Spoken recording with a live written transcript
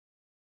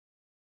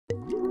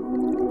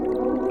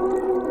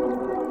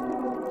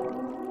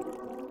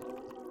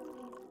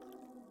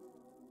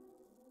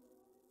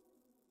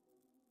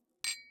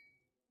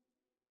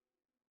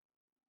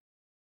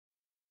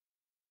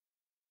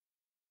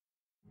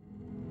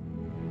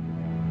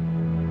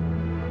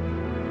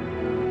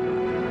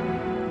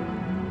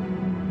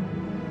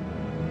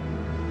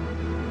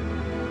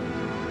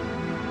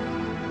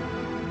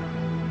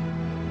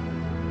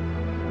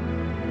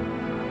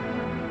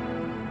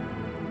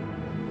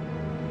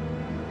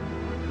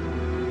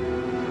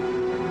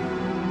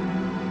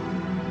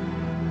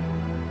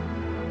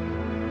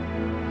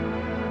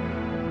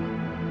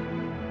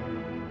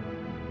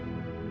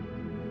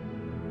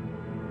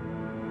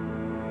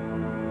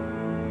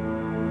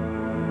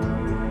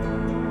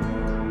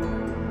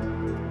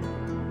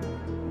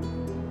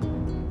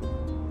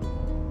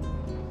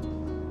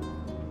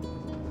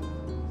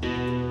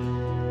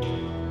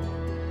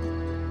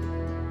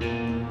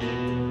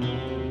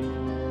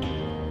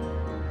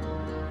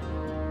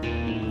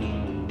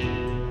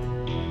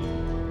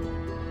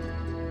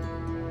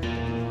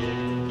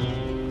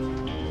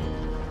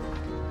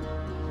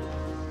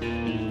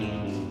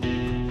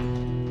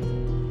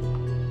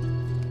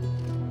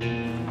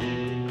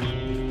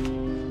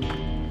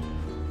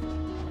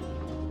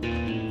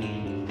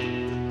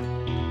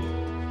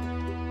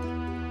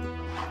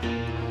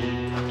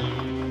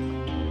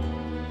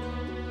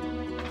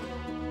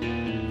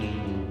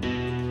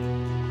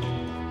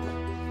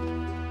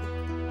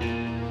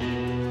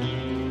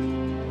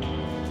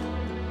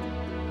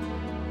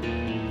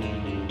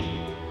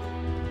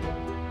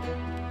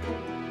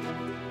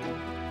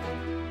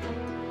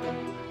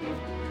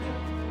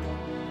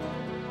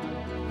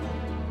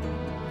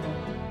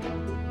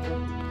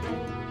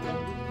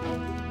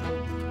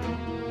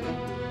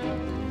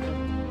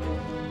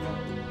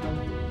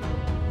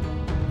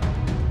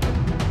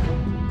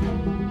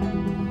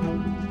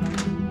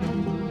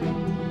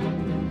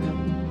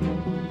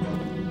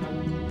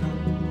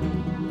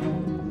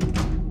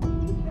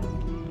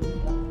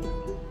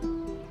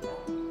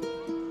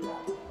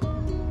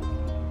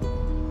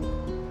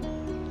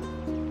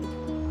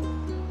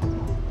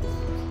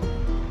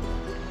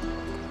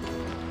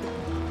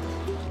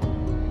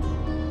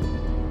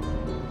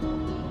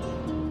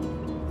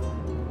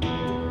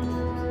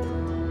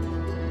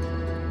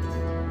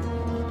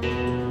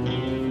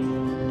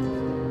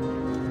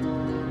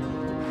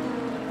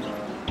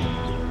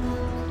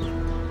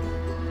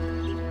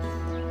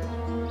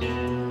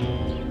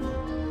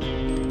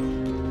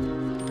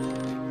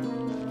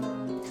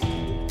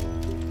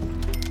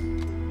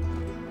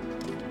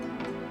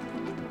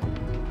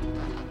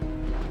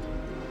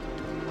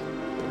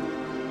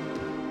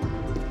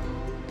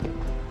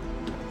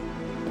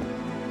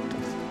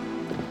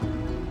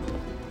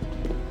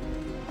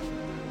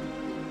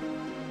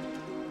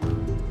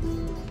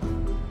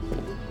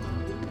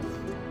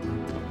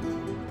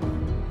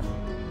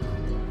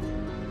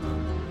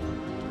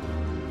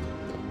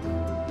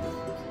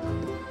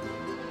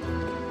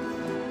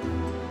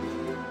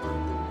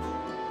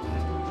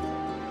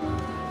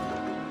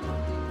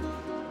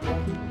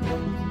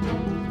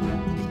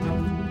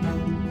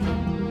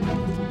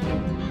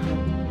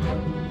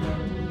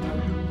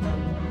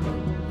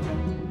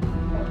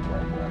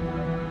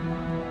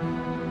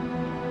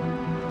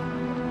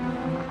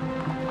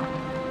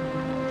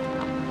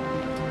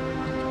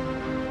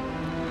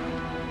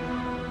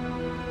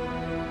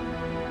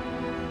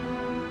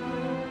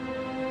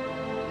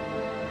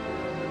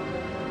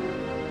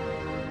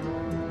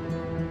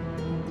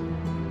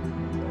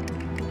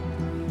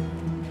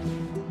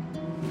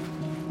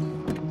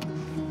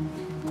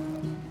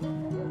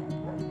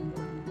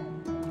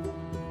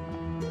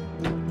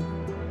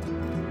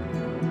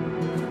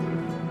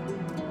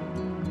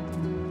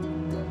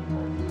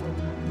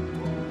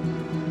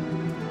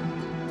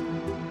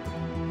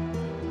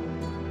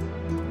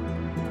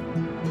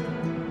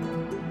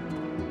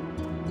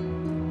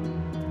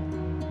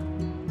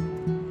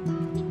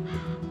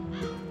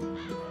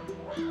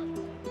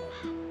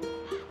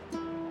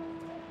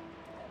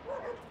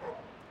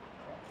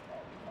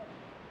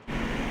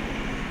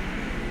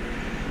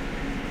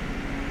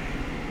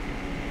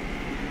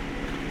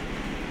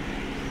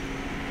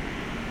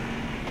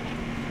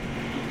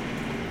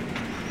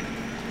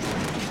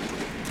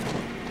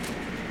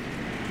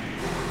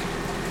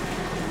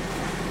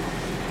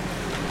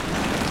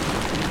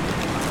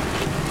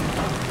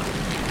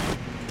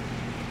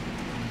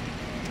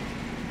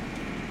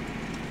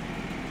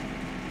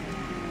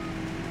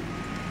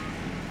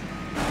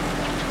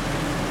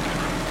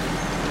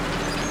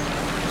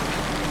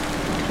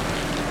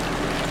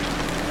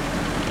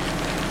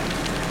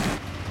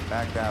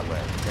Back that way,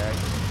 okay?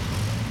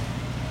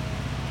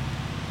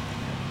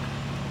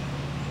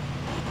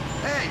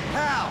 Hey,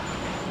 pal!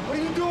 What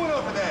are you doing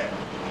over there?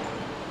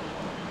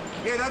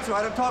 Yeah, that's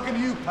right. I'm talking to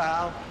you,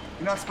 pal.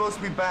 You're not supposed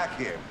to be back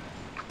here.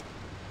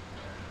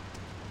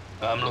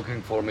 I'm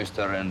looking for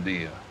Mr.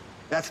 Rendia.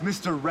 That's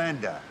Mr.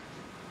 Renda.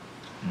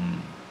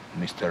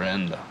 Mr.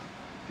 Renda.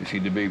 Is he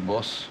the big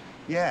boss?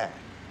 Yeah,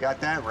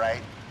 got that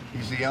right.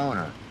 He's the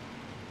owner.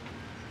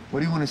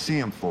 What do you want to see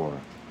him for?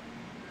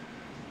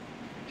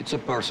 It's a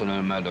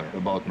personal matter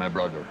about my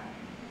brother.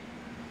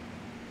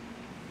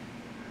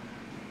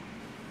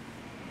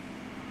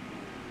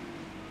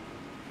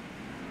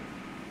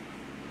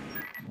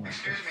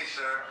 Excuse me,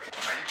 sir.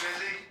 Are you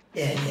busy?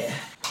 Yeah.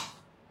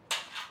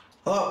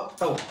 Oh.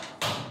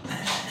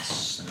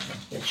 Son of a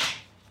bitch.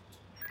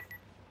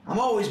 I'm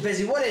always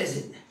busy. What is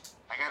it?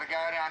 I got a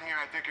guy down here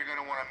I think you're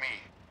gonna want to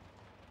meet.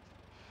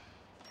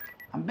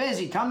 I'm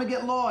busy. Time to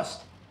get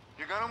lost.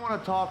 You're gonna want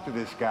to talk to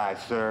this guy,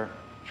 sir.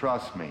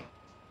 Trust me.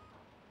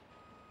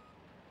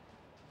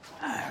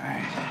 All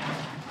right.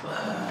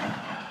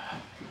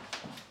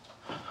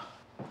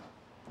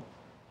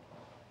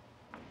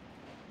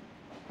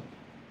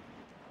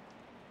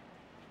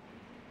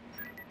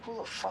 Who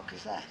the fuck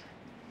is that?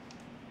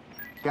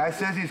 Guy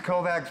says he's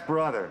Kovacs'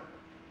 brother.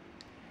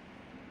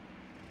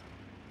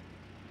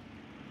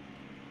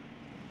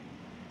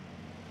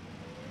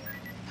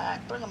 All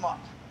right, bring him up.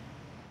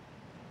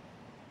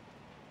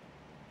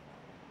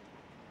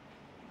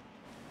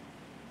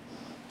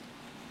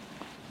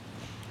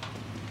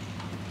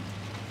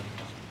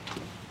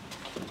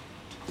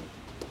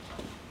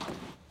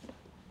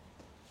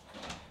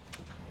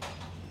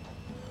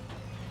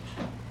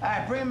 All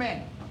right, bring him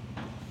in.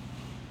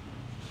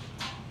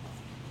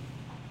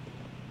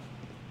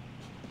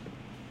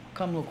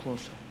 Come a little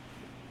closer.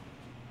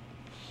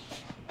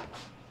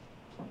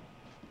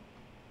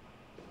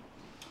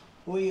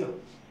 Who are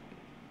you?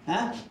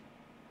 Huh?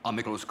 I'm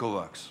Mick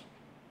Kovacs.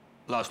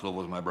 Laszlo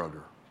was my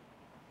brother.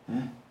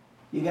 Huh?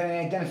 You got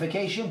any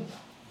identification?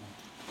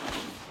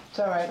 It's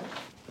all right.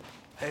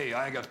 Hey,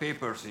 I got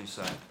papers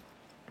inside.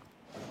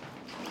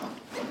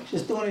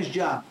 Just doing his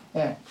job.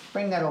 Here,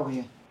 bring that over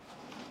here.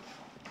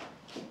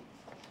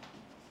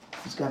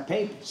 He's got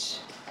papers.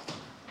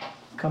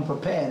 Come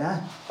prepared, huh?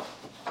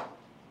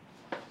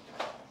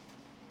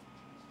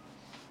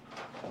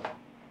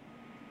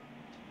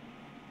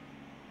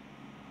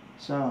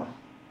 So,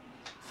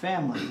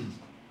 family,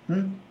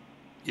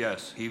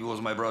 Yes, he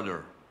was my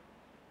brother.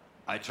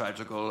 I tried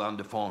to call on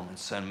the phone and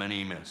send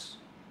many emails.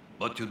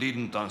 But you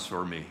didn't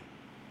answer me.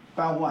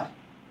 About what?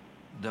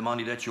 The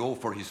money that you owe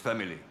for his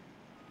family.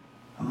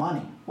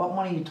 Money? What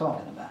money are you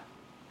talking about?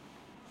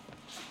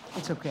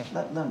 It's okay.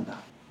 Let him go.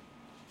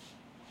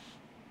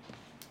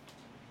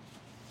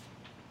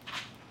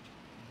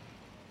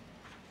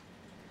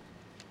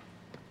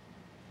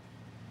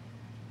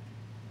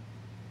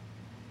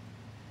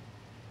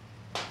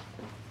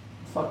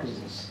 The fuck is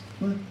this?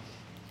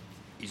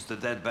 It's the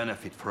death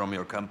benefit from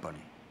your company.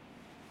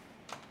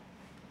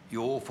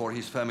 You owe for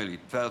his family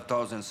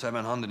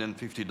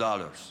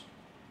 $12,750.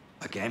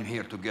 I came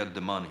here to get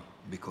the money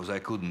because I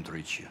couldn't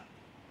reach you.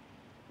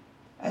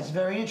 That's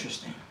very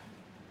interesting.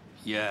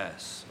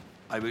 Yes,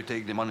 I will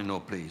take the money now,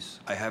 please.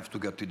 I have to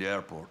get to the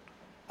airport.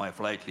 My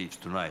flight leaves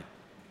tonight.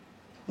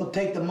 We'll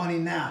take the money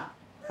now.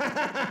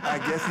 I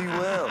guess he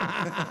will.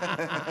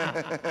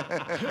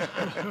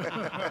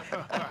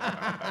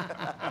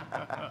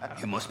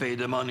 You must pay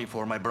the money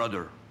for my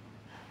brother.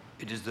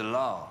 It is the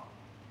law.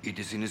 It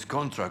is in his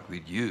contract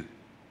with you.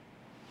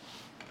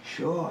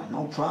 Sure,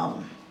 no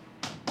problem.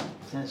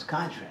 It's in his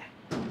contract.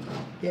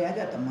 Yeah, I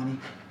got the money.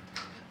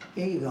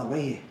 Here you go,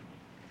 right here.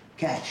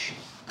 Cash.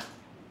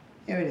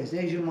 Here it is,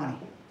 there's your money.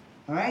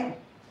 All right?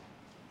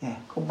 Yeah,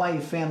 go buy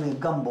your family a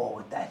gumball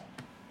with that.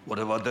 What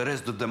about the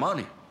rest of the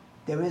money?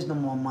 There is no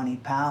more money,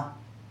 pal.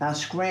 Now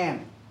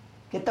scram.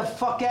 Get the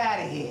fuck out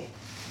of here.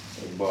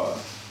 Hey,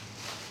 boss.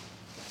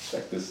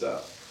 Check this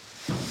out.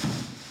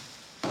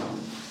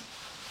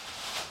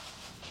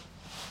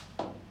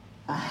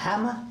 A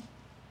hammer?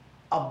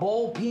 A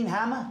ball-peen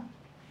hammer?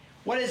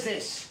 What is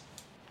this?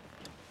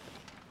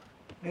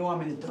 What do you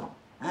want me to do,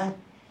 huh?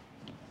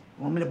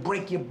 You want me to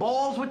break your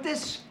balls with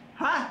this,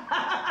 huh?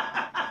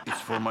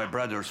 It's for my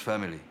brother's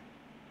family.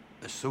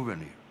 A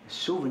souvenir. A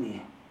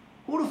souvenir?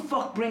 Who the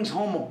fuck brings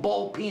home a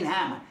ball-peen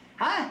hammer,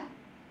 huh?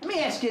 Let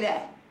me ask you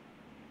that.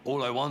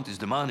 All I want is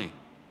the money,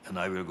 and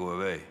I will go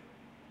away.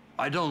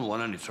 I don't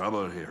want any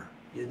trouble here.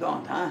 You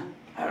don't, huh?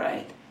 All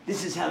right.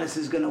 This is how this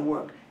is gonna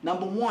work.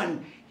 Number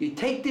one, you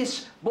take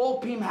this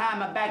ball-peen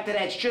hammer back to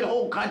that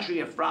shithole country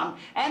you're from,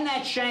 and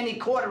that shiny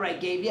quarter I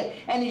gave you,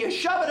 and you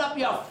shove it up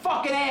your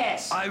fucking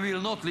ass. I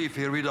will not leave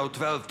here without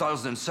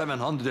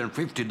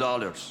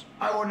 $12,750.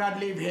 I will not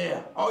leave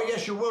here. Oh,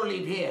 yes, you will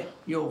leave here,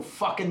 you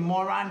fucking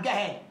moron. Go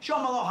ahead. Show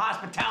him a little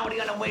hospitality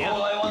on the way out.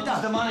 All I want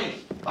is the money.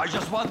 I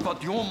just want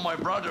what you owe my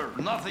brother,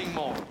 nothing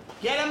more.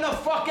 Get him the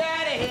fuck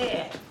out of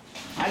here.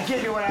 I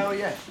give you what I owe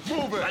you.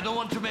 Move it. I don't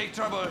want to make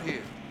trouble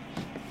here.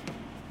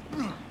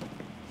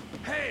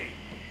 Hey!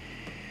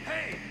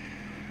 Hey!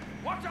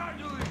 What are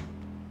you doing?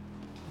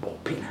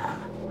 Ball-peen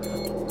hammer.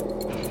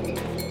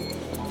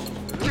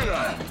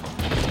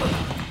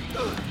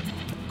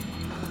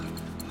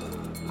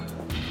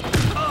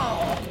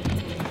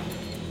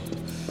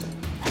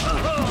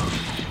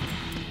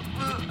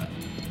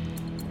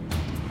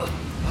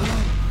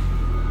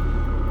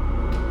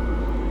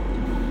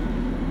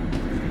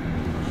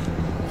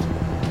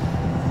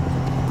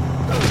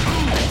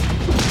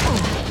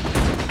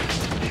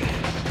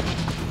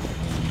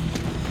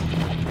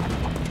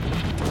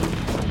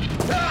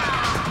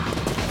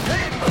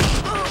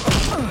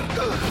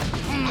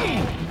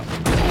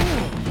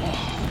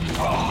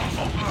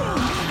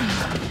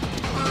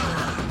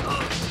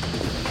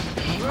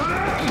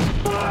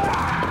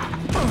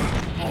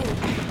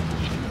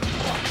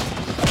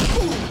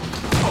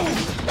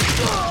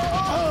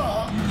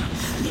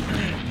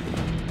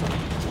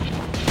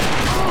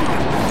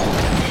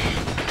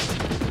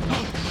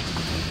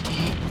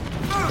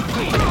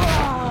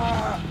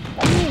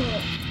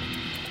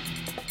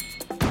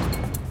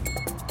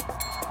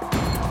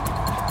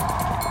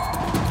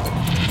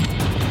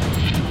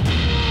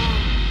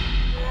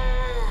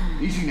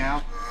 Easy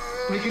now.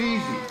 Take it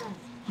easy.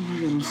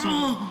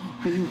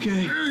 Are you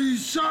okay? You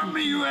shot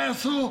me, you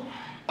asshole!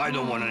 I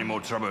don't want any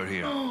more trouble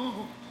here.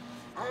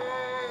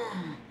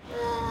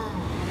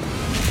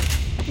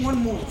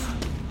 One move.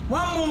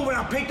 One move and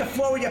I'll paint the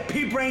floor with your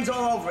pea brains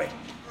all over it.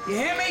 You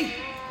hear me?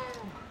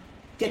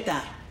 Get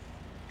down.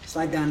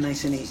 Slide down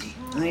nice and easy.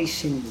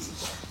 Nice and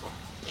easy.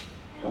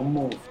 Don't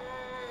move.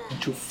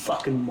 Don't you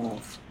fucking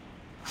move.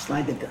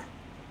 Slide the gun.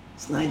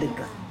 Slide the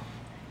gun.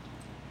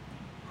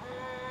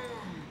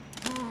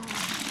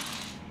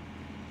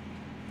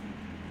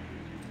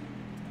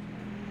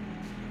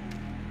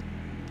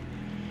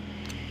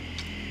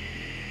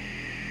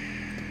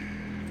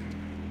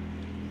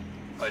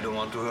 I don't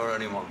want to hurt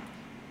anyone.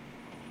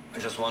 I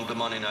just want the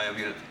money and I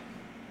will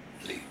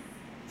leave.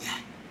 Yeah,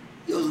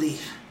 you'll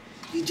leave.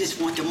 You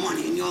just want your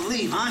money and you'll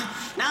leave, huh?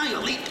 Now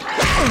you'll leave.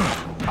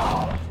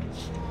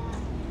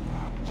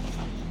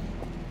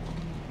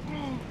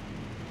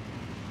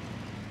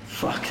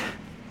 Fuck.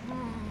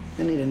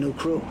 I need a new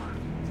crew.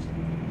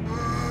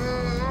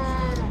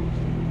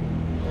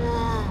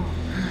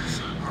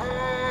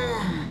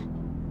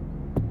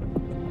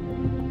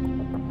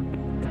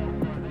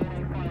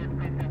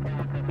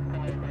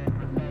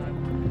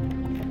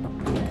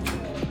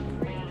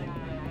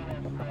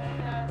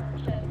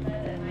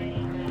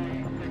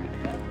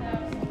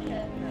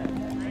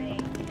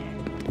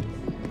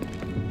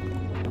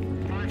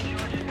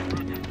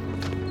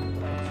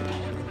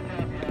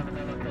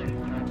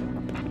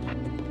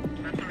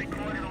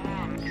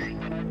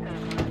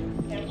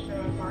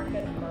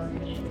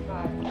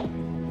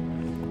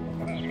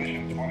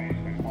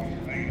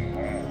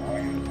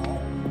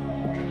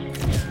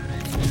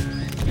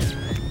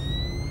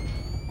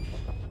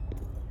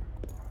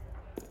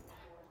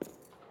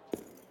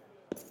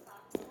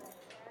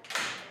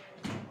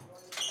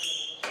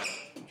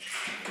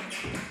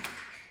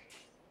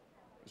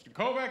 Mr.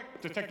 Kovacs,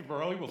 Detective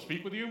Borelli will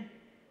speak with you.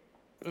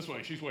 This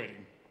way, she's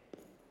waiting.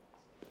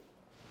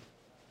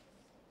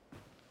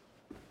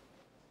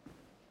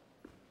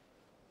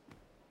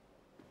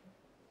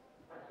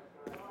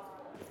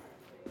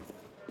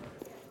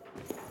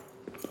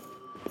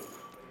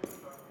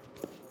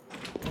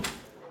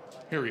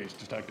 Here he is,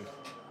 Detective.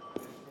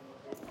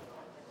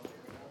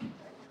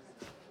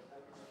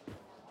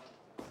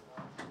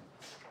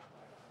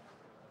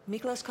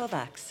 Mick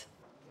Kovacs.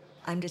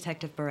 I'm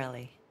Detective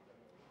Borelli.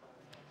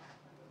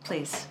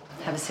 Please,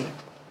 have a seat.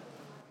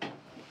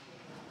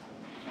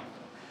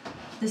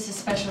 This is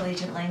Special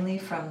Agent Langley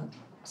from...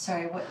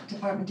 Sorry, what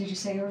department did you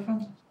say you were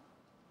from?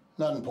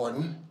 Not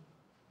important.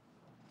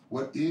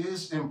 What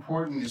is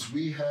important is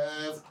we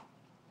have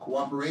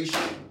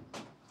cooperation.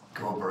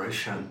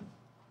 Cooperation?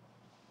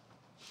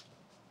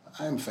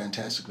 I'm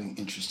fantastically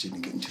interested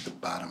in getting to the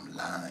bottom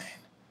line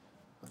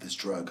of this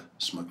drug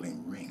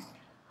smuggling ring.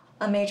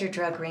 A major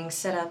drug ring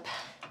set up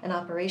an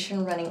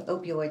operation running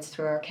opioids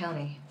through our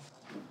county.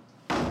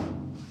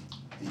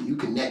 And you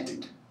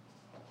connected.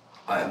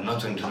 I have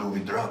nothing to do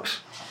with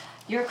drugs.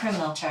 Your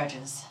criminal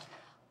charges: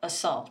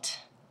 assault,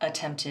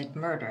 attempted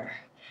murder,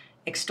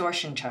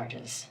 extortion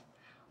charges,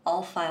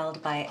 all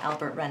filed by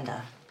Albert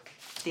Renda,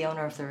 the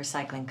owner of the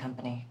recycling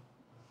company.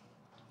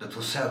 That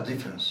was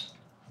self-defense.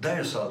 They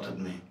assaulted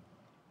me.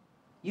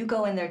 You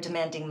go in there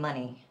demanding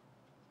money.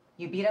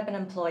 You beat up an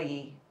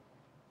employee,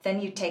 then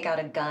you take out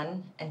a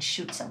gun and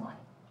shoot someone.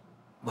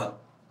 But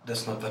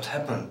that's not what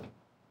happened.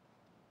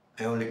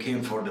 I only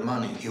came for the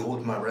money. He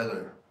owed my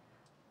brother.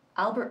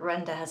 Albert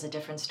Renda has a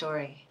different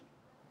story,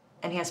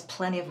 and he has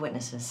plenty of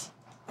witnesses.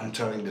 I'm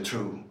telling the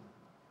truth.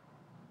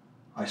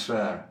 I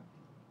swear,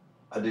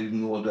 I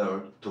didn't go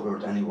there to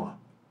hurt anyone.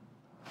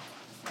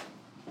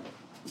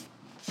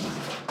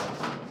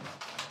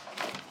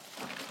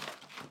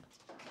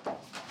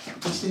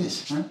 What's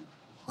this, huh?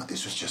 What,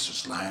 this was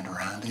just lying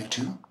around there,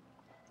 too?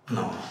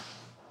 No.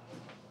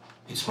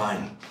 It's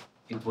mine.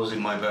 It was in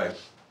my bag.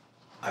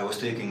 I was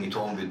taking it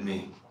home with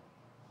me.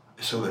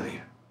 A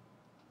souvenir.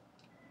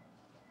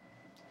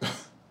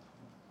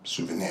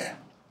 Souvenir.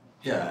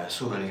 Yeah, a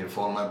souvenir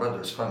for my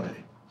brother's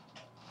family.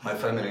 My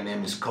family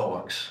name is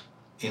Kovacs.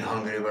 In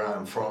Hungary, where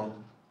I'm from,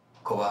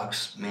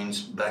 Kovacs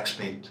means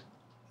blacksmith.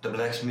 The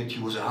blacksmith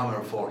used a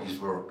hammer for his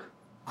work.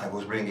 I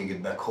was bringing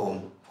it back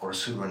home for a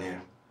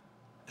souvenir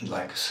and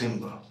like a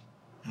symbol.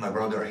 My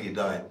brother, he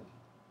died.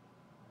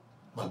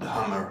 But the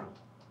hammer,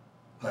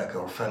 like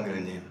our family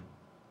name,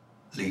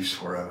 lives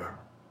forever.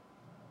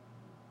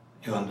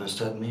 You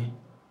understand me?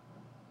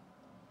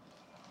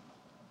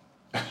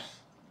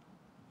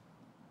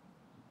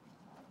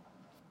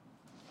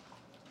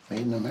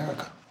 Made in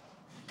America.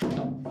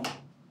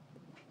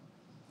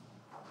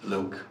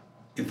 Look,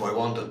 if I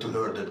wanted to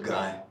hurt that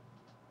guy,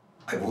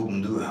 I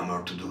wouldn't do a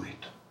hammer to do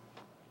it.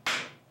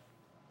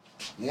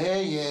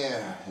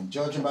 Yeah. And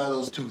judging by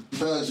those two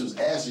thugs whose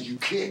asses you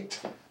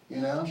kicked,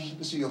 you know, I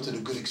can see you up to the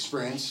good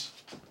experience.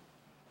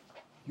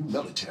 You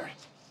military.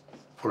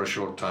 For a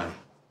short time,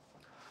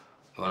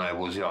 when I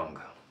was young.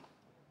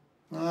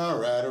 All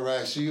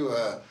right. So you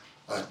a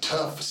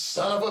tough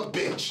son of a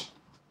bitch.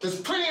 There's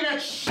plenty of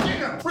that shit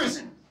in a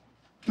prison.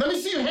 Let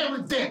me see your hand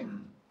with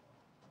them.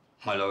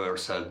 My lawyer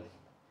said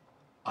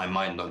I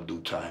might not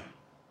do time.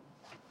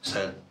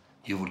 Said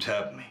you would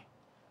help me.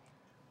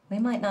 We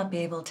might not be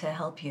able to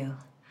help you.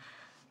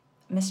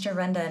 Mr.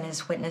 Renda and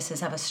his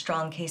witnesses have a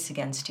strong case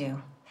against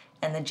you,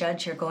 and the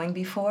judge you're going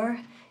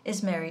before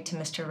is married to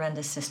Mr.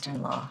 Renda's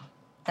sister-in-law.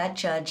 That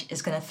judge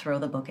is going to throw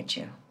the book at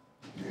you.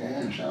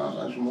 Yeah, sounds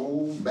like some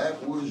old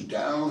backwards,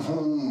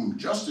 down-home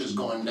justice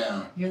going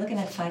down. You're looking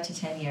at 5 to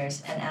 10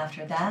 years, and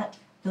after that,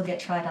 you'll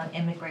get tried on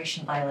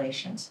immigration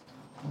violations.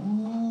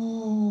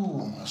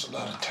 Ooh, that's a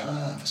lot of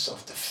time for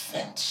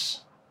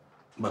self-defense.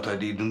 But I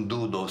didn't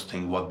do those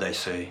things what they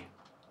say.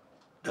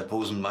 That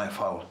wasn't my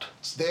fault.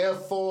 It's their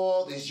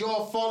fault, it's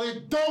your fault,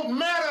 it don't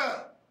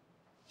matter!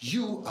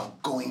 You are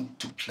going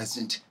to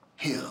Pleasant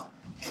Hill,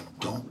 and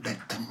don't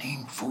let the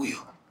name fool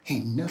you.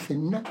 Ain't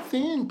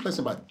nothing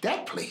pleasant about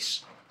that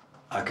place.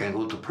 I can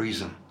go to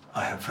prison.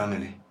 I have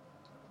family.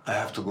 I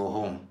have to go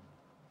home.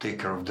 Take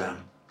care of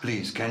them.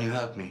 Please, can you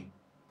help me?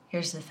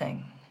 Here's the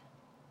thing.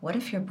 What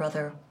if your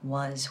brother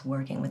was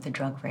working with the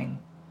drug ring?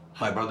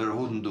 My brother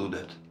wouldn't do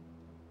that.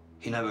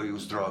 He never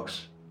used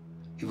drugs.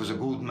 He was a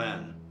good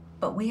man.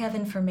 But we have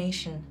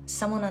information.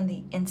 Someone on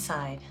the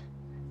inside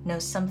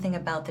knows something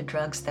about the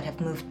drugs that have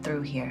moved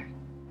through here.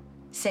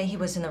 Say he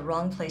was in the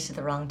wrong place at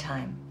the wrong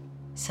time,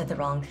 said the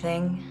wrong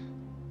thing,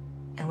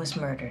 and was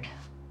murdered.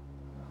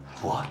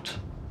 What?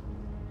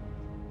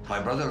 My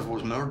brother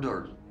was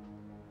murdered?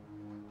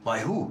 By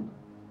who?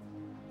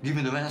 Give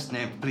me the man's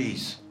name,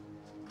 please.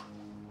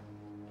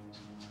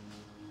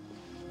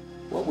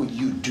 What would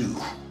you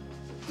do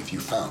if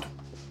you found him?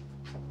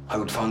 I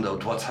would find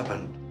out what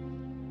happened.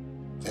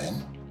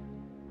 Then?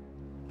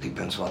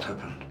 Depends what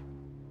happened.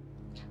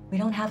 We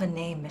don't have a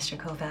name, Mr.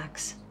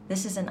 Kovacs.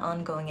 This is an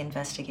ongoing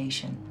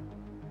investigation.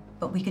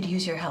 But we could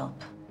use your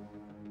help.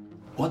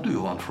 What do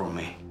you want from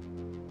me?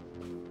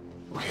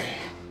 Okay.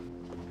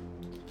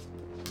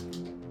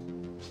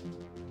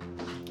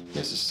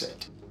 Here's a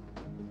set.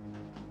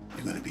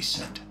 You're gonna be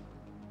sent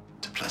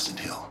to Pleasant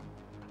Hill.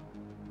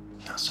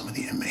 Now, some of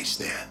the inmates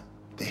there,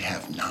 they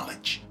have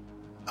knowledge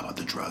about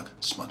the drug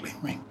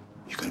smuggling ring.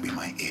 You're gonna be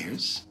my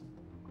ears,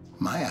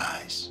 my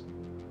eyes.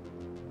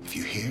 If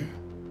you hear,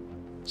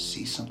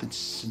 see something,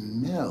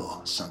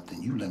 smell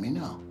something, you let me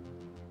know.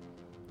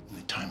 When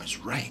the time is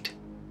right,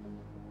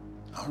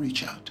 I'll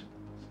reach out,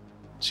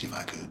 see if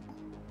I could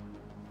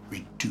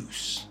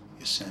reduce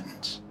your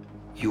sentence.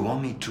 You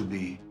want me to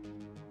be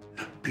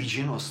a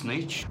pigeon or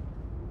snitch?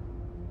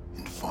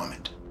 In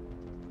informant.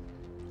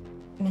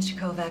 Mr.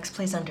 Kovacs,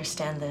 please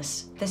understand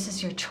this. This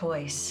is your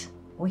choice.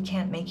 We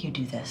can't make you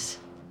do this.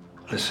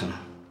 Listen,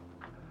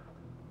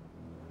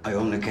 I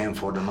only came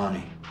for the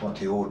money, what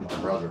he owed my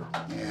brother.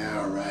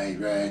 Yeah, right.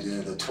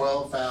 The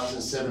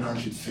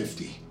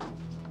 12,750.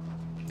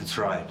 That's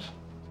right.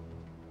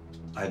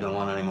 I don't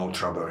want any more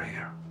trouble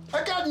here.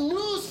 I got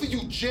news for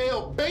you,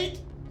 jail bait.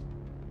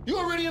 You're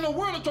already in a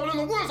world of trouble and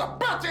the world's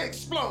about to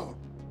explode.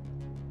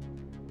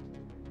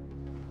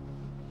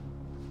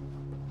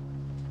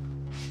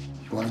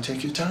 You want to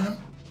take your time?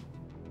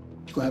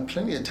 You're gonna have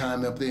plenty of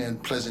time up there in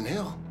Pleasant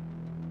Hill.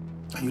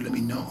 Now you let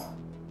me know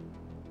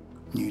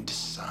when you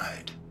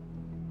decide.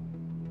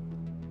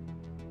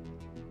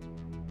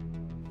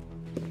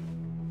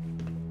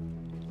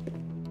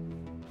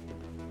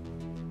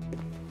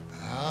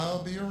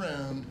 I'll be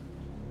around.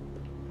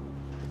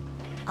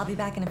 I'll be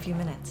back in a few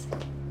minutes.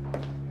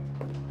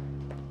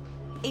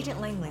 Agent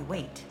Langley,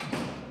 wait.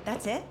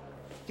 That's it?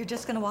 You're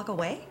just gonna walk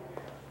away?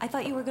 I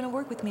thought you were gonna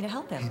work with me to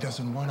help him. He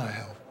doesn't want our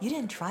help. You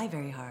didn't try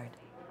very hard.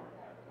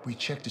 We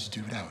checked this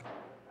dude out.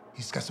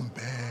 He's got some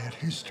bad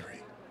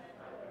history.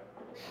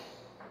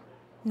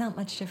 Not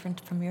much different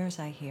from yours,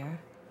 I hear.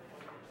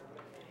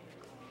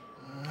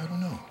 I don't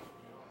know.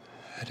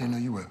 I didn't know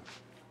you were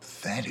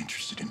that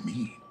interested in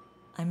me.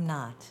 I'm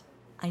not.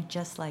 I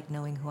just like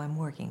knowing who I'm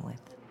working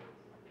with.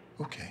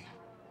 Okay.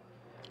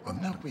 Well,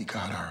 now that we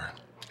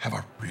have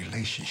our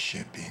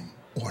relationship in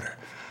order,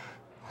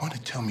 want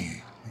to tell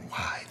me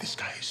why this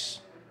guy is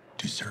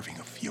deserving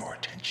of your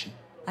attention?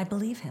 I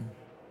believe him.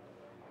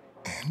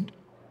 And?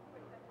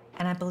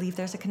 And I believe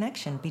there's a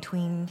connection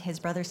between his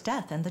brother's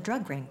death and the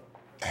drug ring.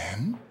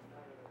 And?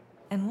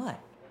 And what?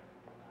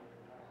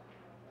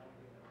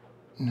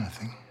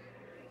 Nothing.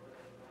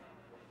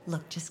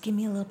 Look, just give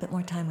me a little bit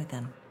more time with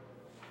him.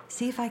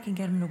 See if I can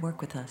get him to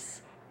work with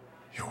us.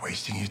 You're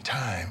wasting your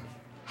time.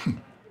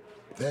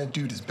 That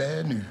dude is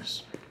bad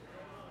news.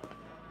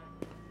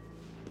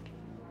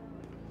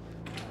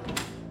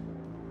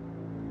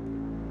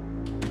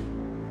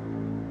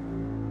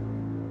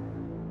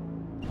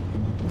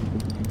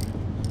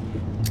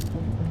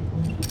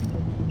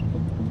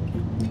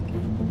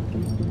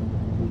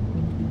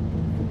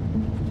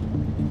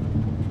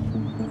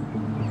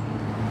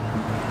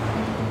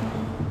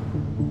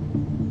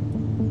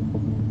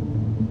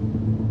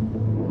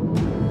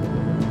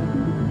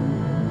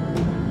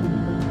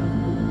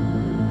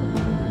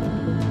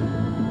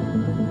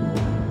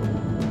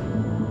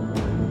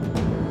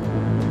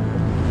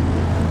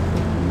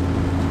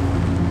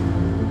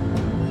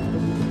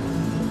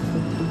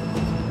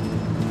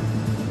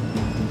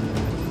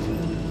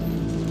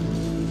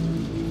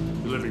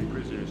 Living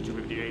prisoners,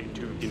 258 and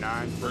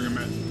 259. Bring them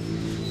in.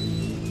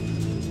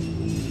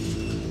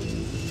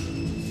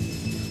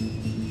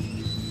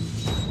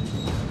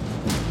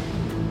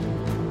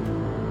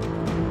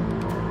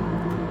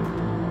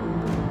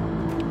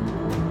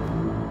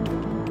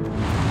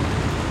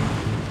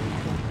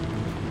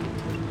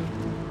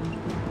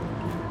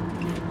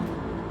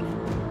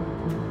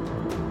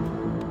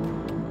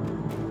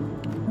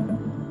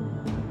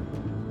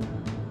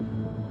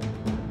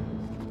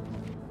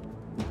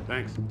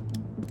 Thanks.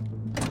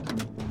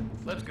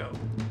 Let's go.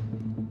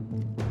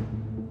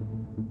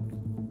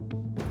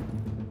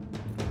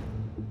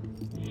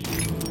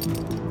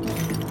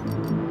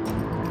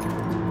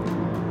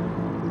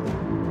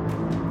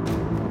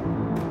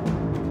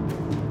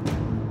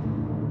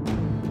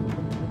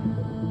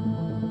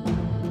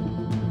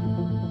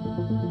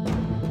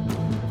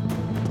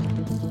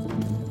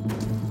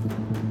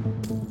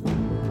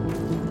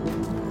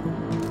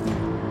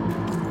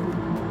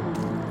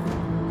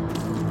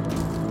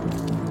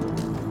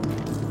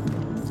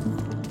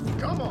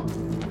 Come on.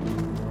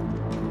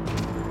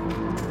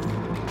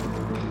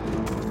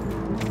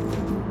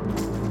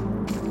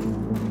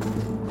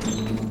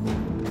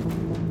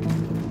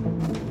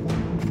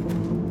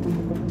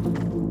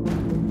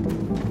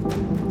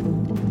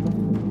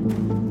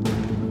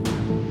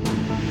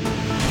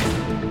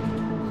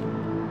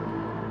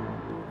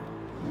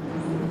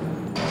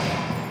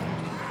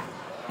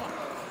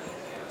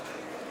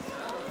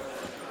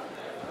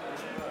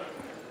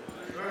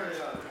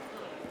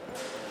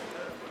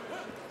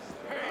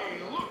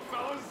 Hey, look,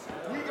 fellas,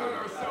 we got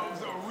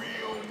ourselves a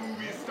real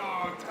movie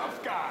star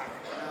tough guy.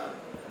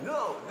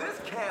 No, this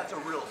cat's a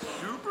real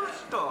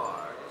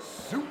superstar.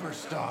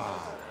 Superstar.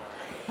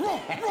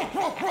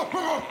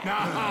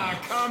 Nah,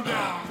 calm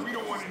down. We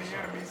don't want any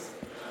enemies.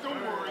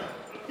 Don't worry,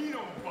 he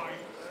don't bite.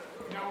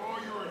 Now all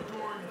your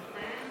adoring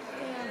fans.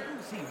 Man,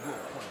 who's he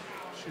role playing?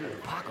 Sure,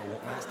 Paco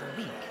won't last a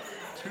week.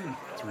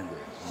 2-3 days,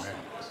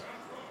 max.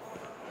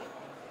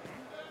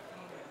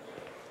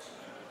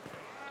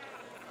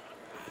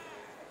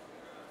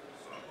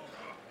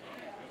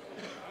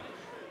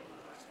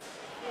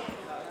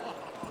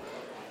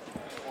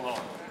 Hold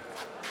on.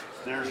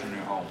 There's your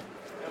new home.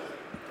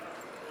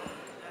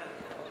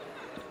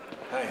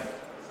 Hey,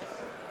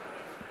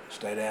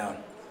 stay down.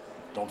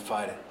 Don't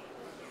fight it.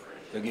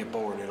 You'll get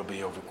bored, it'll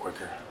be over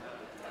quicker.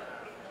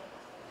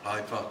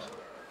 I thought.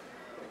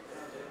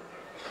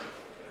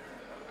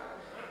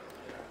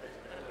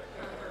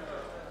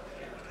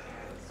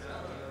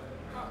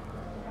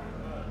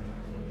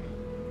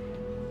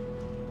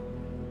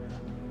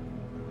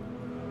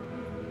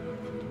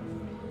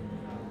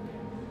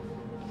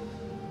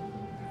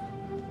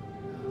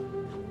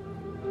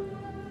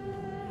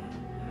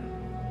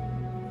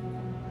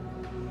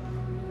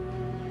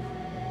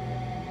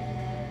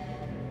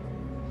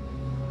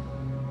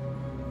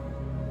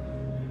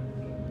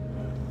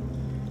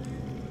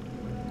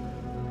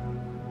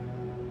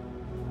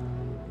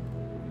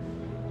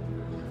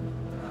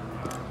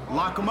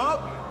 Lock them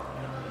up?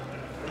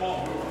 Come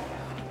on.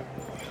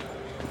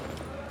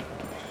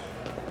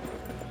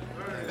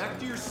 Hey, back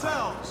to your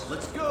cells.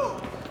 Let's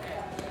go.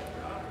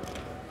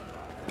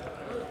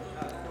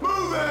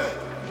 Move it!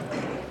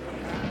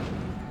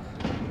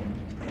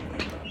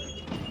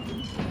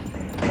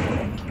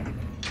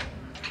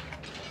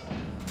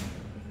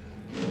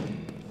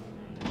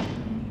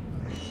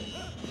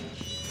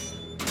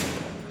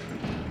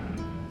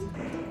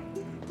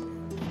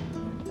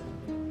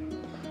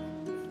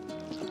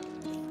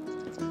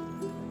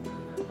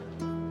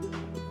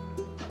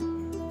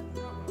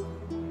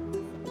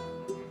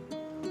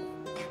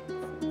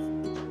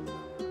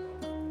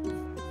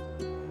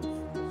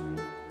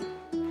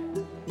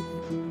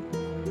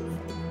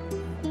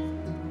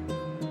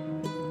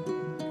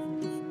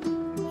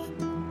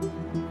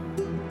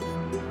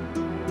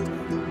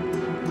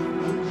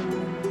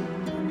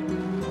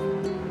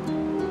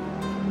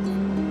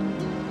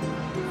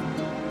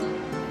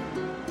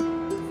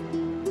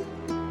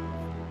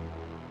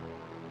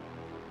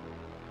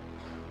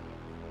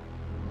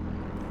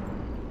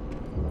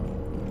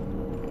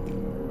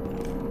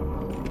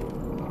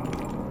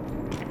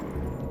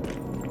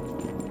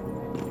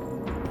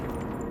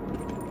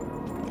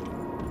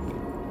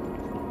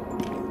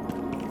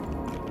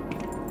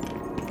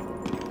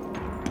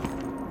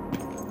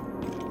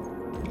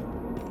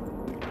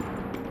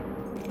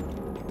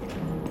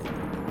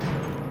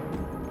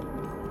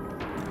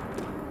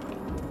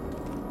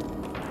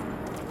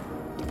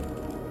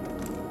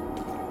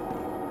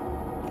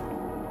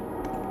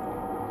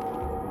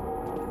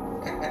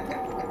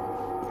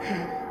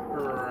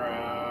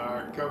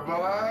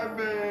 Rockabye,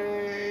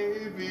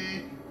 baby,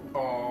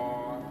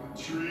 on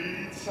the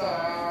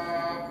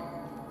treetop.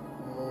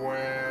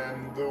 When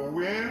the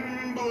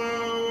wind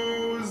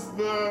blows,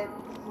 the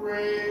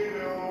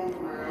cradle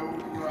will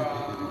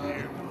rock.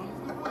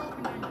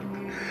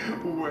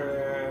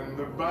 When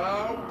the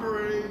bough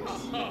breaks,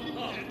 the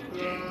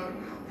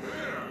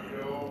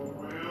cradle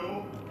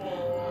will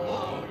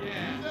fall.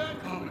 And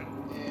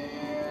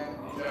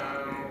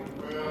down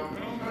will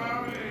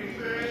come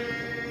baby.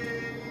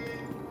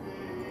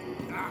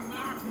 Knock,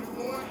 knock, new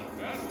boy.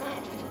 That's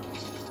right.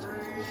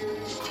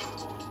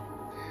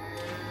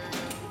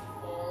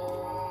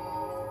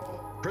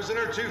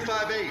 Prisoner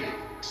 258,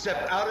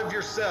 step out of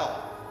your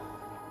cell.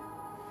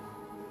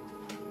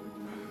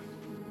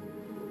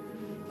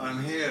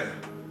 I'm here.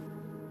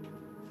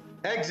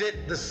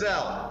 Exit the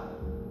cell.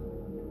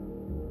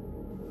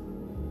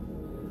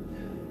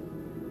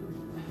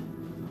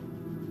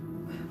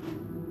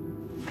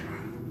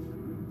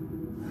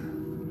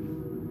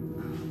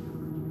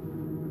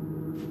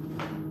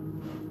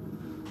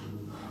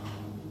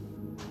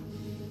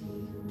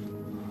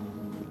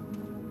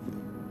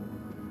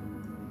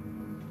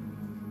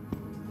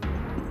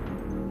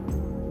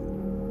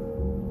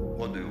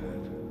 What do you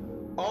want?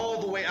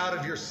 All the way out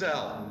of your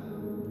cell.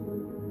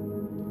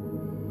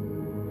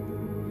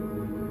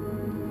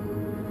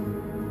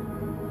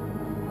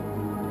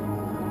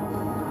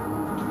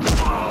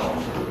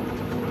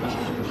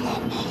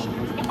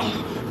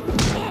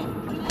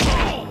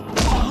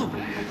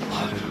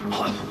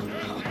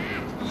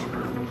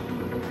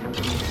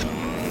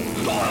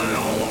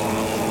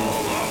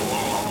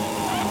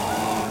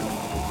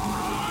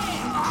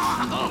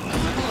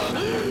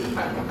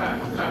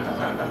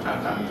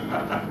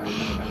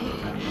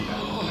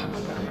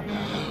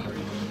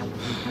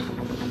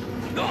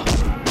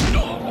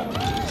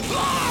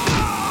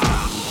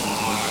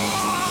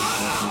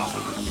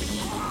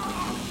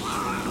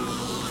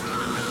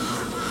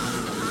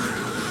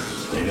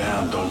 Stay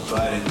down, don't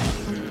fight it.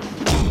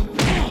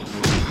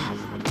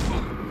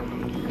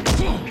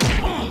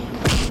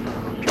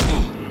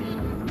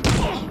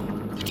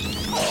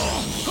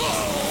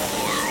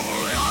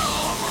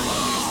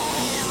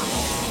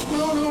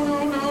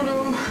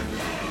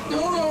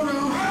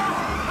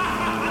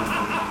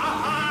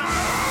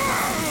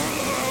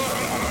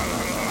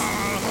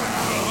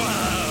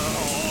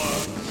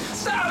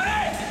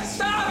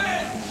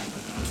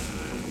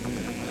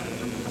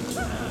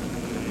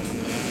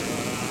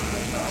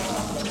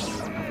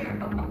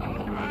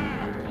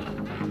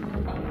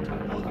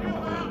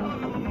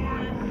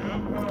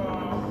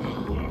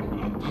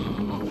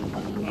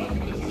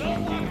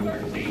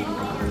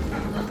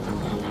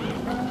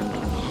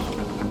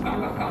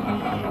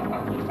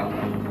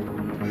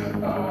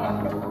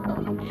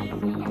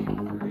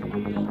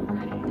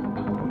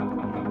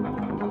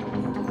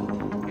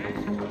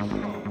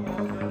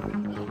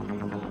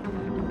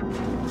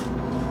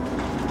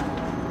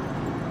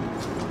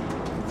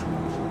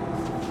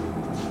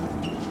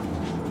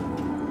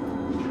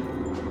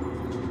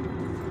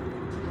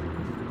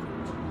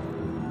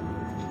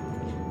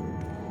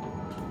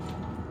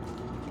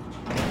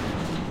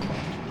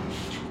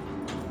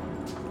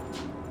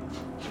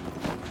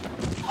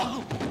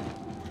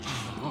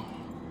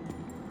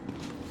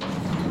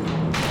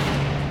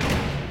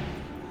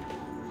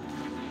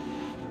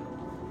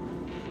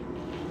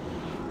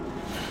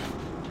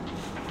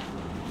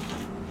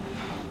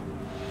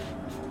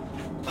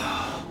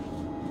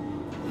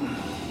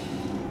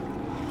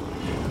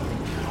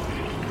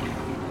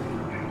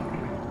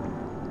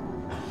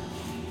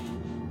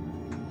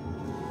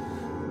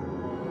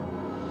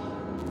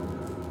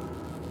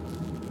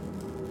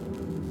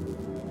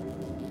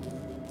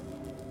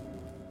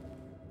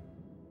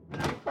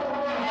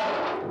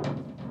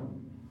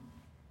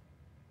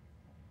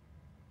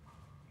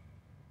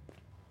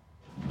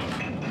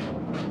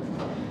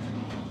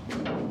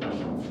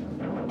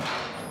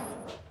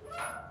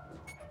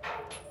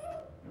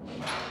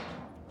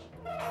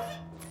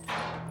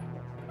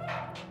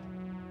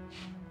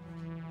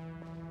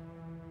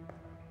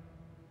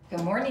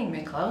 Good morning,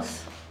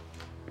 Miklos.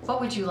 What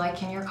would you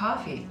like in your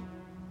coffee?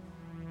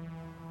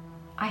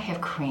 I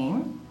have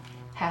cream,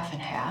 half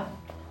and half,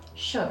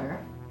 sugar,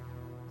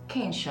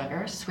 cane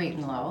sugar, sweet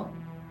and low,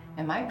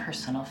 and my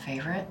personal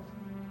favorite,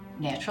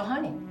 natural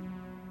honey.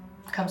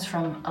 Comes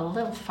from a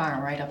little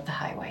farm right up the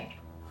highway.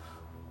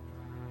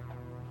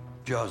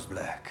 Just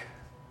black.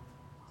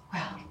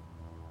 Well,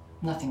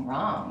 nothing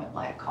wrong with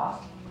black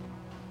coffee.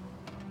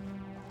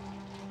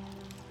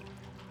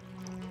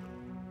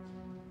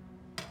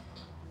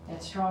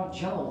 That strong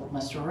jolt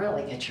must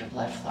really get your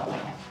blood flowing.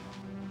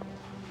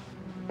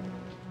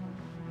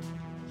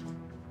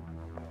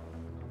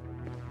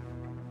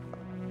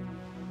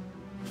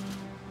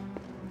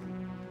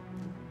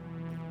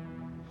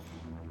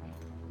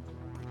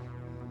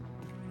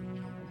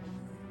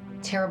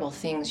 Terrible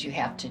things you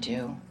have to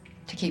do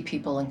to keep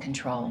people in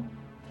control.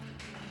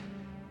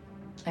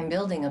 I'm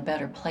building a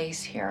better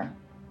place here,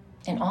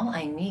 and all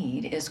I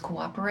need is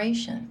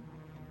cooperation.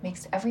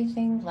 Makes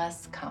everything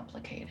less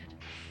complicated.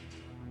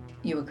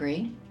 You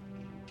agree?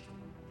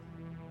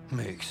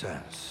 Makes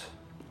sense.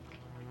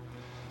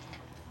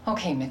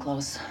 Okay,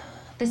 Miklos,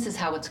 this is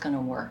how it's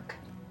gonna work.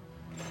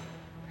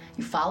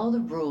 You follow the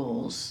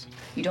rules,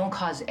 you don't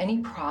cause any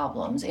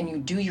problems, and you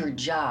do your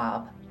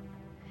job,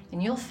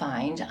 and you'll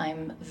find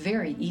I'm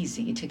very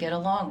easy to get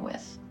along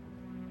with.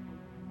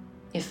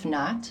 If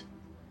not,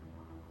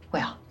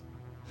 well,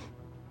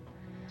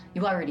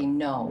 you already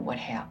know what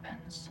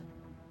happens.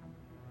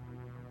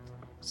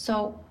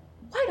 So,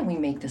 why don't we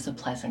make this a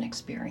pleasant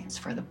experience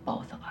for the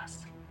both of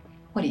us?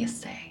 What do you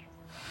say?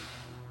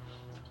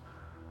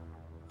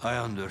 I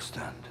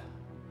understand.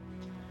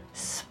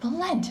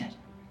 Splendid.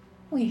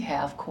 We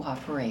have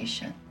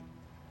cooperation.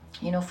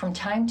 You know, from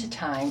time to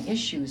time,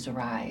 issues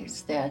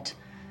arise that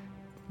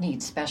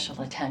need special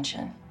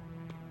attention.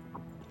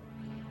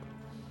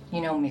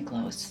 You know,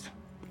 Miklos,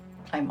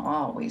 I'm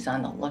always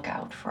on the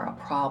lookout for a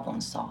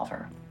problem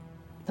solver.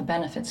 The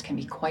benefits can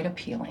be quite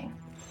appealing.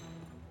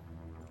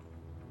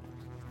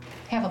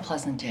 Have a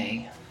pleasant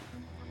day.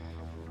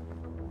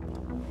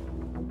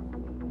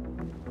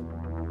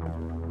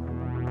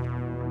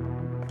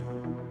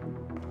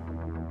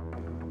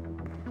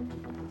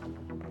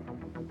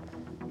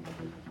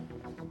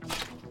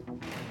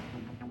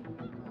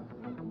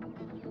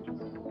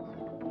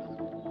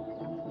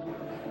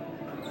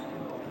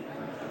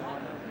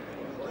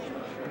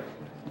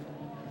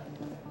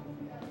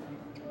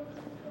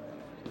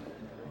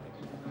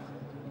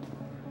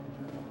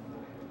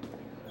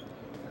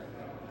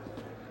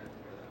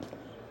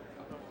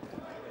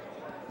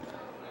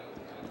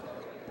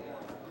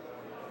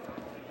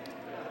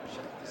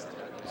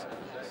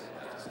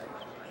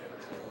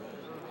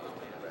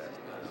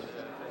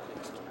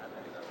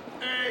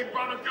 Hey,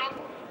 Buttercup,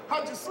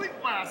 how'd you sleep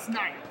last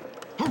night?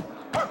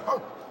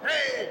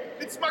 Hey,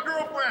 it's my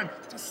girlfriend,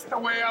 just the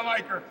way I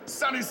like her,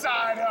 sunny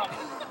side up.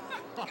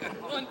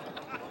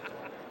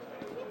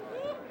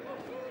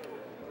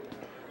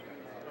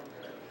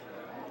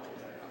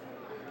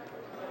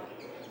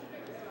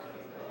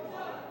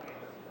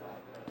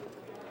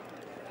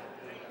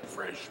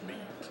 Fresh meat.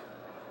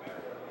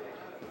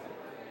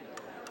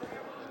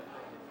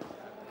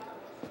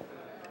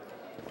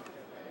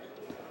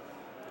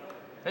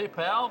 Hey,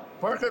 pal,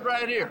 park it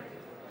right here.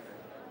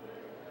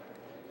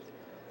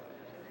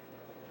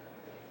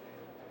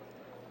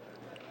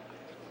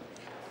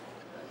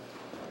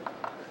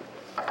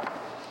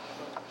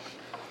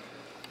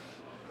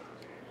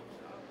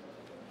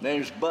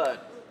 Name's Bud.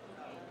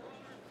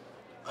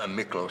 I'm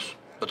Miklos,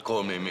 but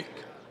call me Mick.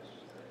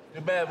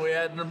 Too bad we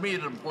hadn't to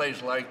meet at a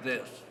place like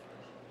this.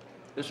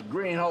 This is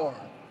Greenhorn.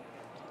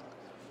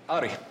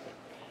 Howdy.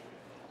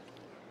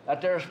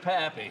 That there's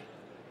Pappy.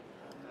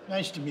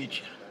 Nice to meet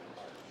you.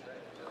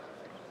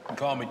 You can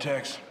call me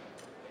Tex.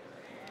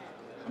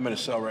 I'm in a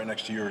cell right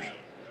next to yours.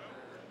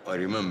 I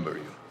remember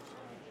you.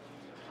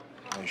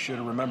 I should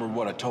have remembered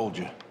what I told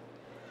you.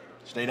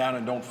 Stay down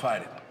and don't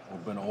fight it. It would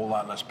have been a whole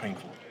lot less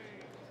painful.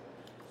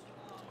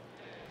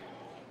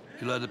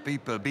 You let the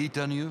people beat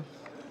on you?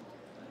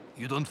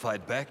 You don't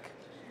fight back?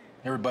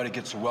 Everybody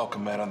gets a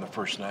welcome mat on the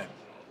first night.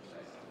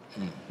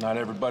 Not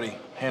everybody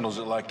handles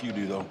it like you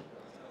do, though.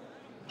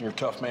 You're a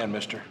tough man,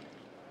 mister.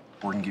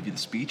 Warden give you the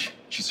speech?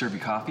 She serve you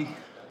coffee?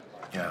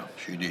 Yeah,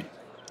 she did.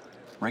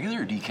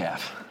 Regular or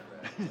decaf?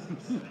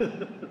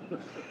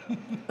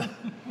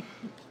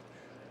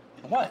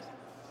 What?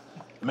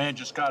 The man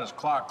just got his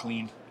clock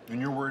cleaned,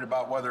 and you're worried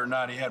about whether or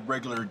not he had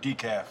regular or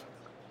decaf.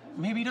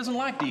 Maybe he doesn't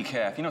like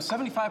decaf. You know,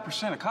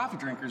 75% of coffee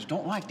drinkers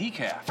don't like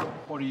decaf.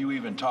 What are you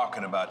even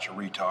talking about, you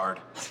retard?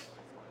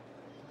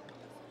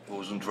 It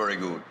wasn't very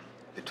good.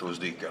 It was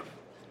decaf.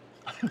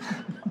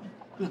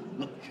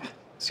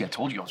 See, I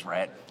told you I was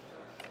right.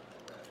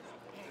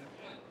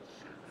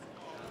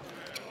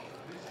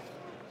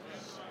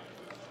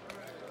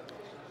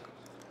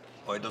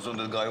 Why doesn't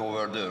the guy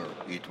over there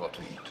eat what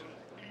we eat?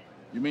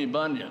 You mean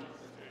Bunyan?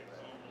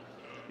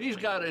 He's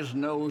got his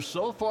nose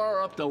so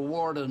far up the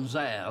warden's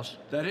ass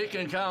that he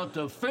can count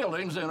the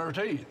fillings in her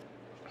teeth.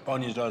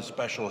 Bunyan does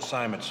special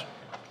assignments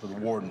for the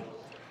warden.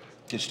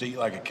 Gets to eat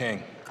like a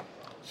king.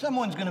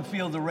 Someone's gonna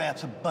feel the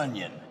wrath of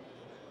Bunyan.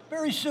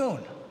 Very soon.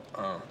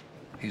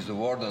 He's the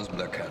warden's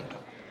black hand.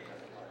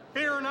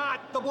 Fear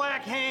not the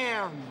Black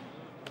Hand,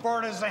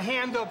 for it is the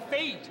hand of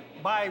fate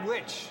by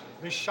which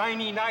the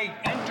shiny knight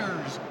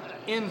enters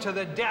into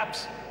the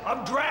depths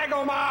of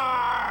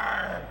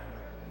Dragomar!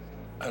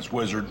 That's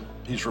Wizard.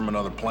 He's from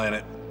another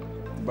planet.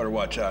 You better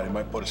watch out. He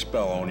might put a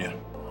spell on you.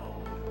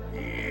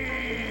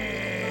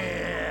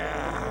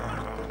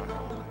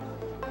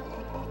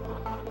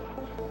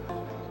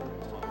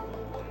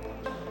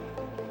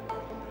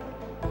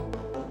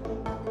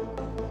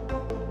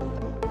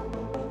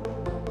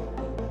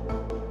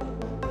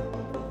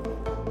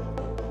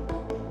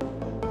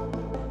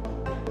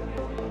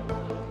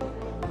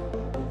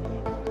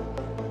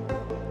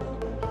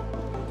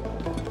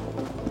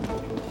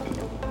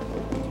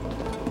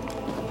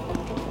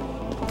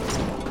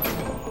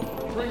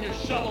 Bring your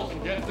shovels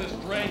and get this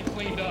drain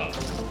cleaned up.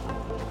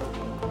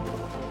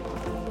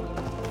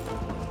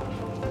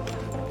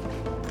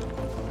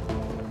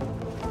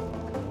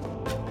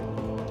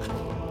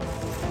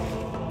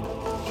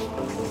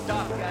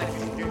 Stop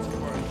gagging and get to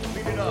work.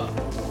 Clean it up.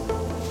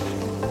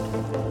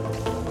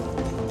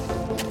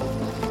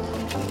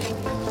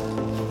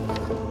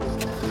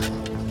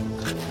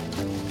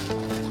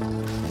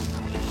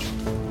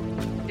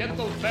 Get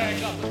those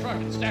bags off the truck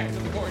and stack them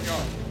in the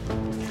courtyard.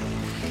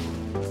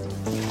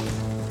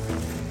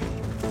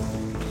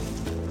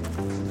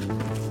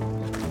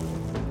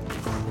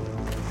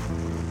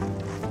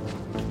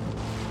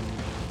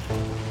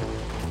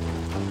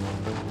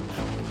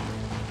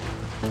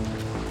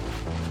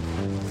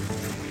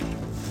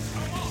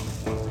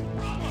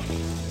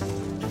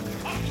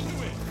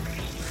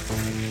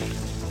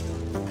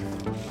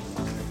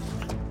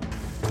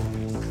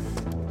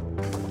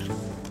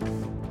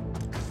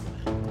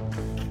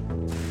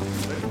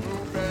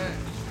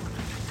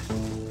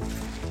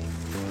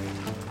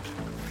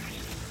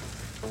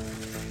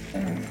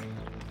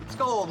 Let's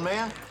go, old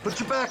man. Put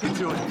your back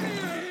into it.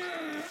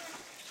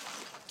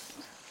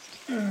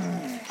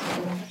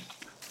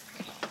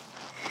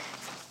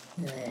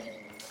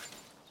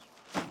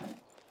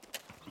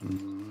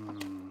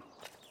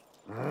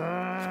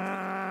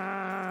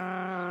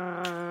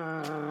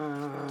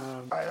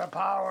 By the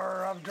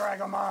power of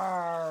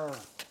Dragomar,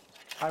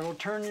 I will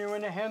turn you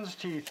into hen's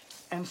teeth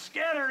and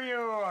scatter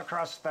you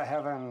across the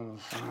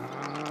heavens.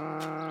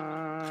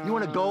 You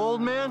want to go,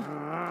 old man?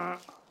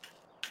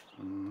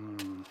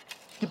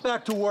 Get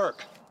back to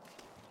work.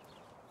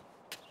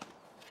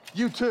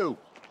 You too.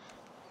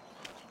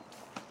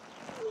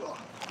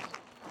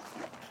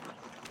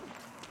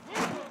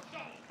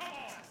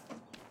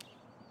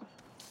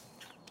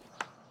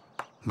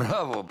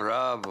 Bravo,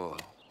 bravo.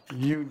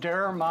 You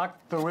dare mock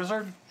the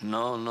wizard?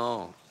 No,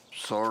 no.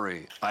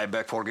 Sorry. I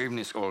beg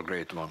forgiveness, all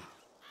great one.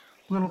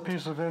 Little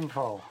piece of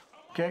info.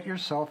 Get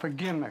yourself a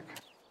gimmick.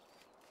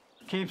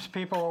 Keeps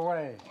people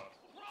away.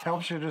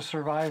 Helps you to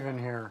survive in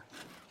here.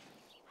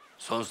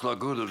 Sounds like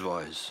good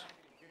advice.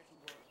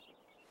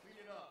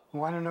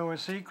 Want to know a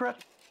secret?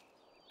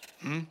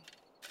 Hmm?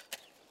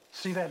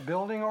 See that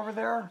building over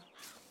there?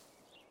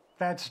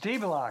 That's D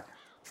Block.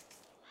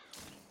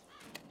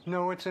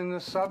 Know what's in the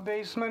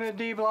sub-basement of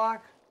D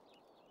Block?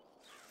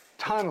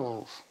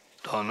 Tunnels.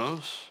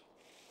 Tunnels?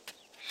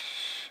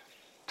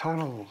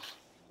 Tunnels.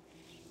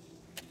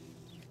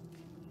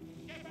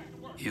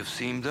 You've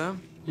seen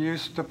them?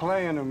 Used to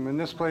play in them, and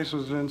this place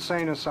was an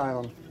insane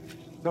asylum.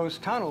 Those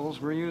tunnels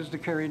were used to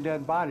carry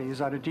dead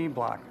bodies out of D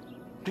Block.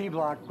 D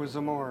Block was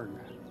the morgue.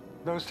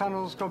 Those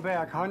tunnels go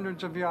back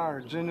hundreds of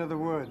yards into the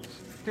woods.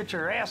 Get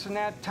your ass in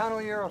that tunnel,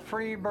 you're a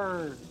free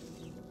bird.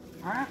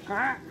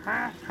 Buttercup,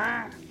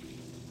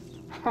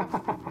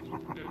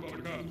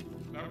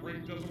 that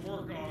rig doesn't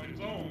work on its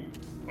own.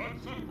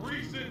 Put some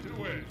grease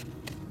into it.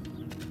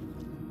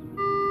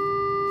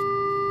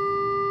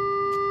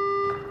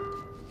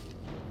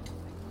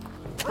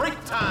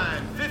 Break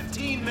time,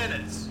 15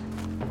 minutes.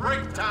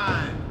 Break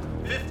time,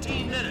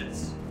 15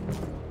 minutes.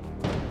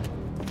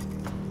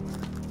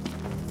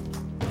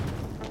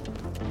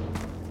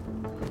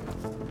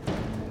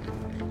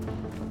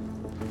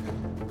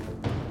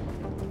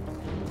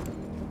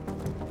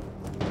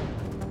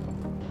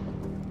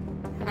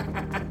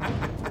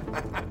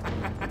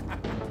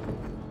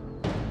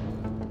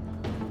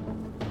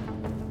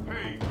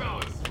 Hey,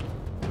 fellas,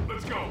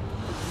 let's go.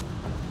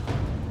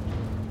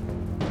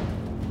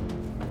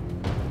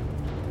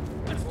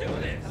 Let's do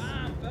this. Come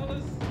on,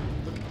 fellas.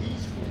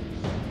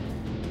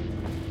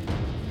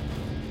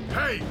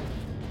 Hey!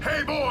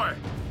 Hey, boy!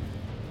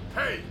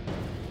 Hey!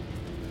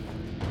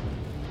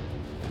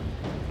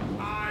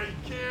 I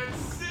can't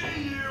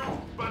see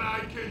you, but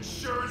I can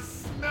sure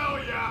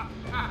smell ya!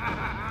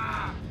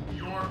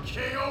 Your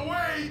king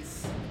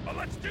awaits! Well,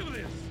 let's do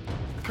this.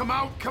 Come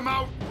out,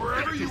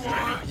 wherever you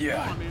are!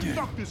 Yeah, dude.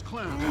 Fuck this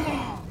clown!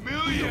 $1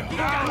 million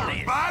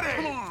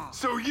body!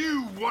 So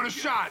you want a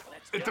shot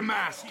at the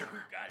master?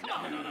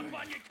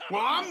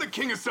 Well, I'm the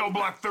king of Cell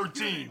Block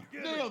 13.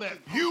 Nailed it.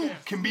 You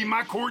can be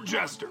my court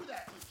jester.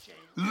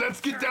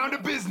 Let's get down to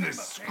business,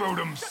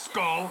 scrotum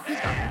skull.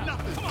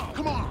 Nothing.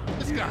 Come on.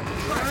 This guy.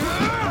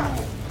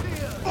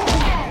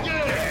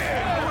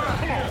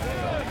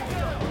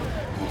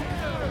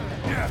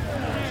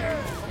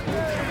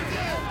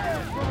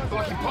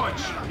 Lucky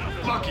punch.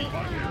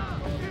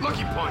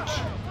 Lucky punch.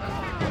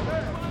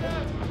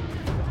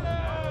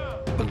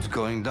 What's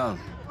going down?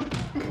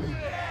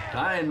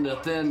 Time to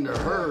thin the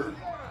herd.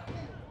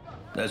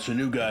 That's the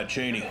new guy,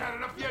 Cheney. Had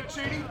enough yet,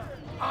 Cheney?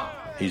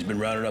 He's been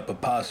rounding up a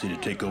posse to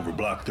take over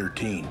Block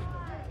 13.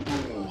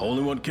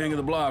 Only one king of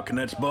the block, and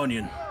that's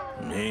Bunyan.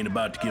 And he ain't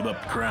about to give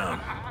up the crown.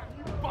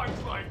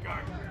 Fights like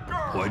a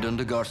girl. Why don't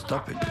the guards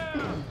stop it?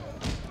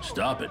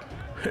 Stop it?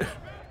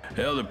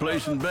 Hell, they're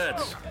placing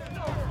bets.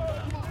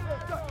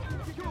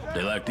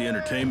 They like the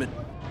entertainment,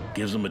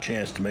 gives them a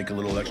chance to make a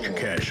little extra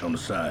cash on the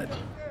side.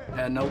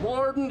 And the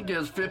warden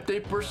gives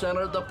 50%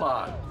 of the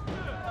pot.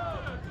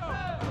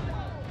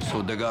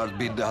 So the guards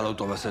beat the hell out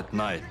of us at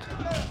night.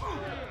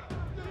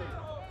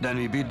 Then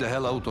we beat the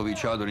hell out of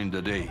each other in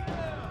the day.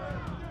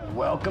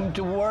 Welcome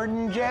to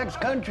Warden Jack's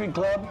Country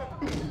Club.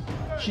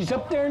 She's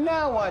up there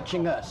now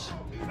watching us.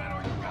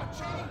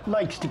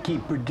 Likes to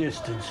keep her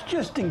distance,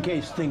 just in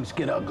case things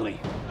get ugly.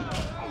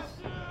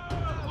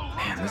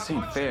 Man, this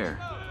ain't fair.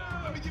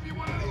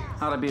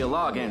 Ought to be a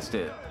law against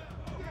it.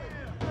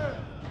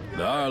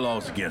 There are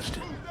laws against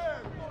it.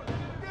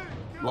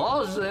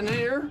 Laws in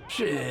here?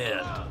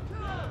 Shit.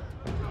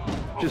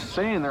 Just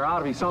saying there ought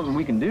to be something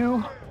we can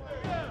do.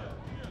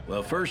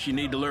 Well, first you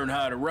need to learn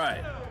how to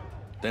write.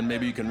 Then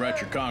maybe you can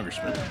write your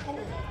congressman.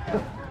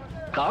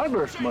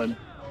 Congressman?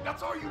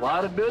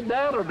 What a good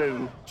that'll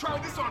do. Try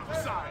this on for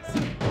size.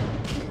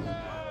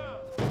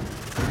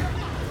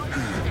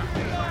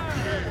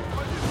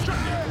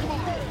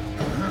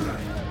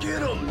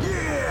 Get him,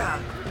 yeah!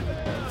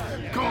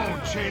 Go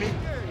on, Cheney.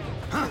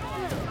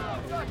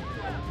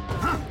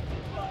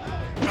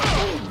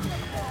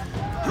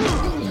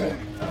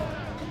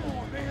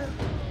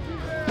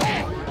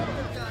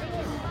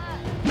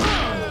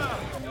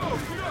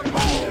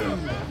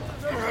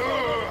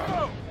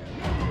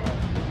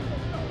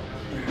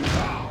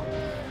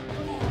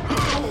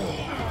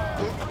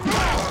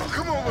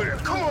 Come on with it.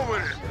 Come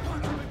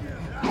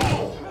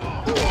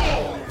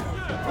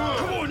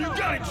on, you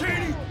got it,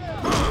 Cheney.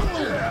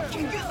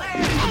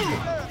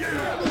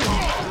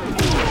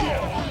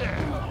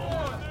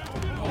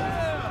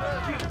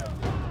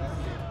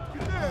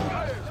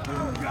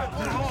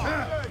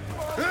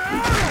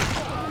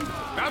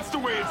 That's the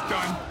way it's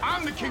done.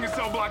 I'm the king of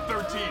Cell Block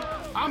 13.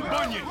 I'm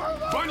Bunyan.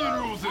 Bunyan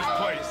rules this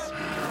place.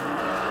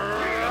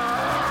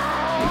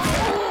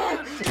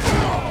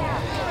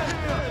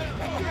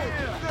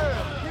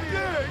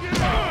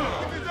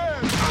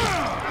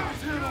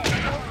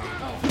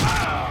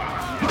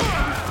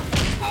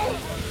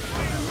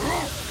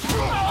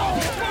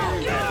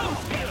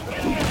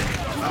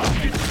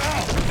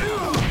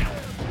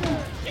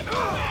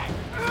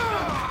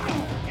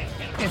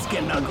 It's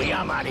getting ugly.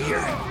 I'm out of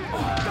here.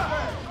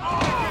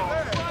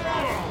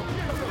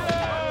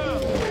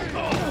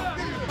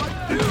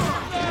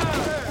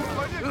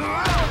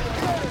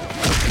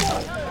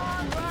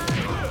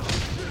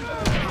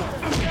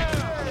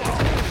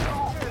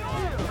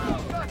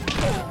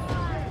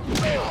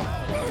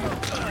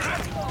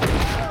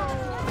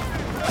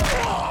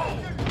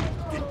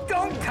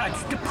 Don't touch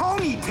the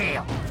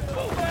ponytail.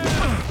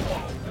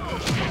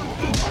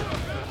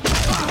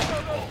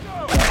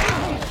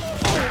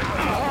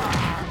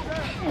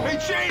 Hey,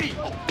 Cheney!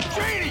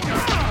 Cheney!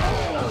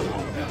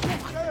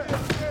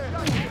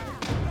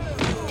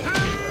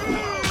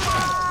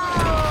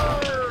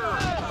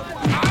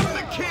 I'm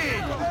the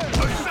king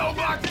of Cell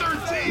Block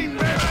 13,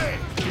 baby!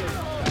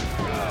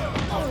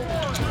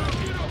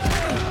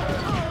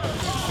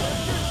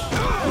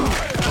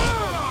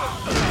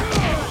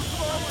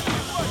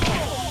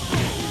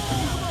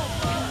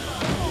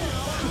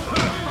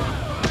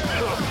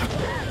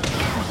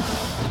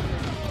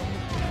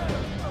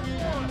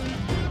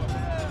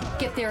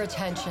 Get their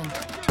attention.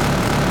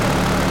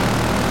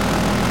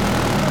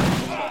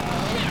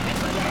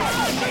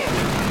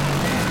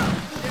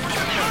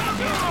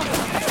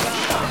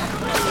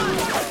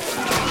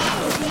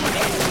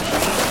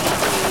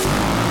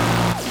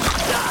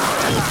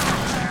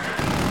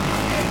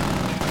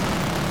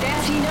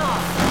 That's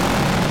enough.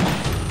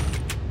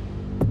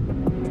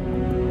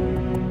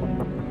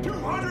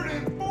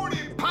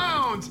 240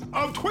 pounds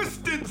of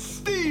twisted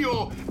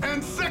steel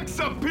and sex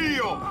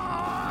appeal!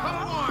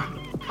 Come on!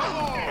 Come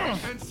on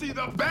and see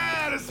the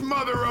baddest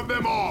mother of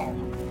them all!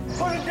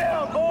 Put it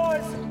down,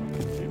 boys!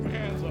 Keep your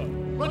hands up.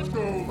 Let's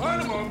go. Line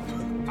them up.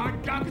 I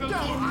got the look.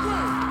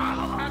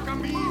 I'll pack a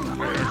mean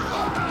fish.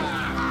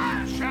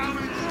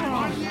 Challenge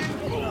Bunyan.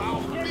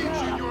 I'll feed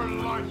you your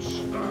lunch.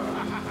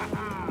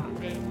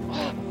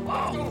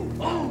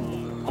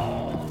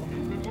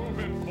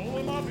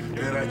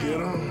 Did I get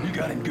him? You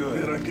got him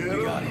good. Did I get him?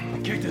 You got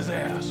him. Kicked his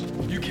ass.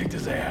 You kicked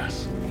his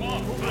ass. Come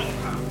on, move it.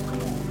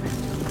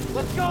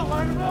 Let's go,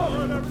 line them up. All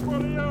right,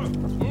 everybody else.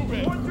 Move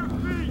it. Watch your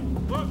feet.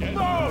 Let's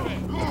go.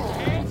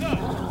 Hands up.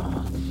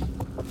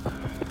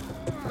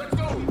 Let's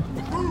go.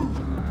 Move.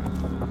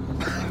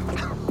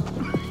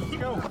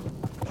 Go.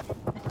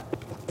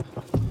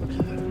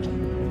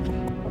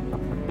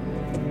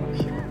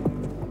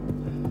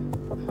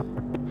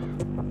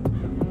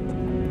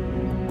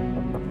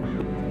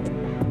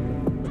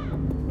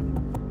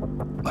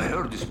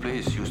 heard this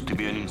place used to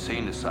be an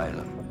insane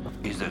asylum.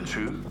 Is that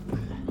true?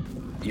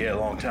 Yeah, a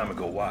long time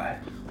ago. Why?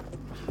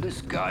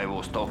 This guy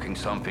was talking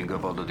something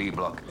about the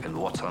D-block and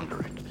what's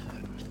under it.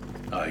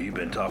 You've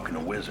been talking to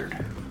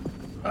Wizard.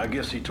 I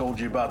guess he told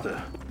you about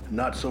the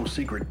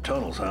not-so-secret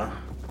tunnels, huh?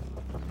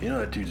 You know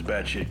that dude's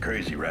batshit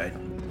crazy, right?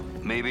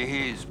 Maybe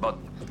he is, but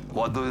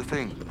what do you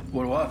think?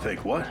 What do I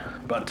think? What?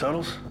 About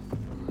tunnels?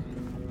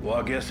 Well,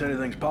 I guess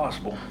anything's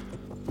possible.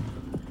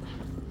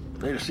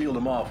 They'd have sealed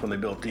them off when they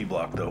built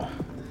D-block, though.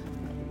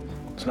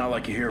 It's not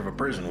like you hear of a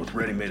prison with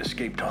ready-made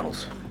escape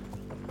tunnels.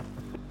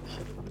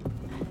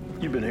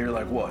 You've been here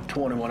like, what,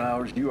 21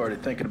 hours? You already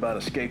thinking about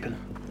escaping?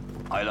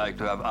 I like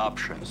to have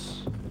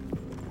options.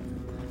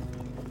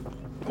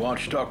 Why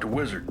don't you talk to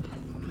Wizard?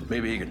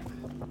 Maybe he can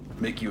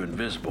make you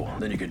invisible.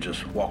 Then you can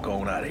just walk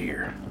on out of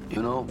here.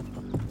 You know,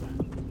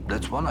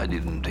 that's one I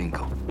didn't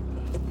think of.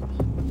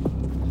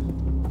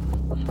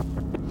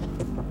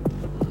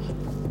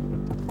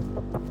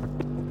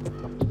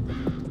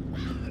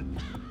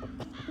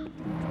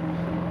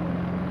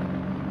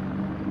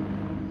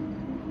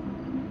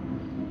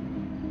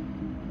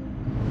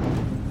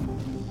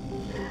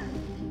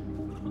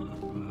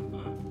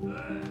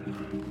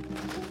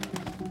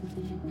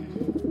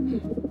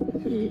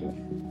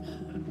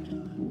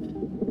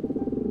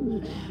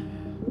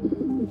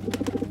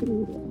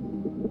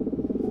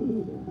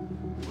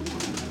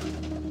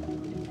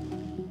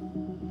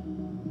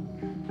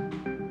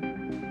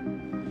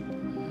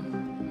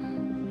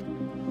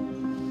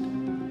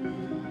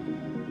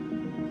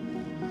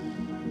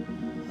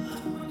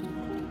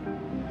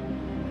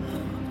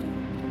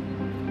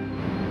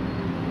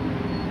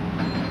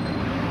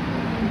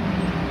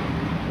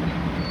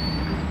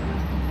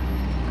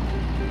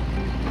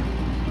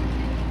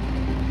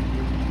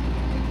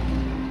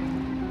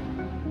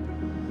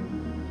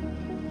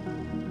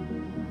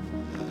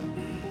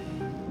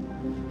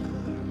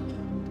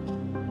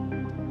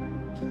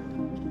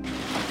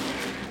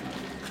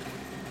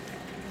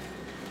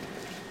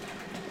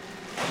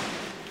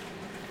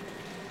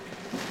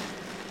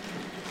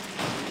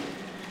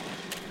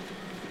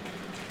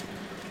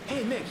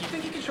 Hey, Mick, you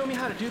think you can show me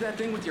how to do that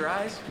thing with your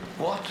eyes?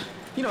 What?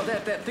 You know,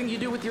 that thing you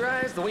do with your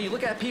eyes, the way you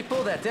look at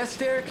people, that death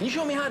stare. Can you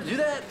show me how to do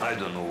that? I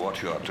don't know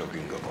what you are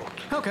talking about.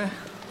 Okay.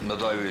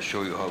 But I will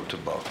show you how to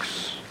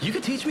box. You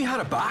can teach me how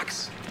to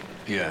box?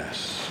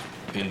 Yes.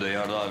 In the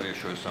yard, I will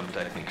show you some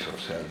techniques of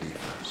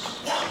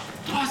self-defense.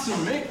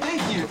 Awesome, Mick.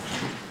 Thank you.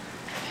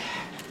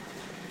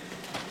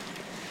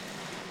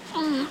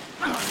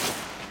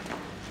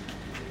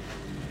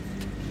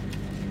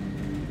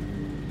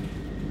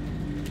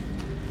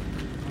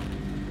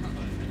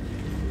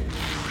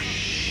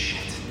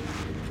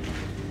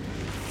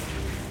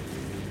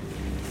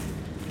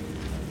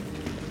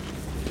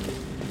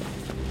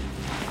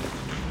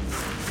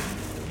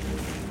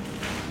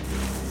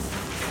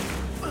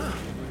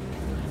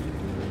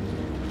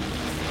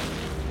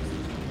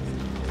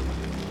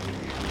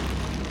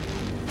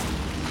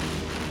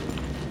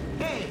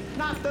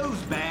 Not those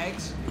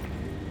bags.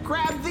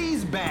 Grab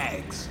these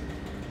bags.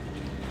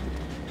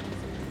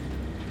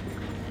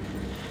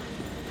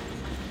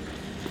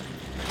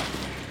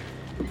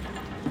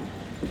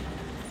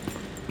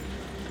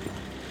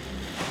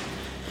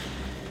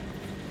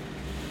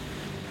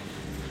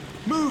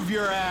 Move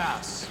your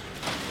ass.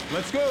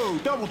 Let's go,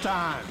 double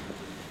time.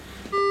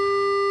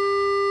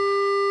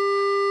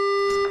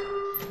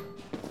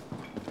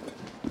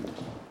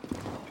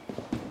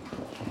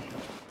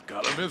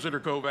 Got a visitor,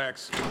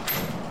 Kovacs.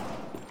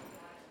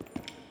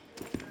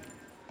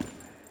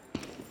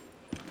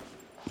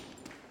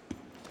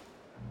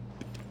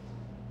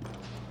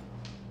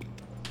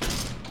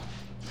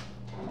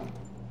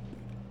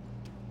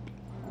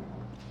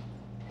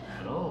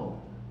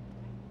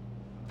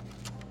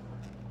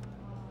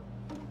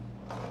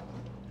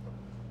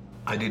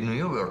 I didn't know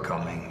you were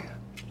coming.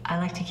 I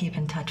like to keep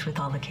in touch with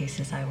all the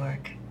cases I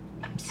work.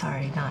 I'm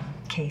sorry, not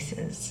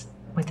cases,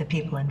 with the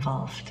people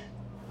involved.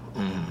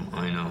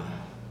 I know.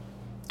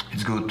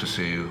 It's good to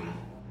see you.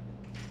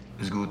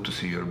 It's good to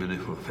see your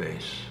beautiful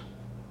face.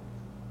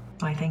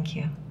 Why, thank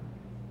you.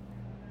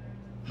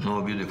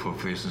 No beautiful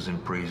faces in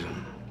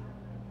prison.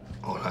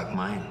 Or like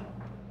mine.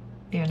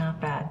 You're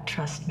not bad,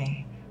 trust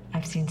me.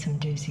 I've seen some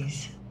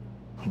doozies.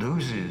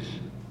 Doozies?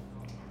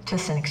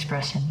 Just an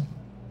expression.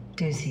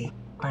 Doozy.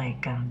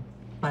 Like,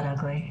 butt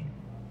ugly.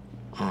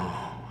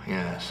 Oh,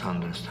 yes,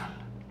 understand.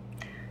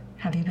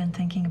 Have you been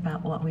thinking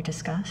about what we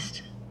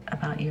discussed?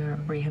 About your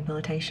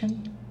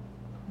rehabilitation?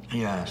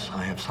 Yes,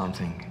 I have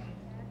something.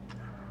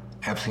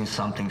 I've seen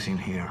some things in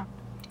here.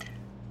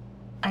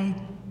 I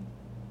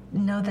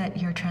know that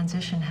your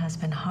transition has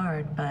been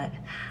hard, but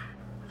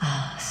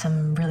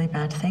some really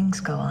bad things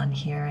go on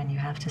here and you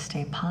have to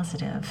stay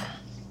positive.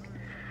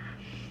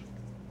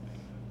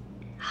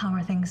 How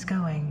are things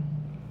going?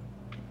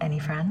 Any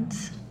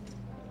friends?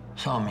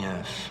 Some,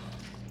 yes.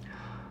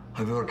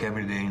 I work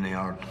every day in the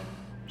yard,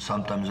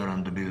 sometimes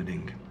around the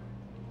building.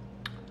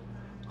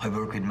 I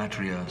work with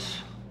materials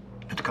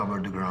that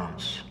cover the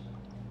grounds.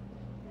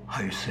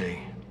 How you say,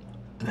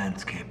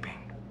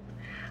 landscaping.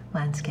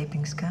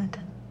 Landscaping's good.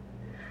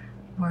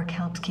 Work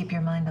helps keep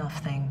your mind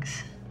off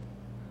things.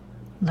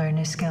 Learn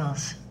new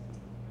skills.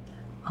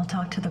 I'll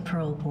talk to the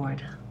parole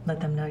board. Let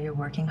them know you're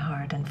working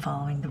hard and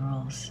following the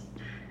rules.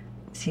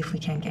 See if we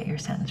can't get your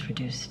sentence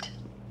reduced.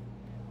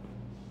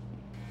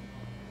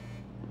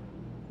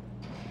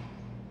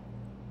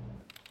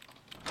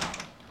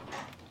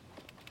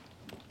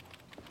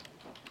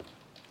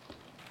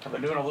 I've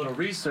been doing a little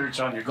research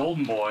on your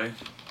golden boy.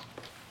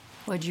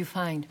 What'd you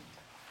find?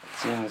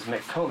 Seems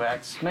Mick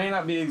Kovacs may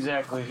not be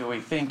exactly who we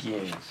think he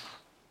is.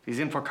 He's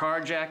in for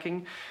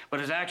carjacking, but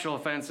his actual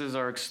offenses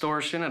are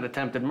extortion and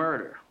attempted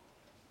murder.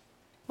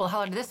 Well,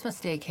 how did this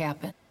mistake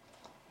happen?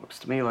 Looks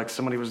to me like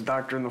somebody was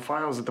doctoring the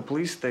files at the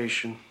police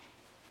station.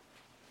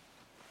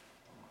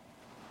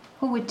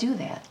 Who would do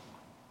that?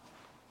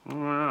 I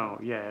don't know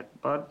yet,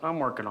 but I'm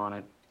working on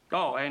it.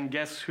 Oh, and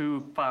guess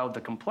who filed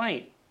the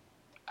complaint?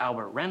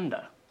 Albert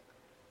Renda.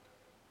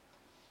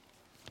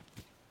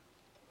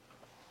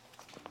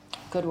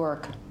 Good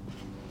work.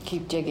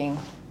 Keep digging.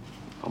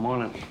 I'm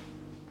on it.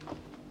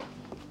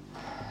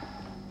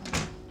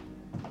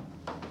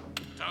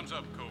 Time's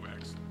up,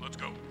 Kovacs. Let's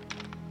go.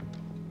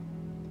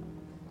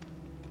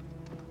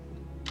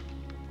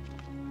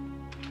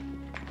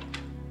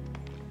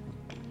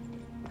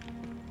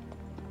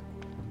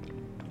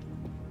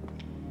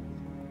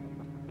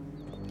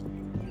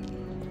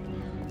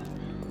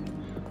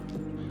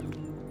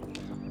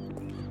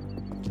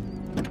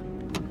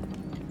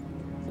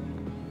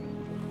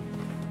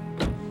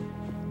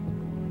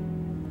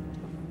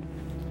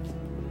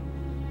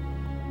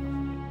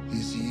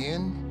 Is he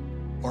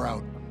in or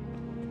out?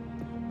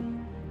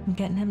 I'm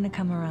getting him to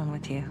come around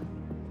with you.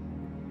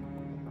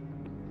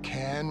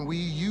 Can we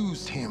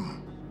use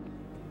him?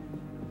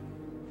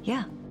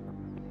 Yeah.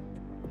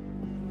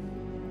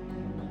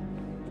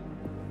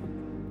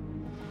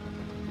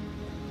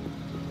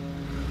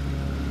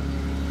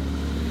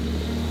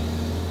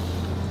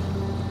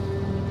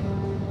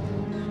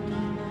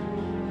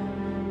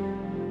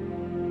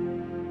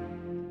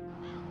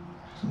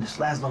 This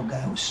Laszlo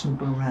guy was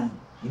snooping around.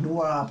 He knew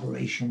our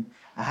operation.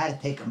 I had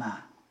to take him out.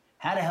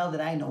 How the hell did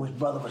I know his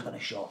brother was gonna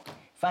show up?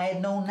 If I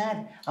had known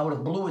that, I would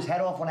have blew his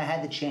head off when I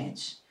had the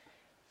chance.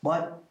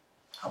 But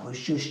I was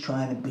just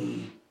trying to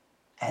be,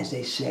 as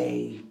they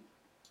say,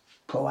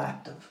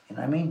 proactive. You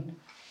know what I mean?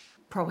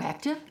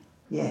 Proactive?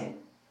 Yeah.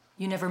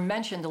 You never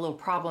mentioned the little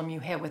problem you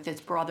had with his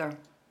brother.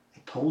 I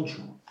told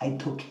you. I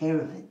took care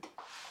of it.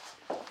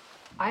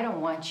 I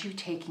don't want you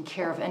taking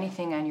care of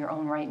anything on your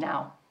own right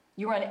now.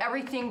 You run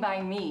everything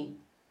by me.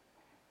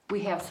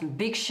 We have some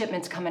big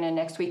shipments coming in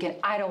next week, and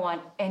I don't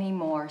want any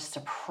more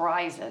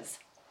surprises.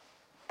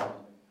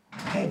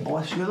 Hey,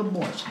 boss, you're the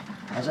boss.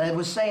 As I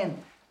was saying,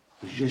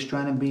 I was just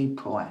trying to be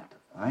proactive,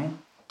 all right?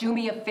 Do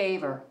me a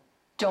favor.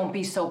 Don't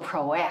be so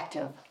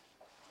proactive.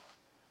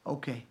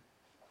 Okay.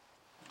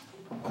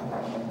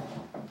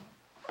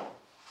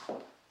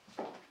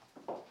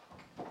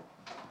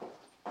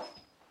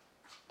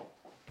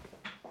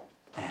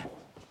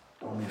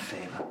 Do me a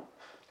favor.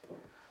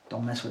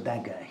 Don't mess with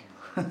that guy.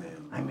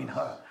 I mean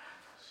her.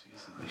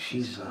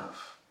 She's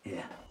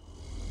yeah.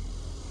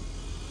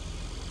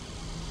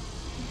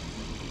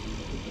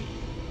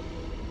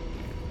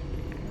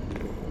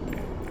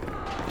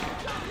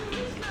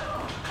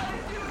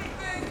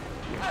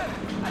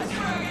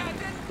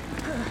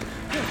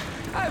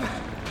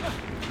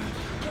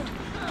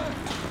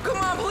 Come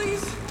on,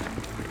 please.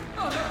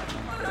 Oh,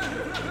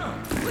 no.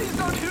 Please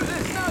don't do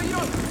this. No, you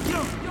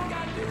don't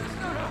gotta do this.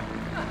 No.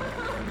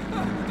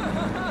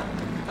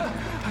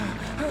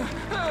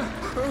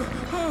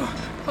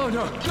 Oh,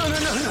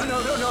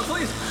 no,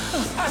 please.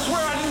 I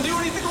swear I didn't do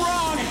anything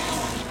wrong.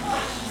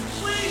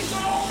 Please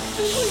don't.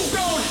 Please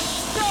don't.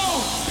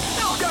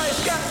 No, guys,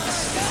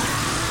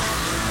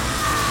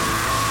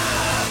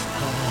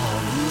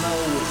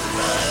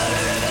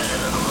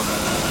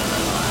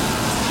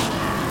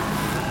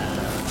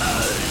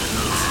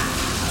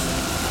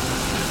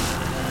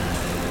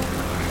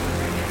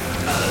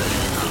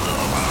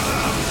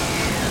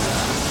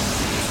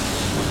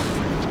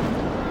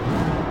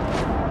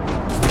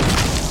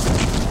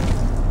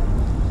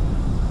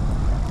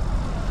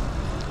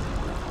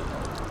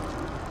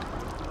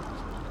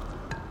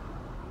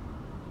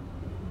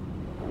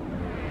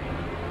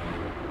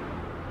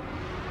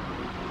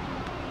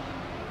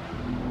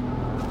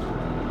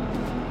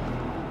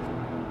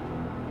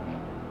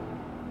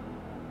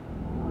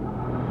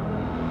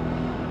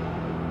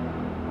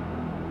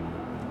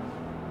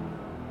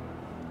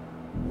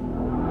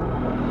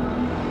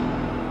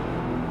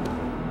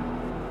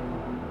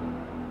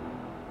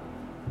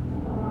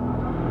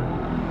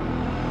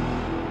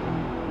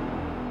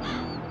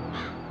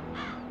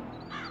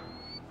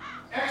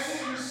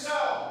 Exit your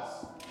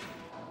cells.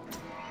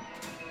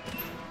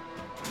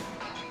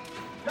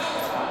 Get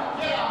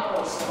out of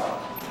those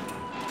cells.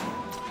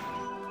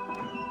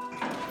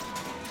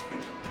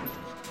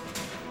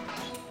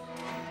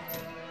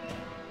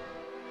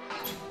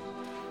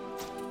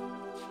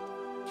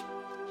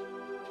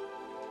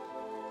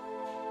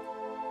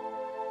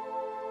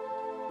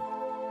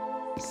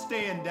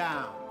 Stand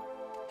down.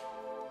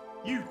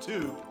 You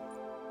too.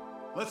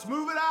 Let's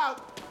move it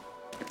out.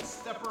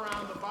 Step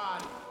around the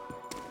body.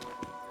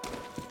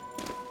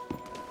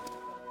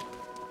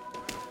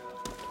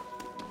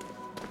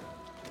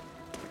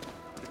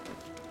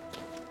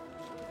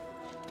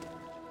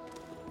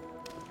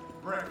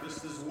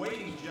 Breakfast is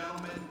waiting,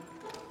 gentlemen.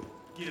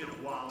 Get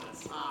it while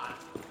it's hot.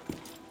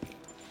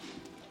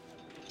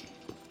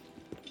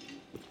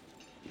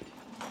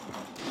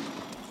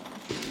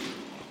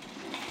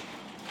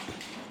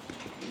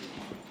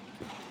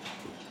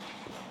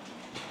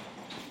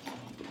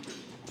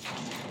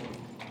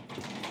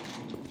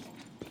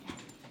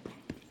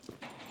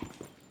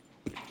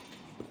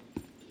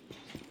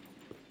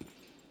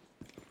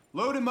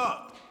 Load him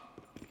up.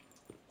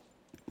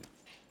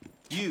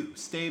 You,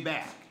 stay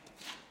back.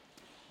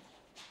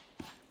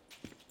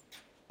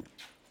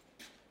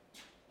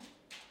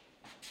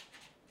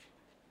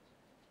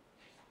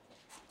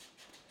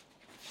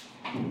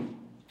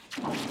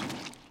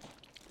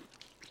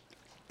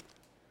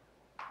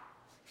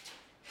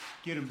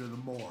 Get him to the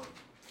morgue.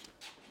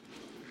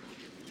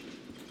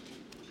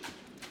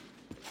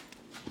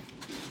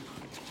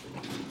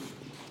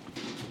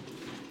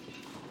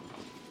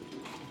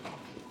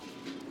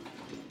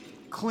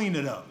 Clean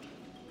it up.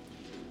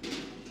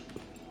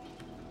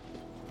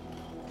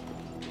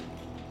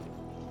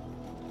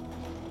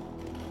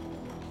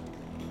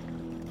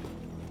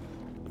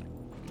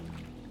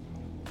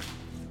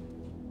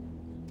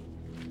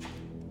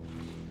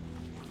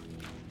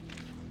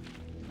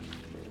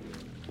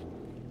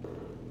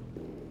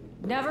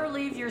 Never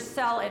leave your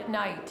cell at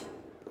night.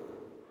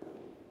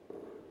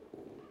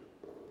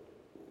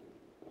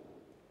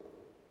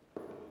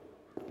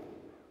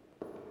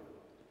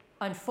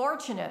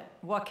 Unfortunate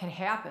what can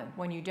happen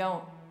when you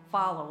don't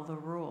follow the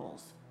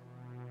rules.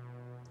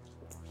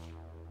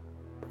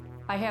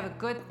 I have a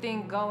good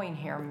thing going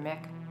here,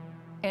 Mick,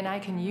 and I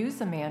can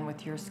use a man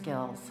with your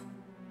skills.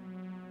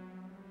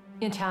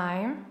 In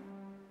time,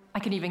 I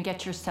can even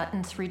get your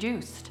sentence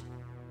reduced.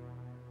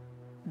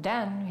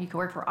 Then he could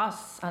work for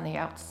us on the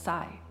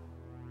outside.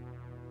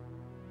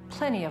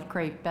 Plenty of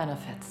great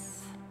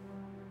benefits.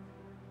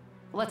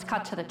 Let's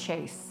cut to the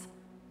chase.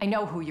 I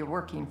know who you're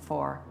working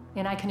for,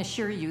 and I can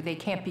assure you they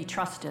can't be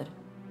trusted.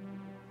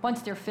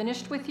 Once they're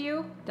finished with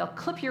you, they'll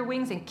clip your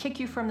wings and kick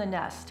you from the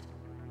nest.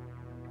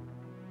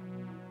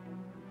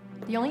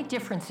 The only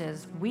difference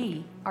is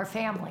we are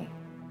family.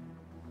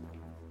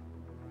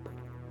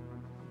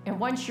 And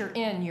once you're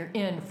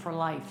in for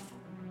life.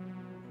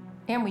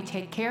 And we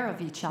take care of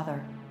each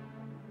other.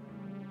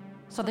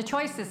 So the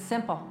choice is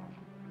simple.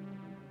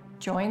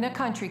 Join the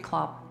country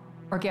club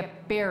or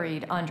get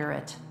buried under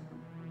it.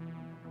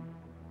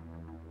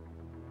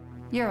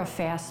 You're a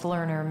fast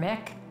learner,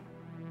 Mick.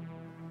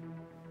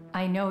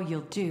 I know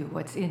you'll do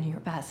what's in your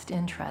best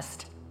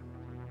interest.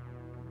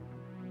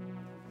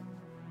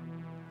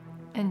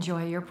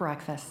 Enjoy your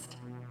breakfast.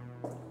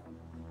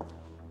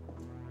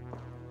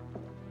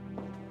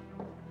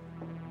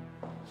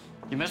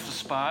 You missed a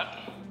spot.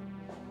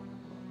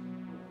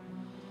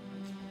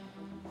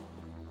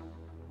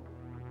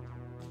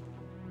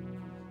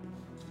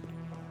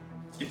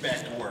 Get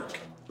back to work.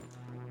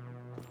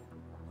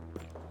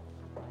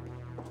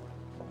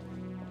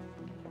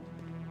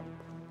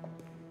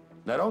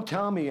 Now don't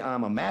tell me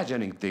I'm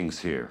imagining things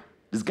here.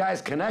 This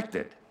guy's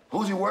connected.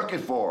 Who's he working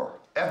for?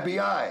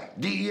 FBI?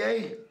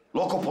 DEA?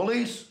 Local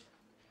police?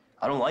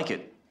 I don't like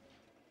it.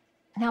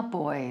 Now,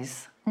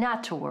 boys,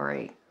 not to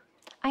worry.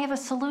 I have a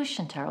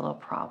solution to our little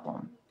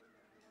problem.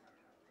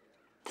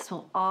 This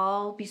will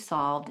all be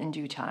solved in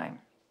due time.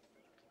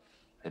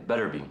 It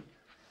better be.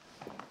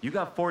 You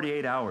got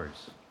 48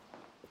 hours.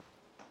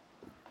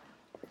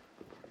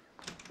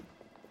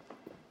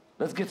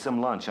 Let's get some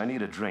lunch. I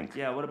need a drink.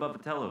 Yeah, what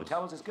about Vitello's?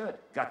 Vitello's is good.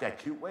 Got that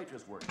cute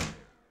waitress working there.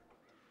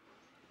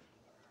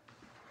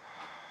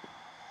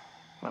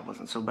 That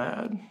wasn't so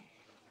bad.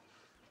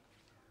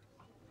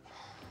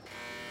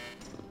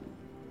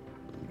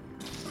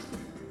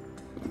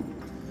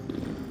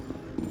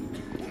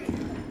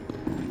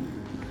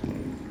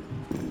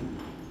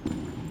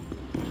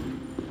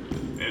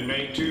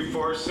 Inmate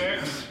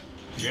 246,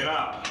 get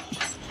up.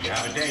 You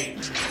have a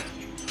date.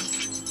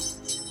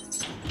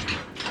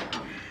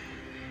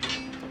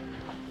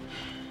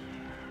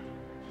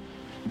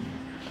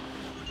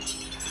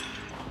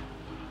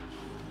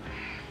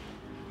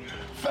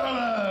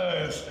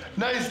 Fellas,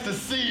 nice to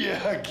see you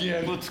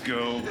again. Let's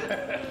go.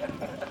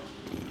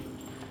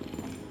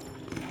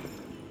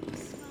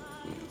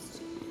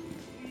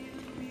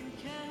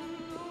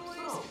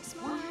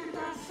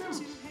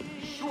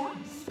 Short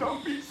and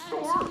stumpy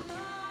store.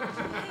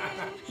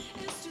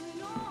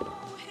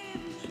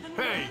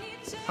 Hey,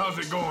 how's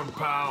it going,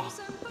 pal?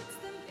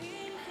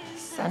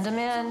 Send him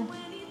in.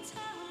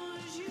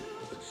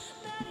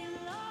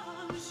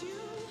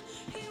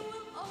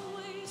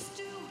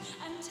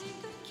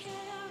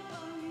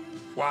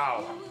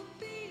 Wow.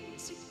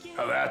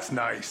 Now that's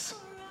nice.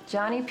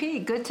 Johnny P.,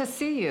 good to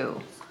see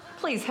you.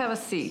 Please have a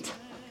seat.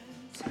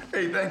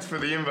 Hey, thanks for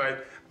the invite,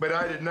 but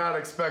I did not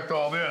expect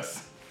all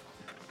this.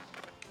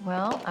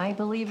 Well, I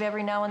believe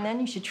every now and then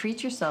you should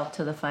treat yourself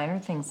to the finer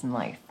things in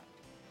life.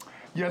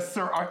 Yes,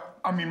 sir.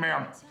 I mean,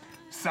 ma'am.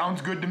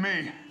 Sounds good to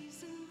me.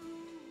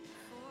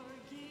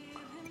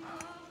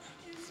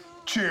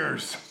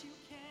 Cheers.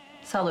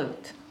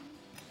 Salute.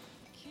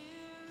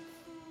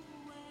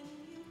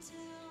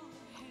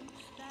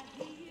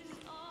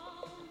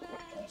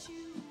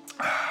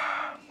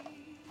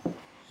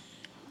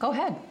 Go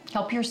ahead.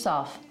 Help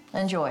yourself.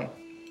 Enjoy.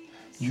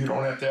 You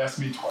don't have to ask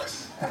me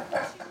twice.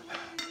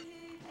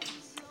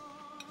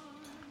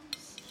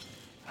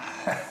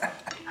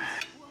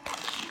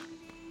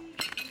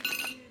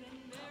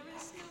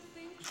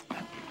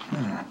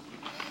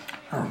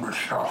 Good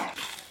stuff.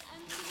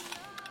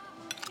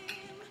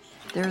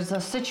 There's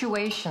a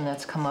situation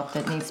that's come up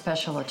that needs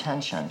special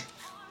attention.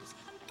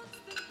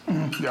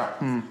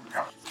 Yeah.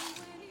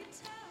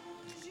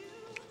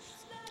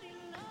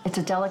 It's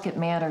a delicate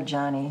matter,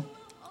 Johnny,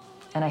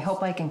 and I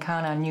hope I can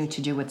count on you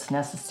to do what's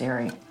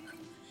necessary.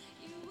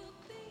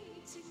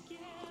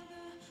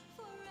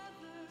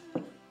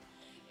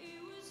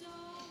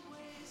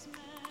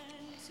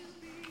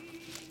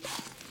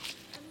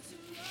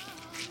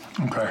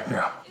 Okay,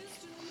 yeah.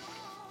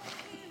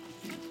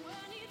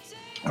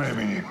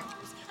 Whatever you need.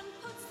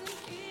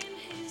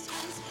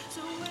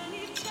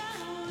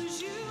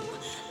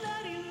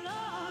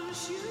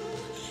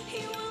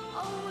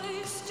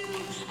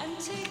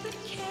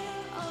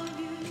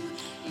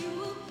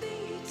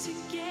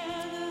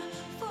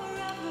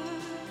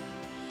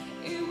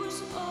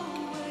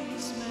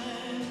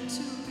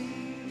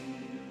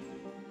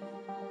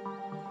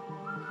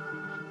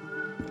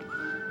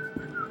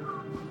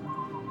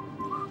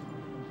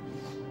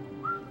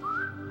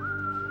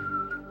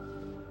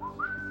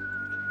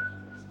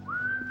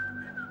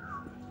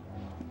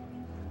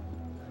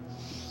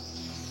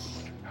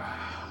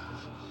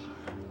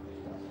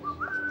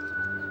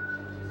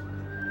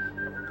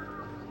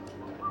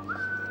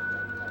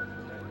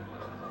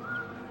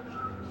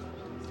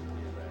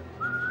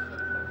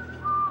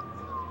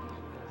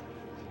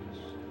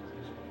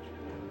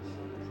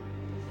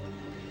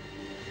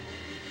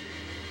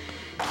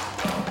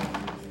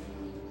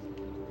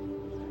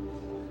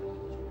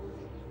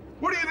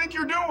 What do you think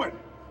you're doing?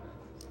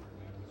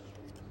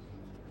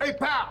 Hey,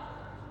 pal,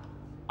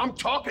 I'm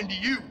talking to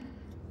you.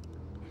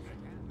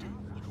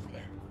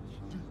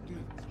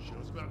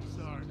 Show's about to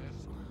start.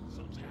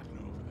 Something's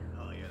happening over there.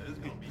 Oh, yeah, this is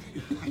gonna be.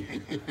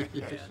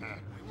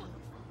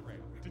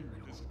 Dude,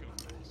 this is gonna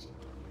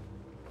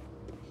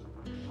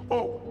be.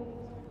 Oh,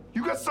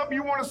 you got something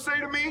you want to say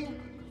to me?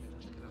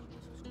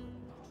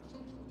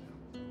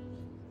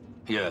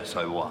 Yes,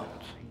 I want.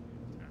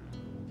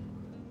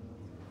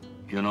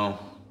 You know,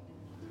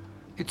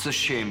 it's a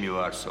shame you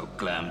are so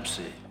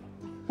clumsy.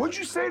 What'd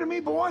you say to me,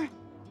 boy?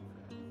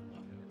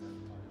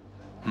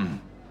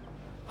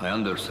 I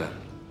understand.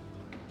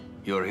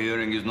 Your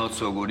hearing is not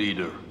so good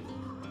either.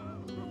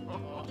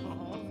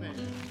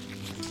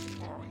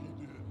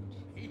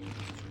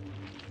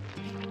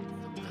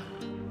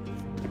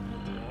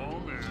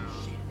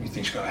 You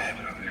think she's gonna have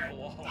it over there?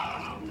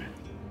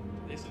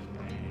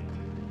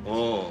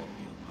 Oh,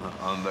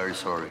 I'm very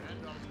sorry.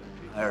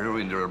 I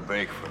ruined your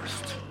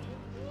breakfast.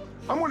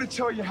 I'm gonna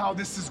tell you how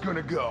this is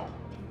gonna go.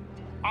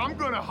 I'm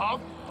gonna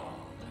huff,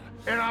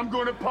 and I'm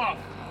gonna puff,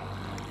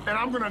 and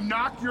I'm gonna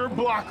knock your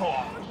block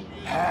off.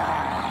 Oh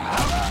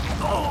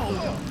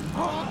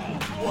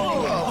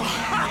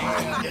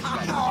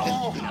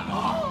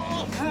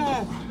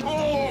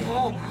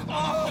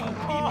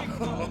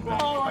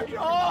my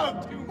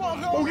God!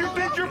 Oh, you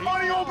think you're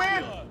funny, old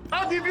man?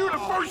 I'll give you the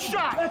first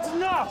shot. That's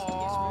enough!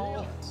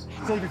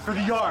 Save it for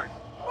the yard.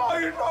 Oh,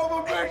 you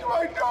know make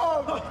my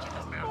dog.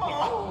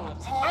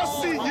 I'll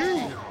see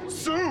you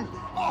soon.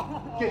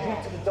 Get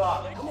him to the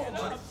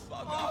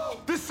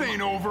dock. This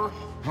ain't over.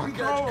 We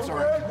got you,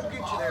 sorry. We'll get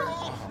you there.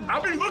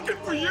 I've been looking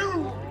for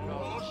you.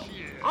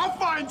 I'll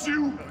find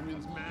you.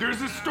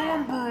 There's a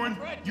storm brewing.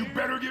 You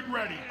better get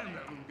ready.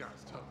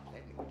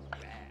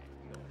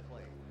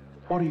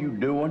 What are you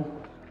doing?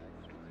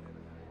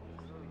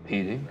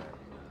 Eating?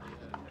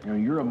 You know,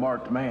 you're a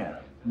marked man.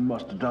 You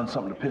must have done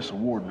something to piss the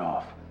warden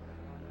off.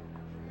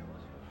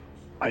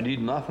 I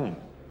did nothing.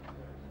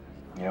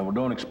 Yeah, well,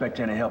 don't expect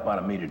any help out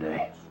of me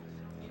today.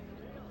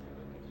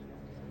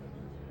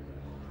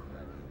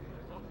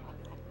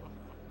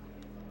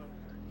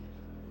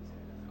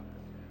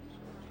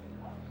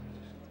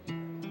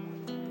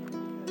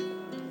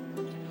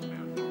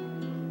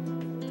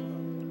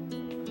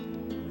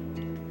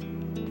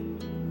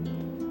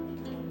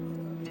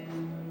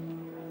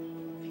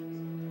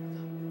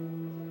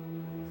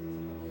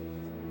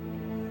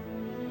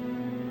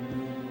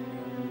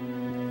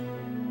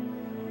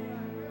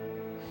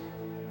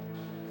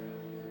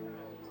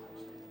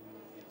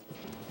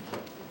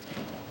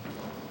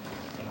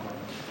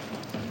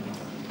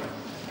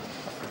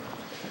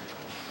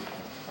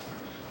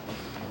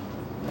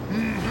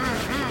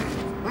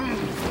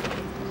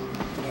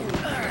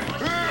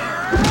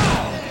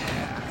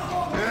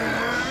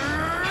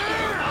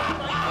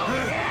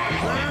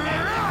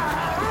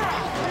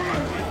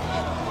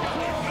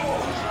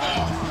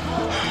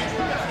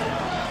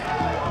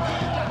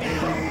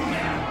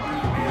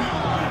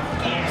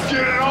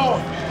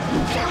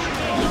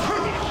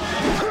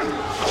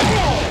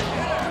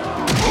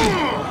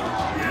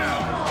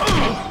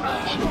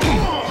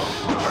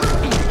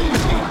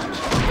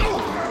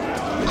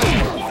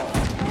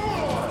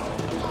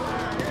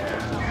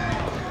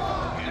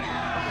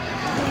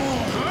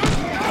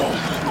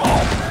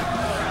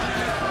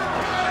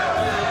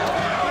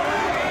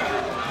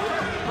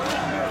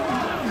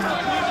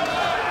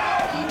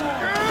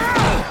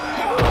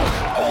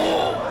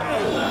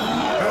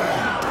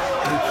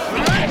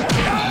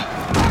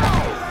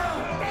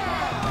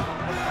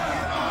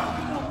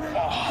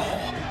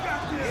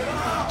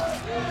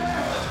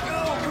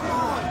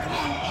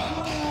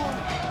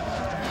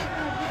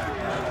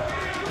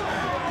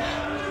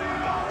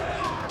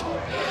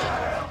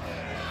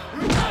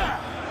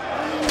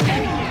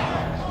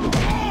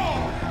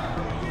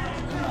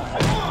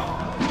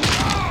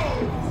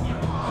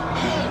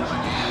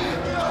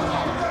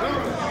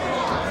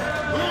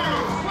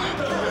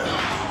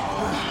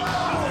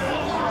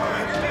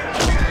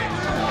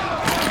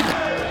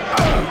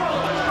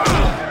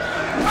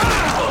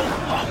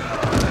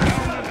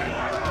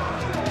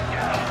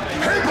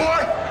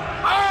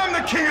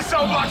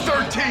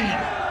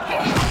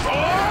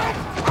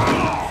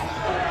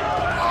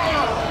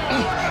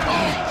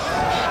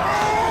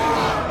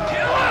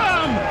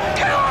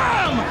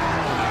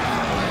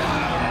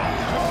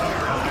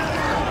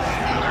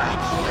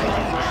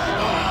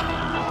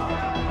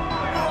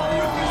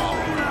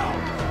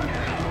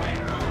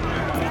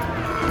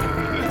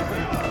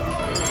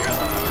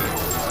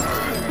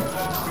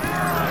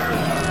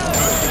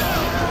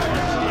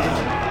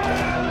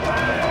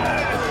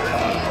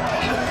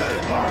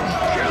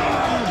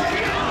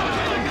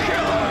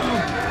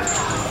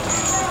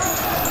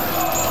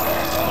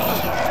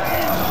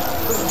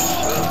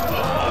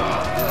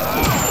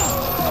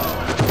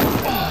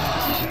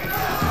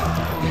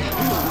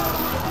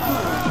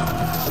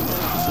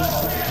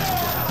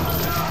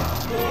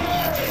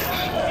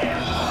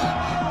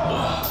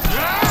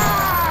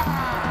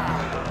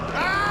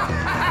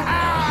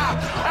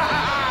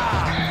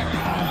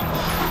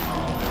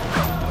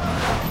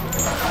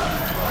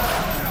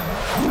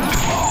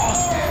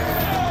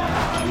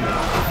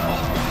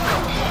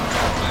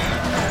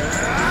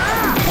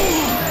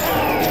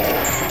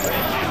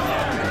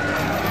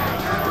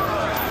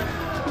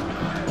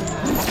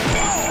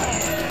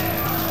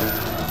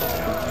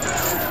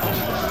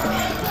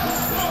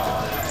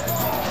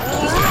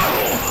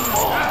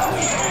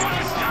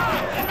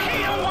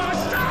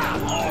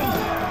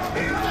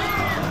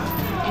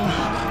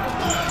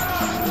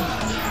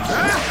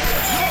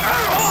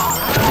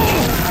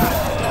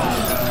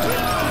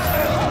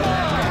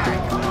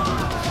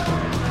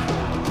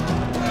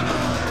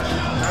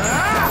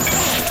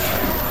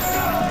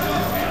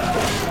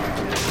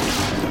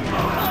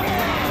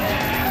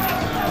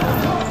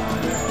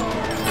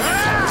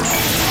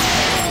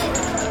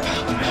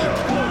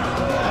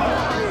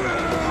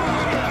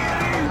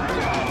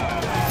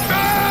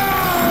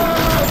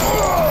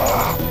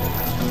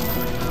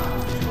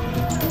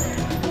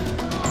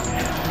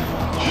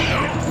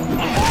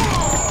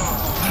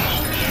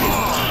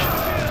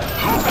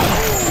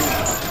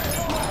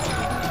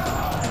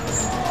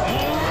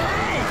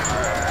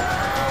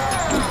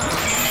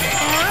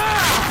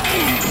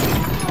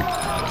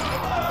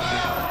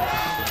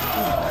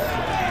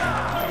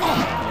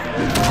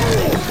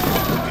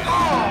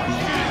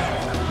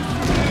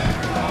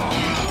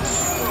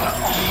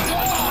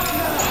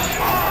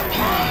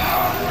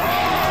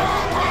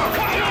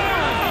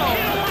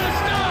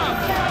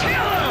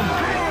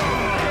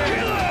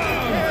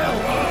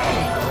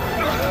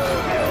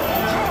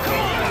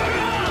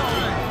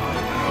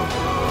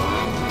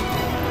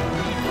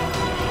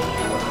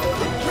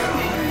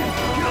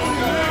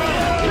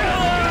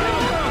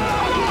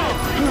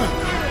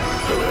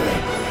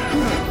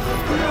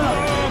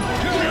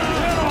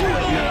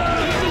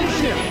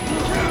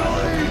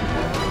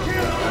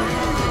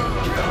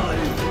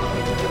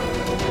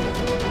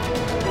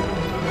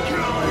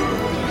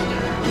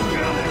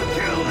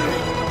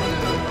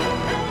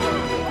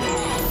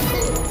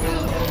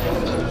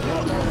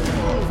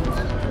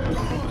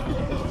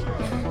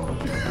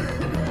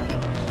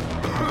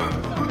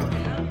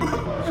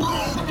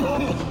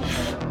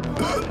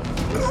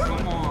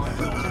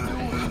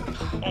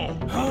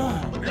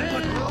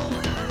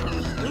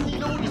 You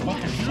know what you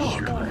fucking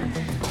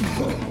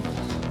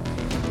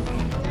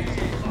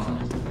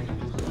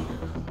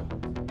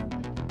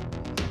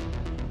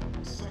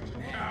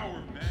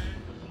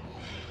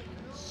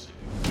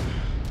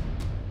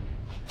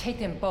Take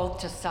them both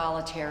to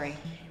solitary.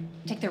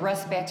 Take the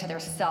rest back to their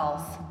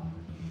cells.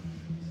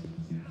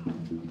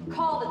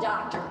 Call the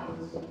doctor.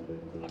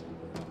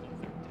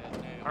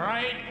 All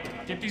right,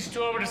 get these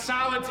two over to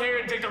solitary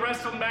and take the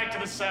rest of them back to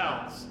the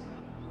cells.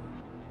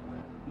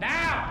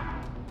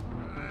 Now!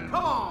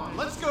 Come on,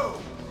 let's go.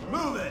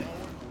 Move it.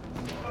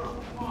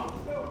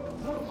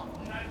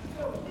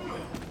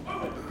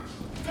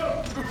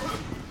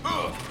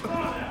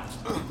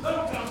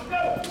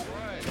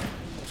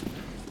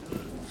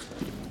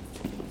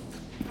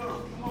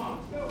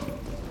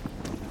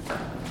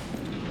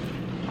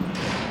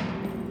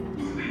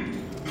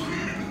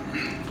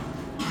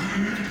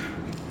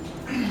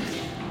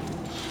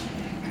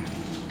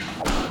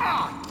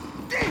 Ah,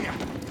 damn!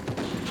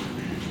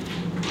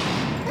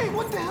 Hey,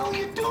 what the hell are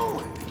you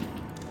doing?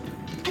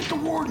 Get the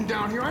warden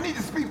down here. I need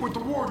to speak with the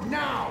warden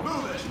now.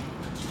 Move it.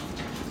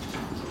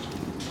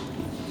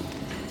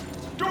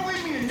 Don't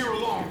leave me in here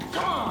alone.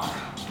 Come on.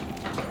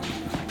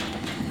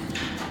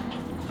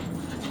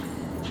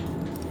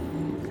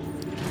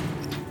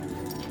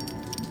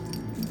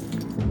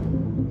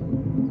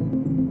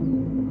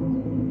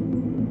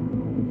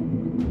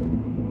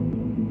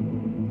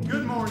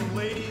 Good morning,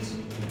 ladies.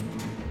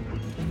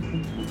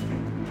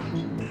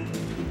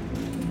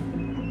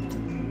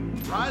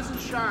 Rise and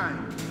shine.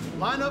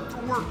 Line up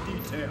for work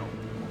detail.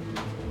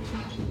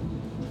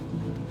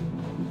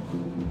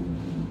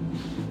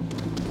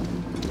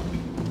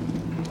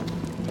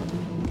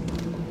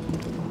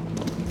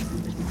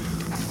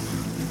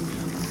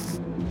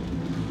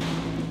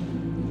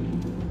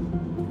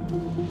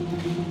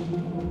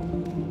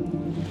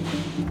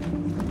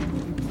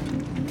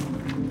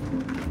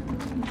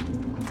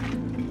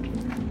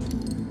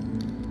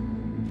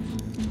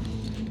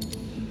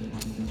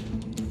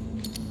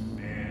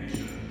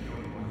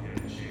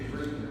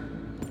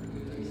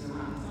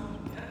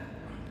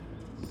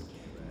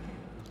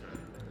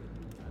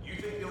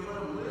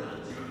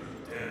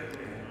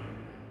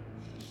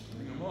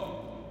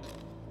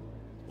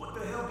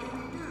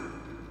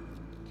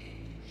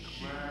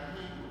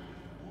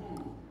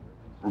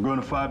 We're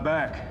gonna fight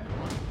back.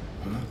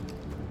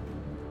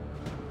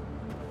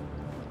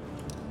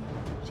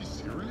 She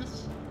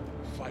serious?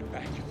 Fight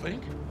back, you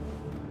think?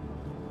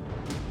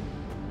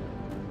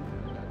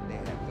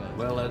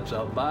 Well, it's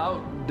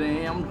about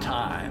damn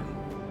time.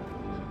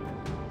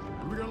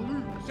 We're gonna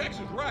lose. Sex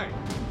is right.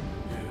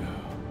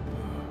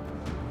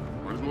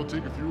 Might as well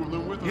take a few of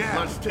them with us. Yeah,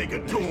 let's take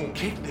it to them.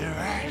 Kick their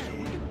ass.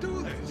 We can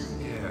do this.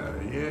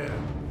 Yeah.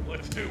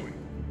 Let's do it.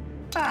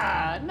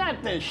 Ah,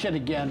 not this shit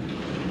again.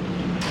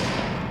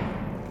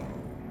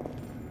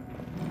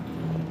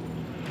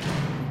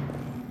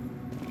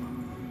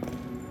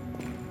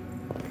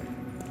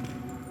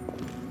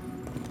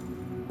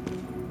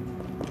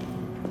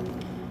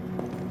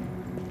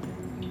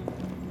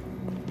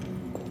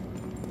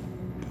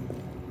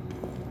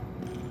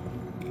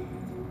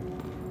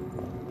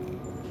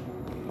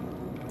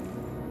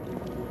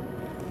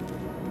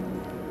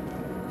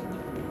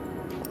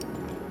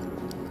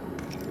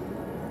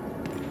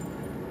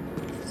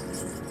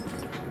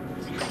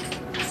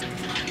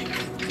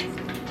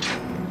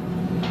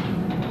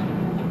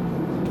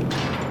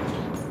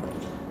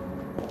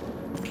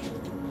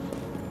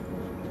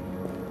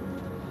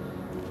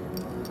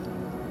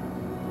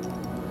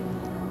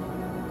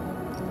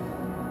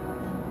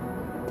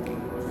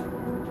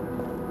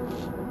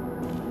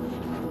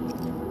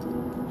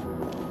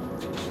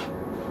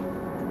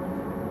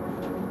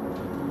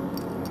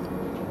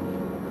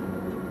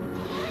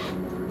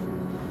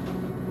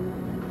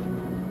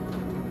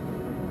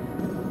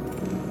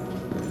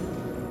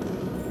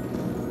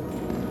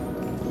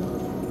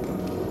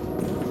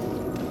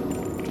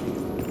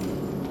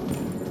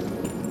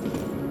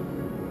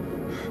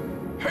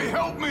 Hey,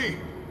 help me!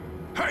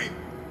 Hey,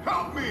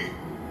 help me!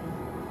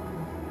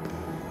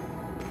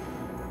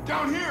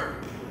 Down here!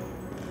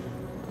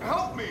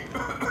 Help me!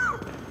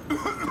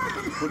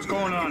 What's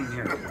going on in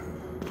here?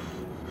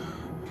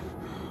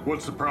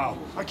 What's the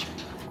problem? I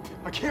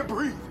can't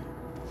breathe.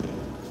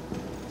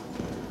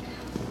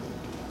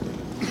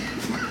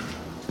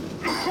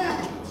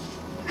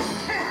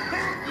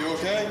 You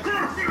okay?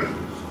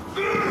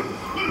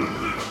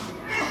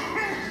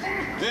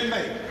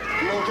 Inmate,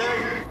 you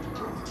okay?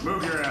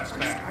 Move your ass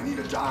back. I need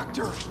a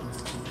doctor.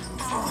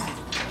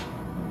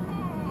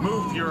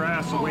 Move your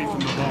ass away from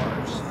the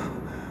bars.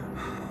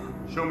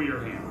 Show me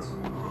your hands.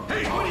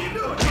 Hey, what are you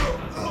doing?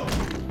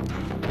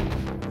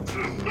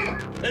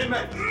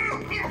 Inmate,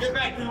 get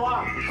back in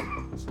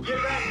line.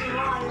 Get back in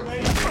line,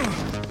 inmate. Get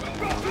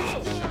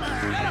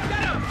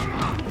him!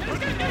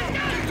 Get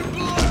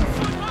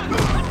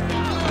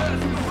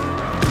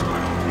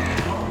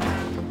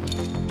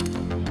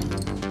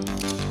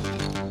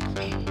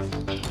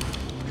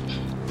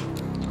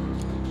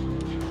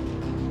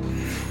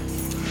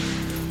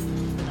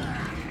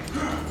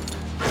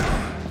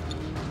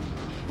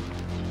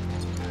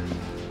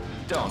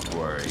Don't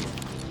worry.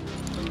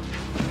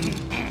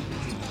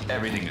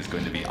 Everything is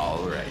going to be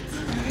all right.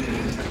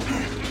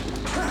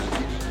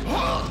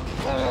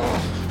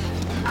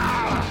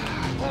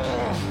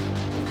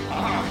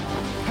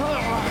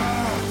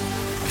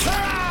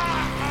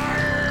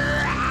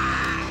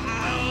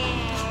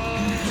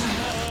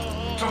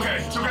 It's okay,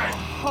 it's okay.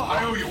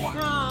 I owe you one.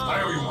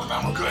 I owe you one.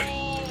 I'm good.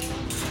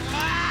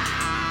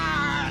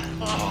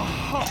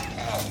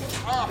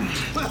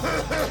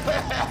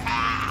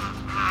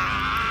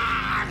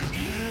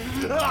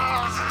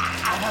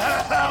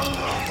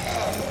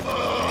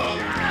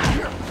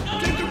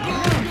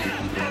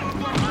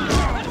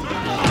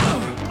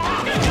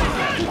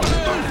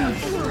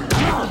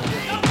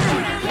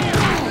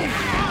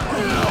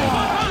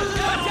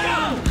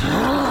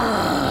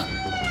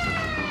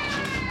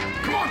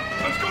 Come on,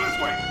 let's go this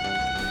way.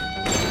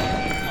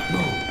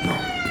 No,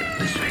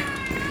 this way.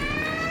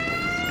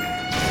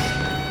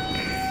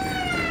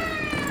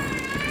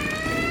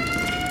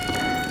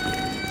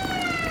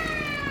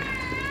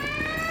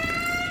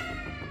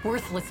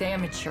 Worthless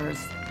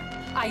amateurs.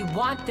 I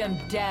want them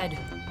dead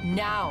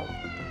now.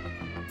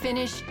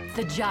 Finish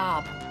the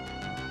job.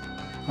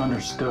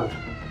 Understood.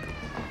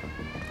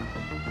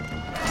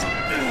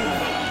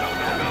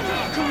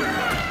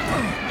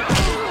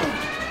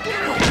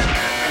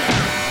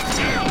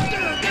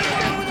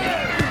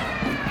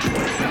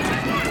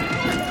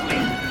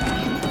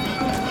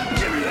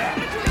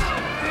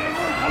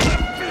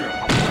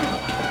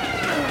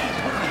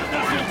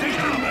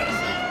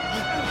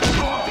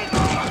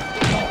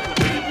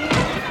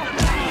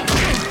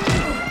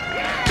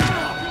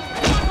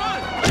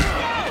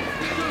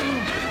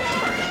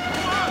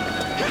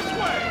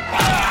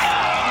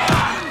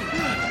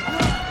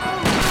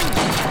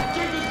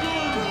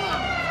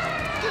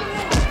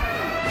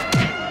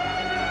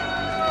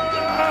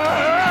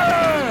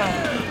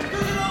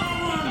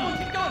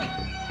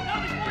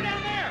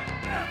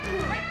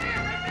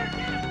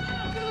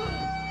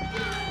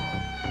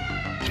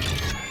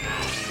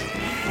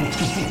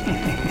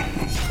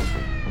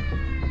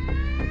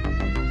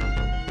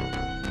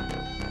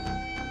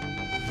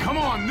 Come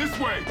on, this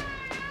way.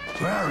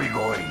 Where are we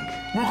going?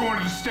 We're going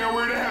to the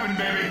stairway to heaven,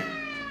 baby.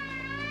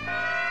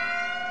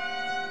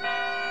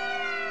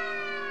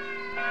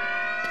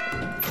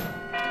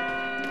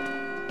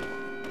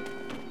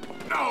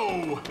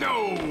 No,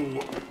 no.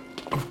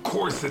 Of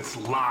course it's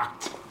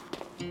locked.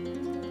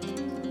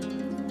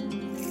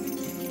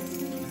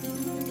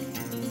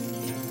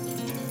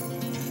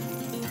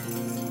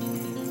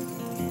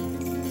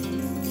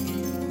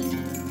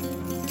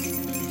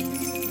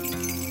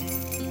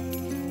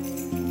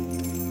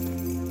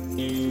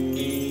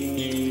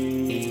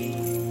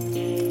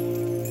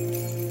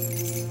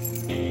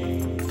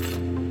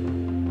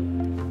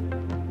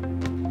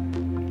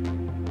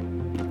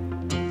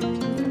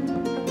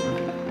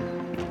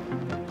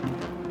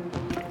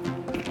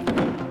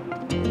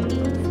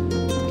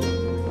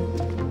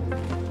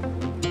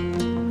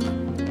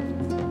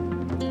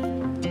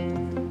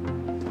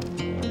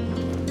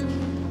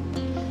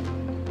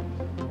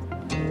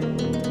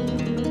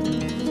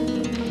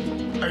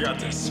 I got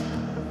this.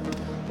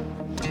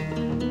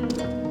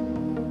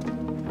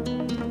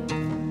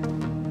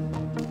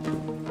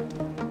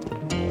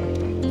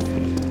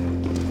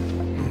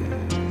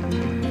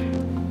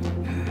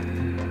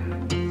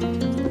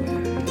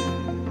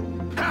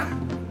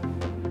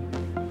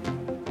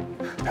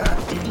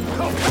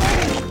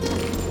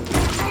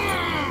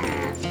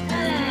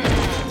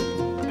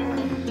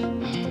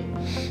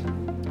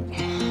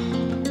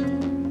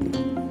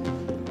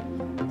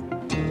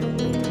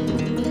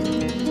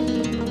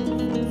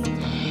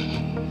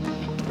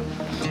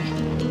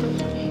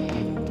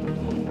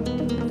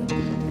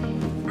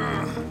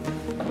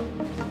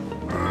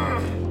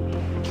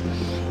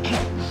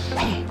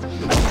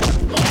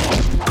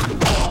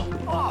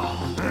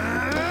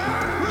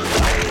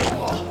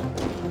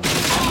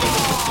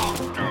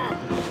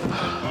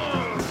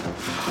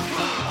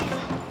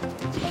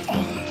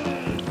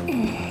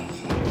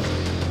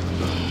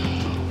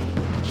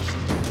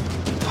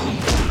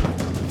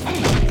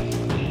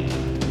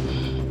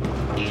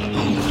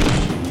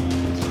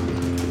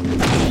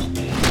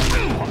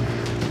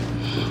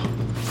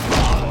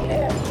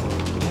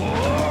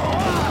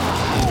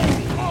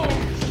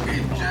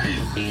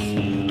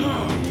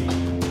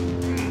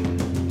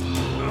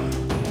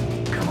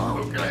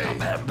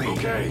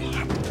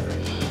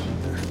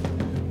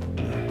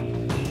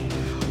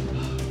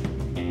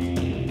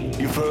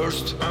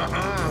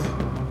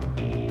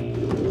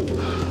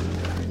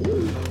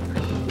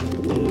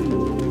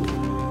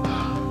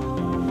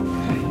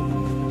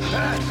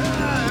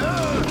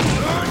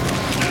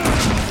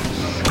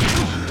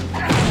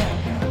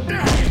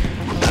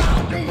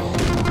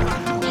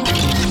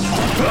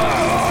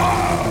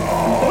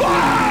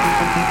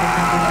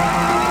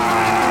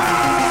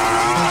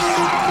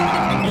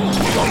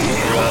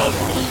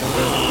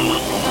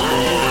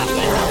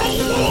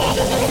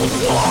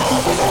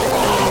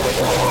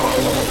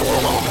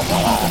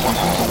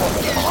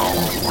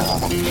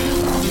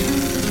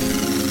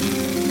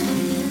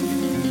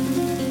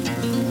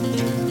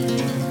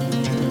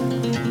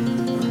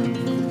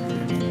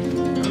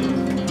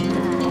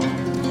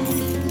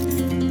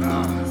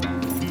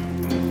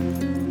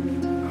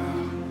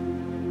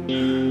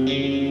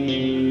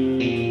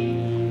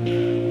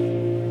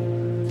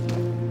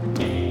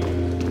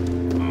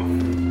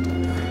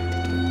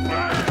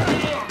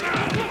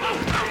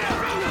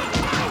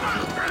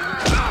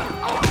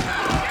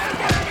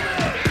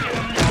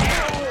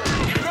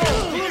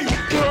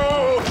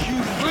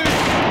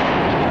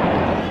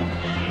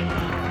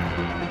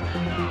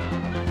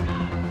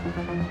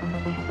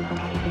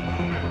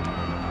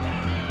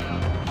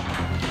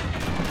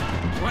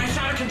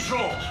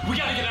 control. We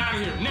gotta get out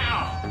of here,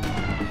 now!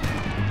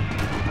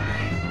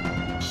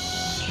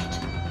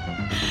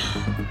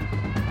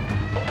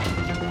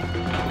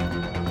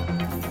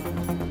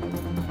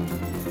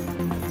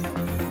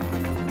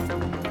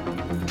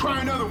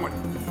 Try another one.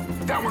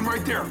 That one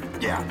right there.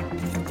 Yeah.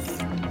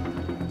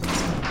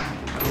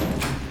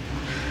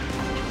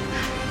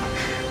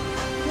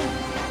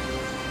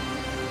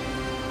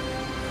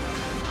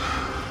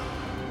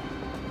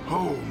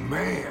 Oh,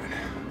 man.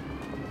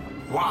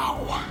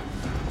 Wow.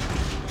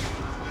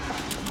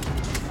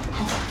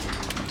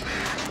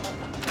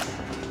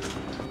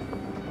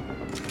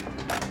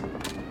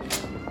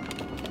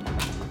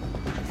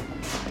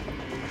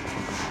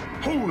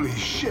 Holy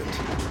shit.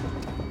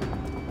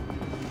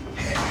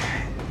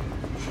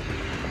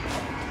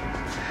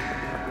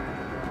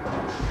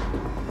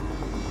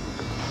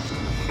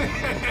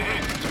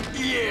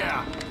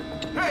 Yeah.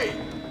 Hey,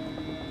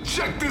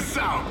 check this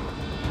out.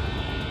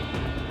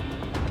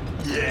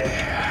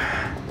 Yeah.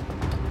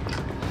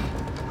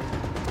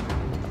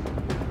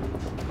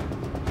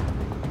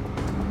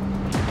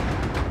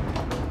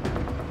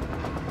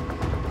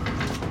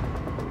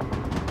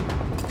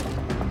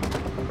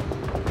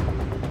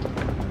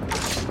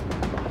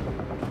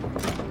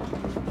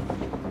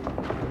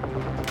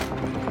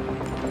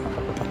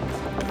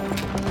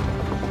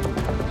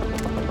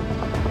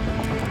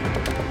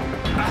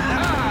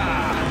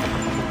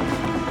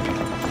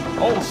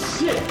 Oh,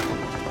 shit!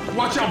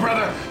 Watch out,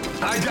 brother.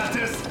 I got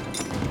this.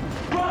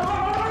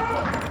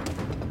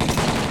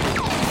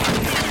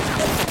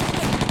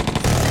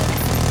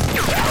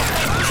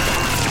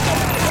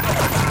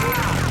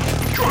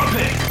 Drop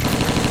it!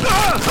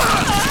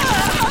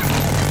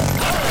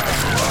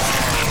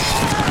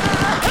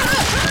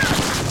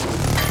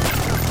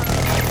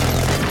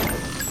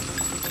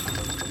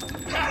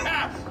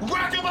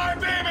 Rockabye,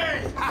 baby!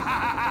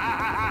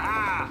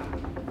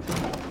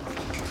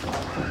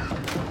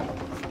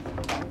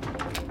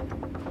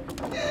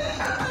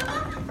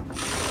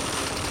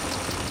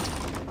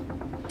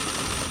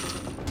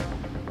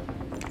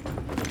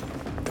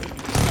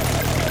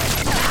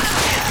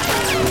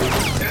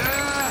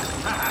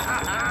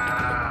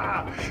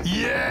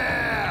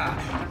 Yeah!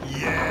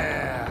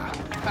 Yeah!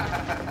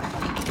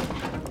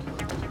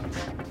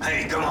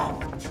 Hey, come on.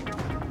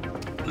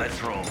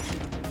 Let's roll.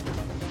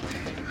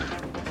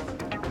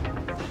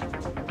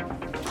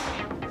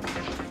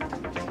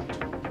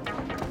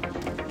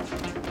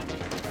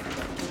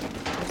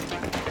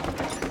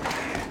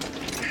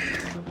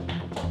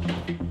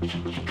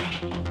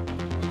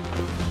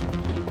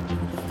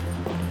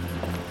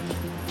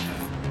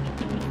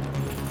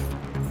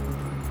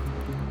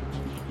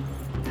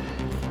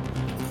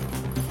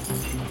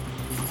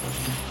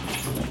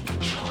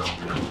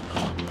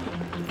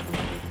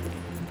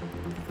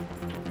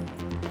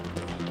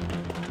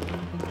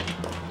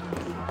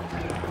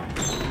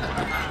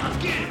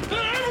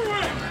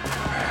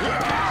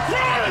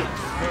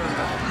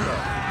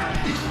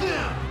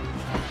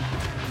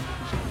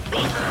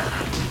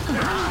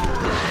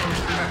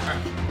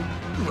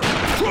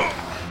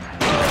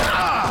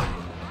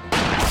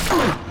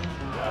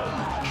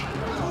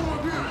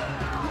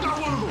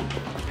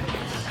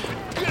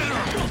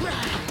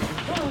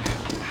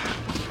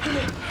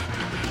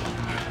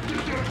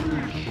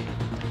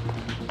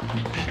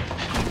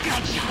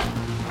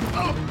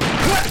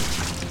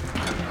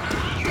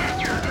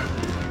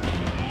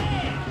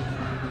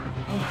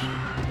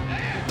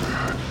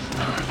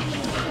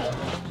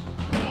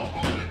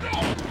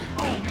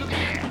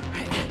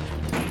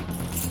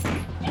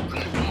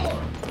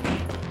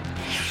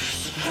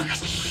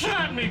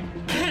 Shot me,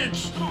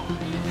 bitch!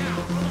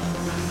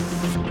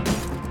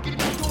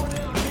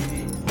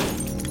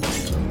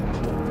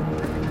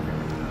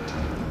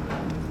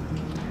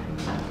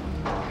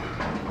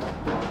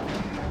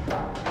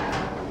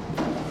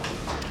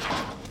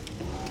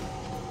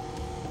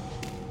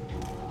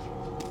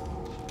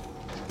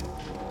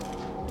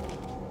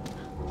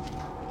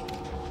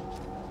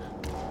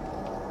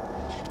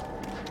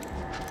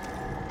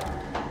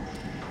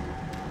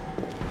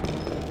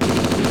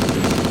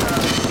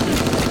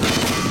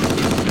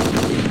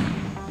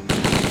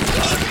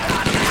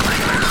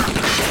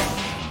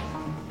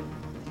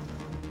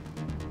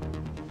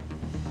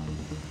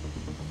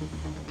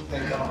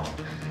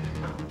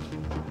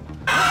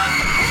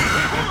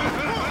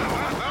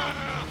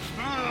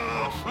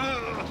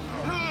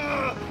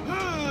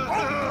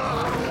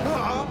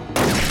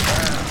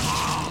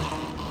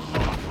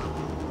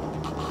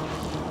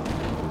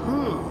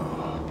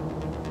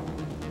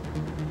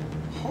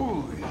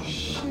 Holy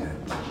shit.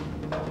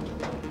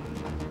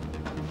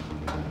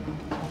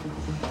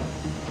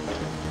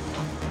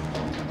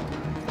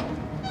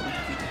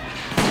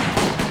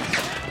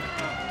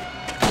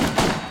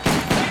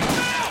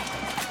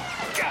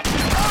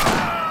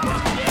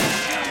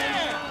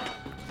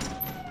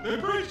 They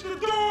breached the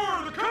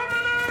door! They're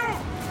coming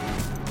out!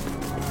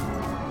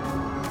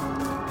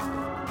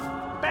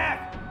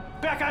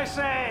 Back! Back, I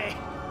say!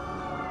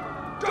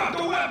 Drop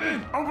the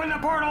weapon! Open the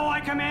portal,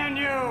 I command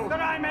you,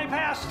 that I may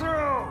pass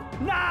through!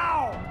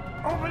 Now!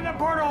 Open the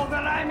portal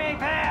that I may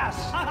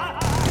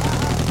pass!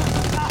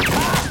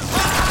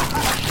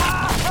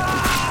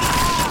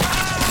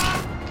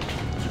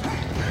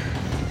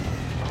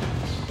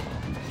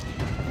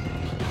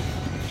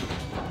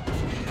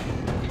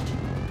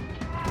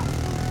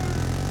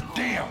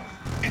 Damn!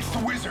 It's the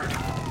wizard!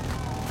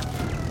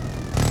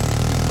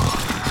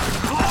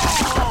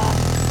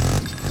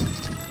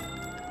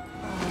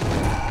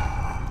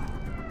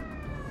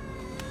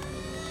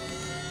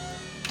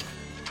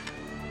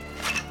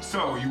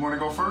 So, you want to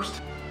go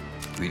first?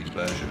 With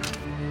pleasure.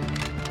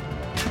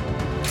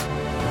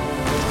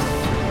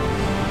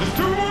 There's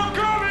two more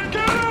coming!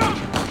 Get up!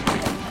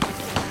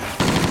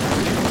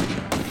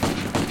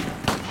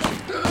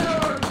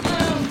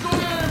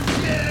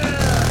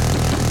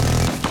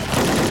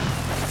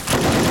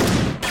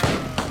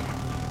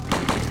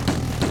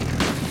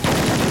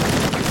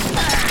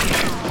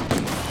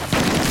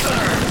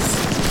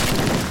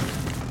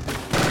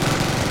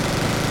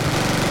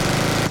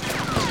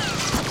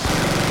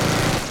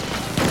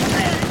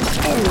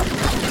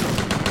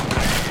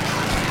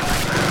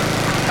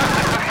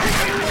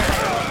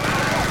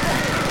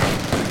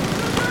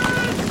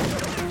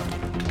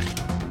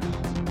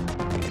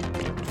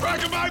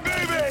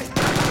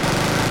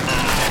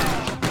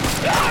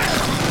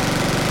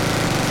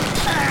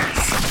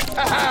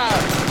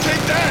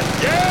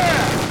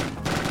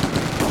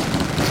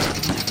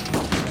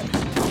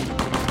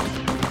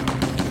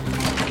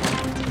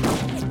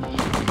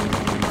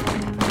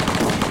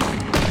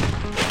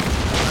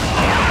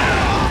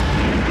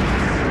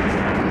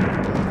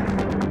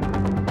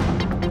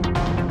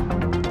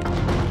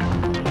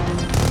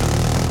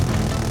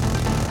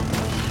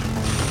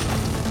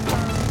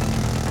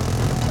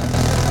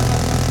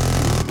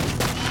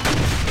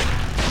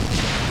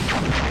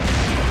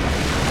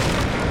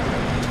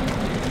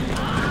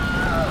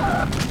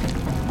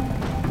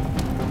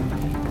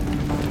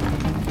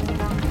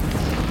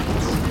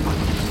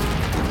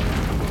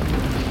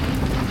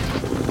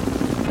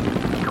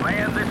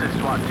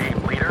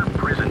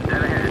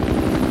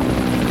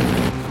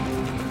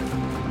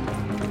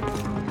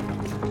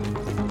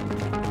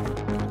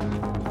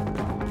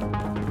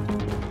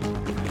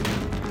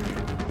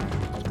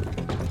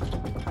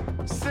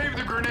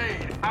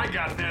 I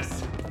got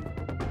this.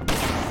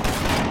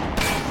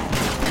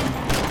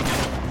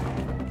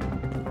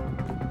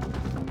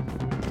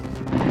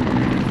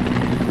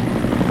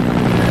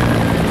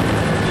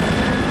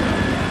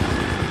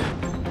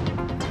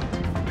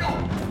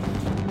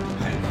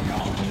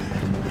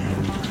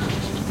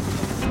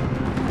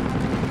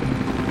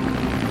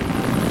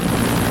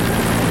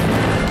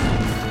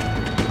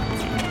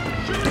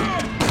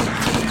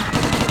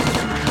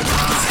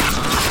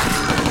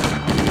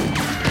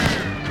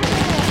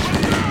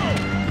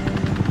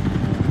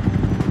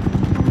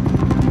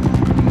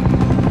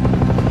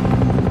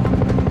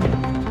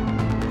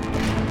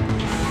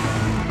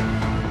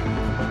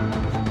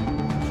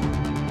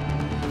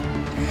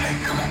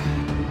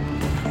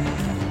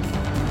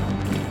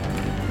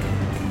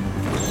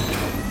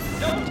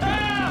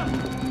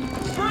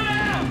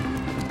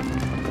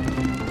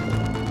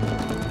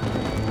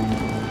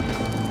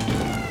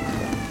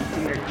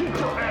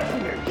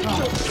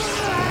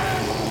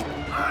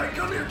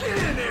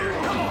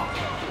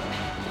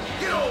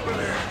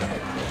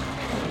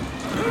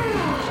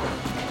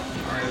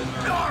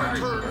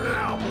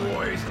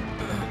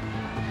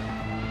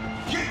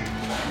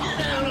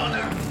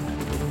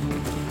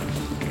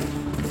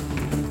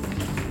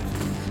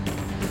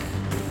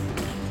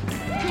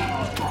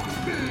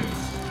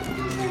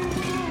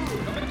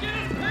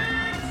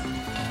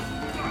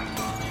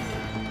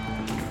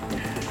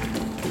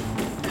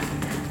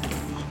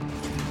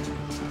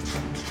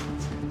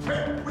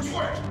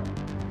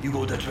 You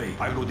go that way,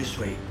 I'll go this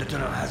way. The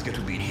tunnel has got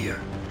to be in here.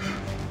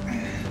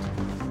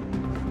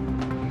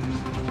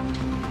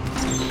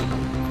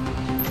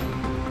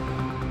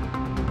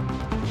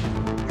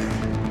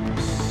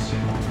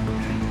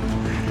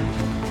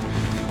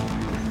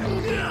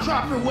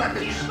 Drop your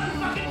weapons!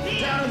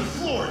 Down on the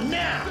floor,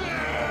 now!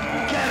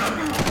 Get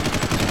him!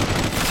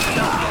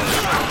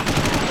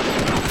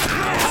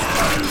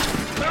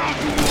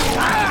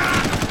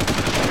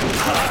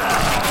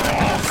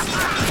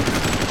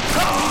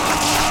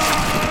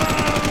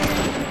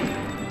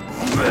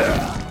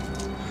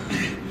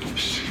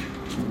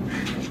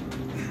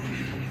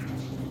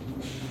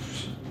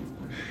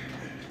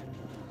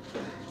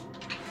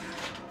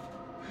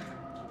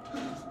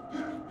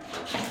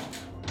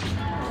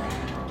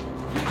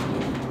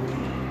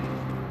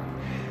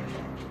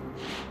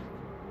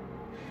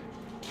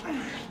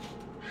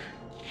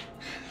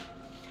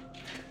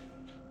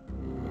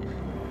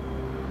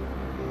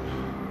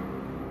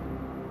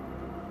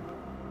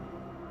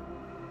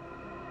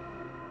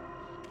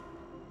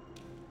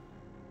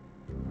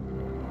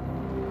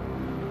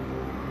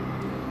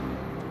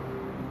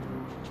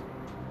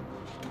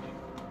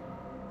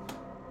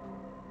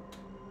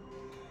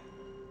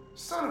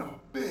 Son of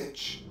a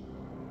bitch!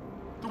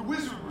 The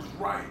wizard was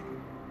right.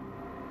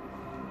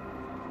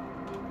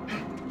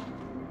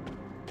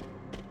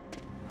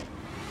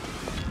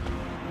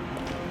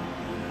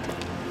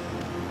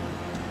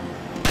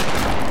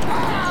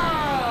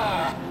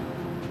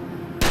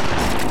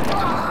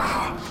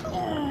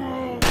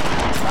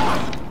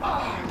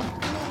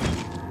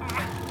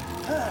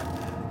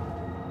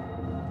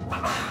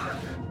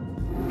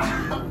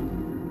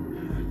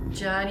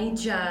 Johnny,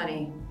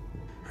 Johnny.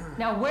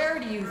 Now, where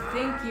do you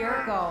think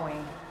you're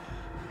going?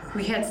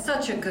 We had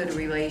such a good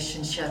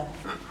relationship.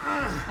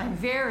 I'm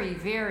very,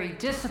 very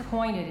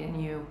disappointed in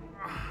you.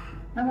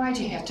 Now, why'd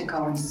you have to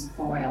go and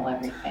spoil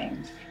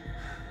everything?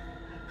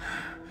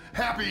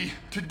 Happy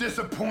to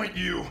disappoint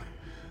you.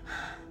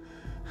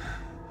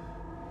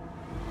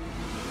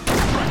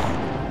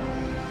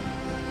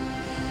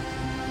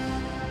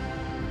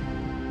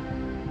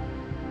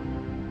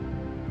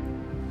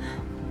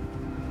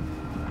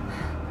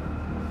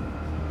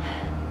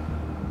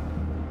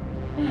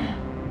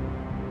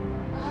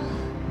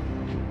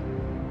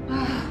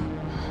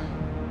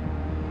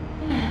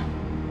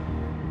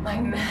 My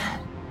men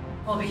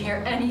will be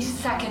here any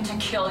second to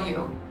kill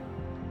you.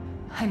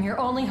 I'm your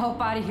only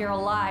hope out of here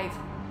alive.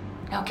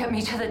 Now get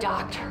me to the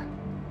doctor.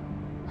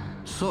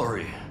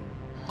 Sorry,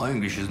 my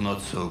English is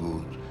not so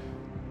good.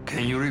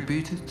 Can you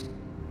repeat it?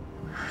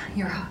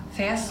 You're a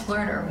fast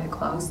learner,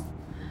 Mick.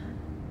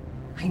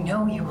 I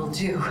know you will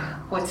do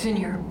what's in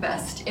your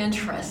best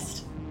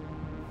interest.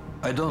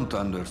 I don't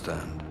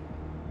understand.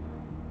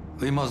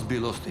 We must be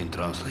lost in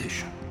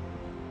translation.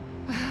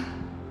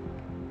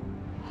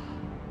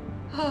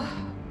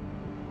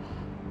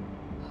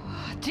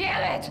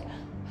 Damn it!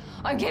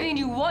 I'm giving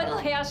you one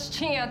last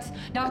chance.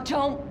 Now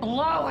don't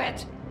blow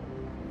it!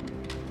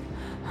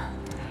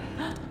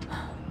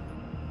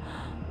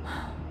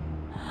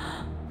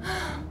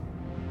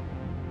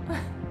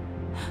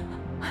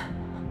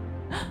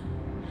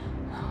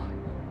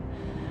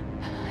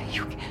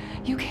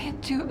 You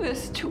can't do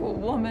this to a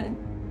woman.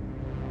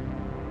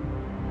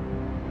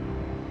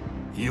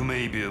 You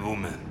may be a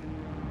woman,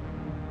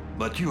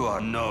 but you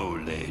are no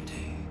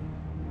lady.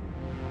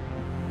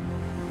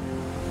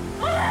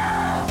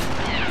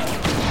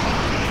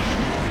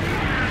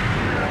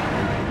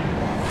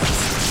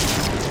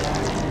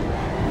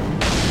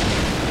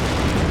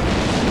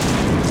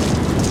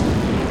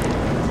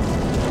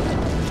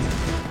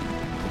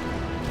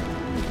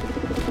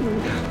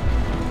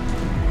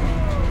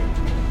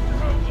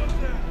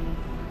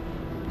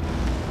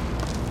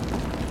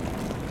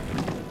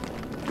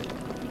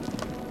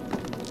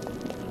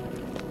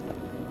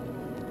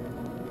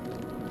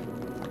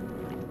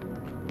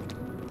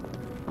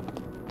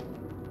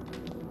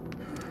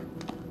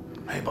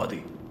 Hey,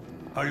 buddy.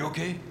 Are you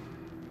okay?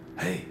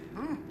 Hey.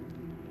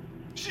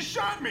 She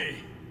shot me!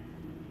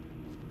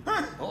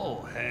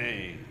 Oh,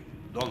 hey.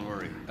 Don't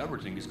worry.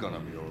 Everything is gonna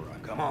be all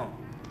right. Come on.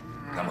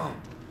 Come on.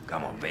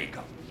 Come on, wake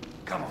up.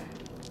 Come on.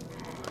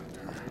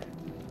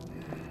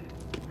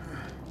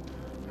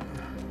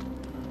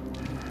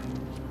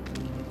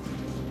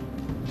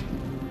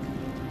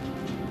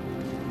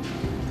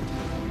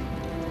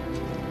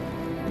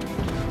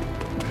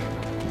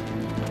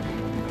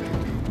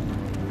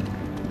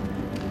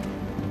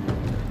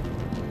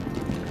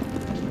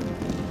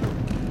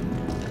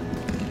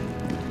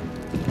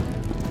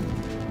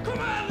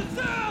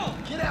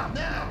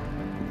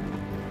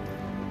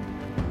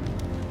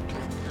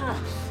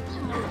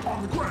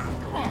 On the ground!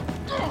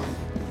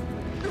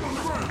 Get on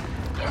the ground!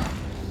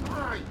 All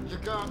right, you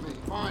got me.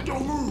 Fine.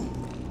 Don't move!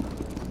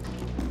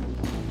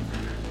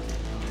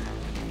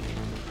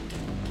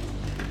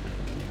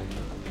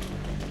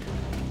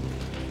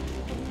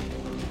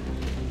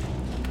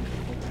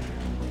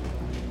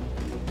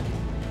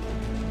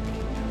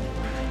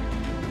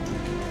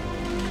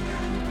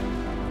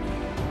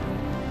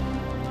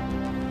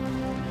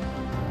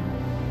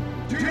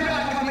 Do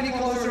not come any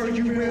closer or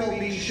you will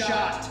be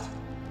shot.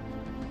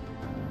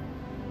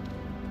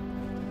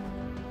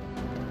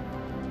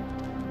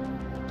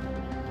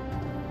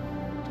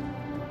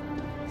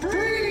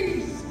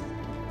 Freeze!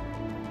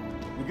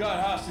 We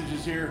got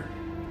hostages here.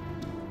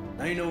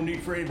 Ain't no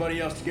need for anybody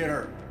else to get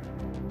hurt.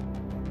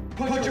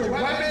 Put your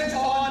weapons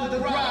on the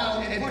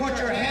ground and put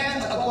your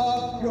hands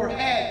above your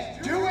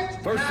head. Do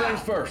it First now.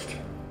 things first.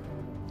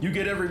 You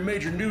get every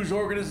major news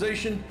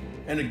organization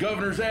and the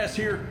governor's ass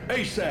here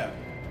ASAP.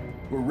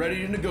 We're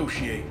ready to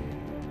negotiate.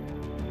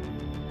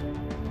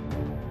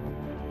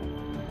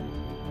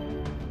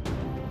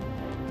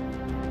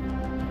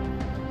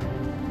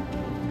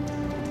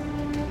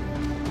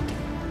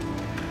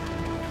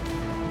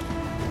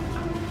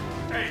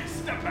 Hey,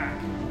 step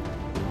back!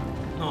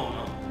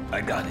 No, I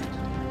got it.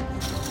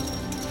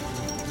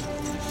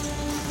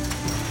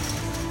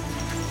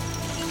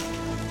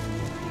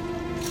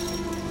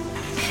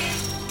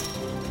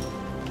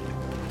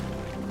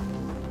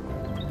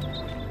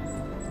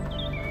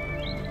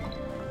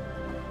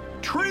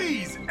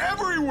 Trees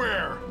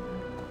everywhere!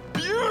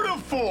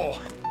 Beautiful!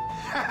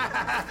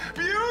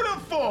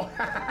 Beautiful!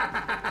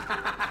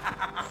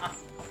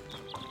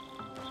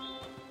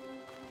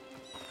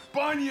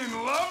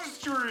 Bunyan loves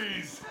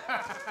trees!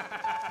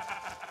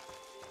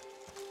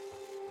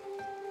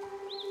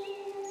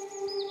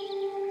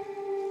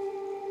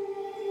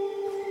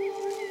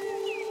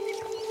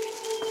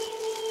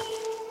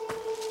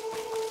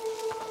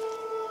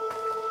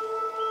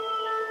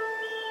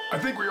 I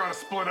think we ought to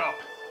split up.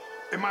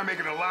 It might make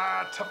it a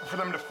lot tougher for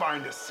them to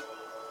find us.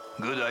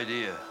 Good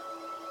idea.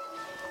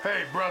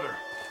 Hey, brother.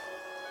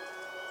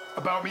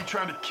 About me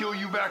trying to kill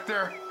you back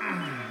there?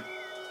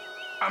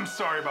 I'm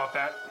sorry about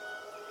that.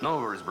 No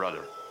worries,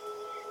 brother.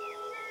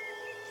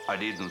 I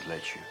didn't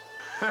let you.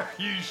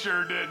 You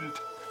sure didn't.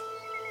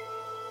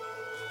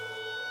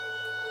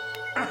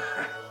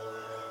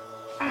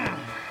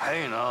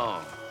 Hey, no.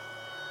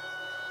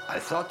 I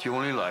thought you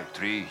only liked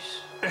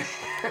trees.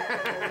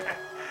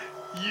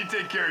 You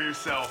take care of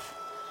yourself.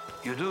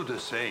 You do the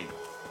same.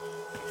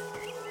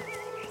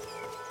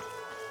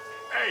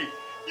 Hey,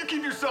 you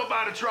keep yourself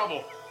out of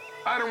trouble.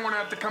 I don't want to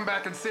have to come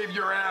back and save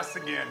your ass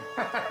again.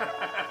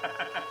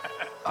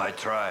 I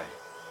try.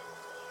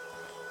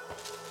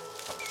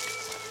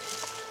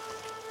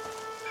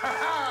 Ha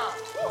ha!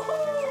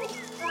 Woohoo!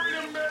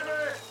 Freedom,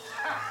 baby!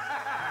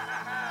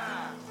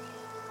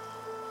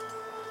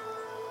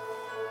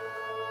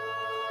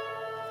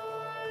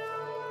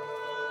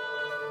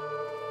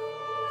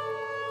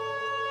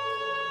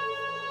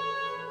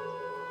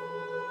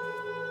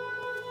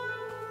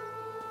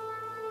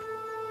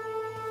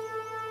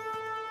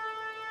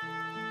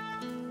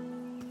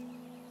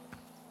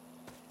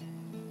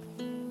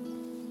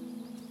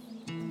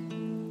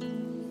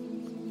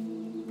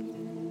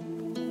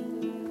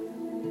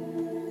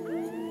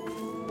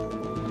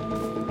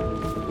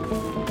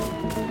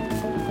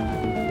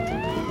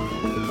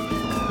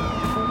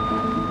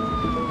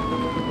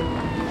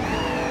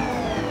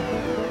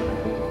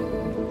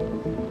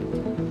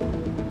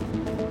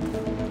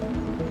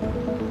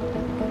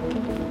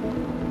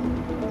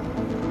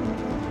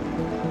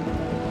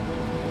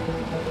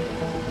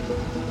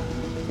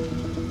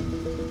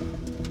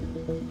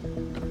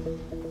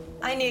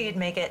 I knew you'd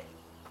make it.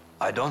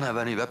 I don't have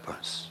any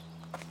weapons.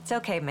 It's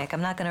okay, Mick.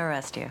 I'm not gonna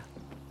arrest you.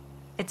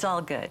 It's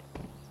all good.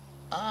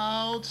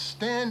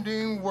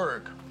 Outstanding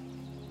work.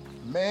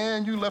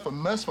 Man, you left a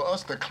mess for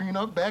us to clean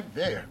up back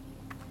there.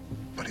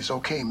 But it's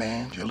okay,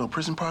 man. Your little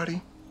prison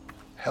party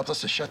helped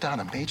us to shut down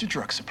a major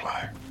drug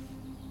supplier.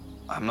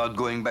 I'm not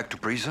going back to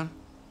prison?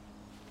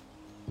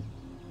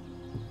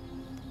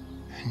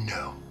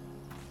 No.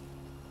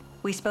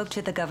 We spoke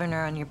to the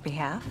governor on your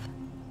behalf.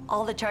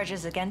 All the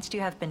charges against you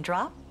have been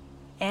dropped,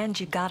 and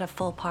you got a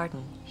full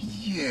pardon.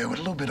 Yeah, with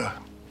a little bit of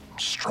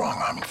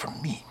strong-arming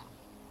from me.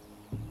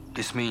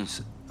 This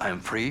means I'm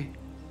free?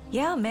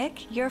 Yeah,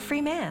 Mick, you're a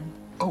free man.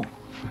 Oh,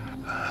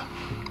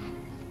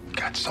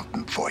 got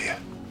something for you.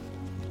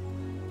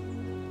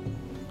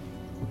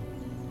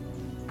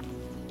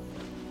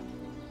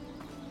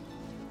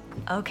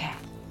 Okay.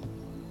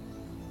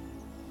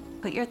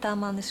 Put your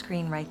thumb on the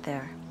screen right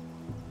there.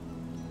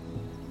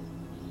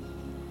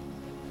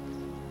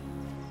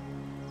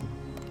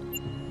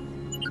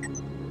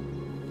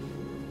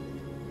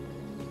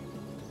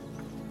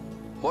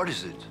 What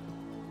is it?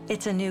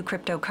 It's a new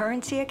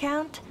cryptocurrency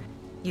account.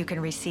 You can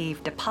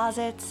receive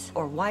deposits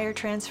or wire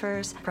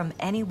transfers from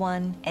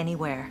anyone,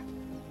 anywhere.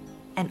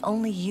 And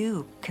only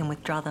you can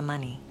withdraw the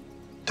money.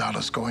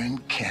 Dollars go in,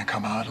 can't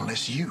come out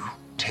unless you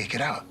take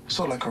it out.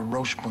 So like a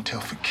Roche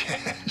motel for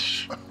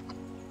cash.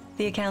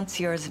 The account's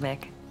yours,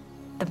 Mick.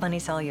 The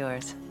money's all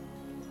yours.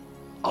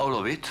 All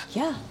of it?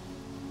 Yeah.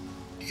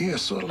 Yeah,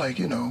 sort of like,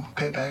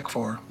 payback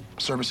for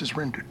services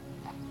rendered.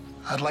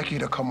 I'd like you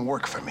to come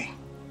work for me.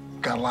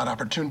 Got a lot of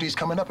opportunities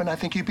coming up, and I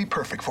think you'd be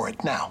perfect for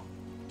it. Now,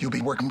 you'll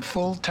be working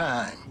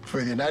full-time for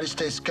the United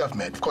States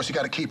government. Of course, you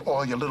got to keep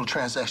all your little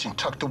transactions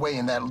tucked away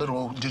in that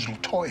little digital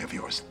toy of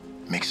yours.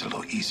 Makes it a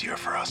little easier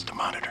for us to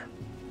monitor.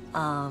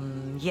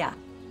 Yeah.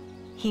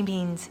 He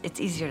means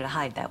it's easier to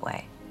hide that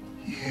way.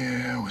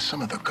 Yeah, with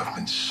some of the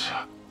government's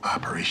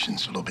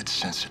operations a little bit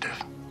sensitive.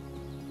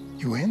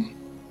 You in?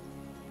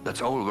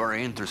 That's all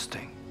very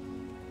interesting.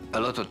 A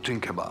lot to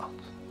think about.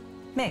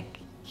 Mick,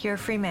 you're a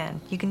free man.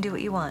 You can do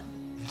what you want.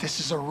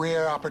 This is a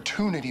rare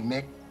opportunity,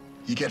 Mick.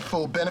 You get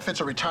full benefits,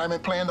 a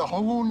retirement plan, the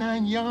whole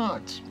 9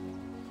 yards.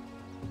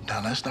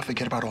 Now, let's not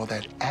forget about all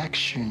that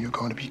action you're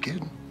going to be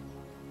getting.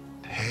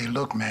 Hey,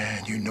 look,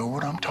 man, you know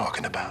what I'm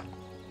talking about.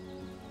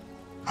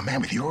 A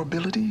man with your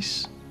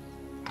abilities?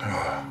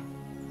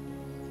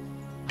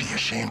 Be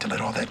ashamed to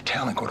let all that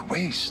talent go to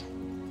waste.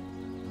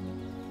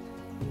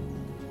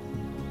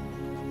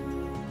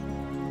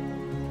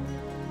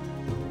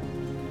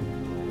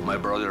 My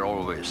brother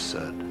always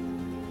said,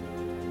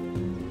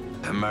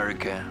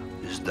 America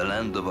is the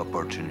land of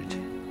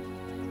opportunity.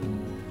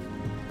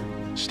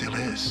 Still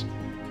is.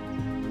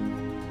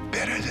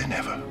 Better than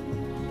ever.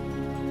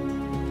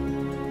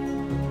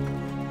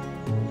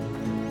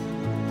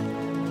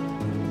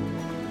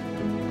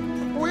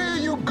 Where are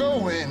you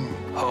going?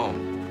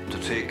 Home, to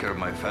take care of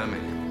my family.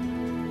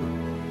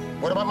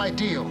 What about my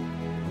deal?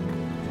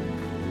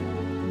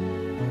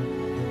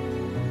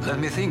 Let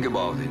me think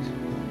about it.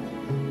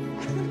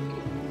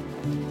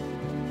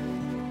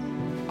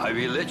 I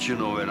will let you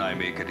know when I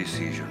make a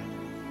decision.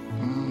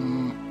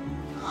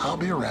 I'll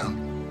be around.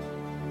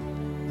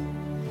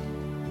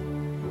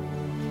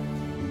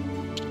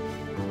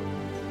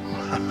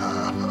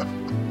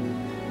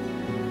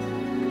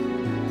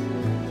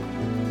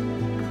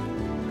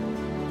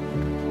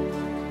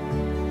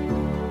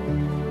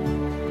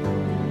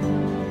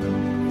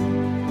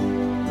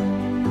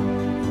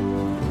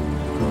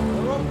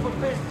 We're open for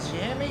business.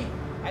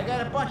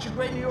 bunch of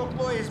great New York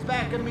lawyers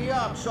backing me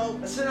up, so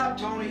listen up,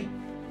 Tony.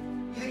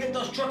 Either get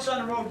those trucks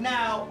on the road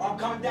now, or I'm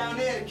coming down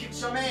there to kick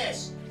some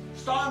ass.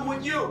 Starting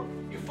with you.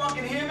 You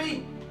fucking hear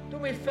me? Do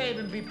me a favor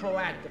and be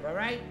proactive, all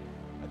right?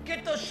 Now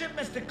get those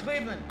shipments to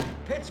Cleveland,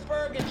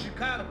 Pittsburgh, and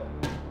Chicago.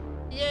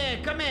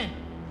 Yeah, come in.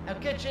 Now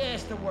get your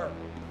ass to work.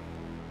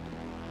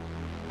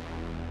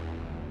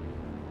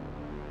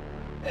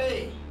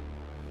 Hey,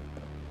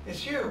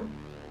 it's you.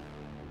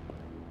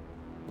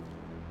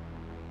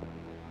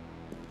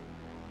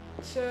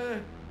 It's,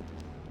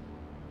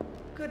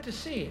 good to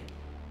see you.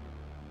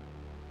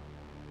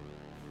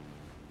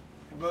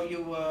 Well,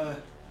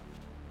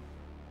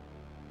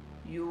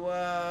 you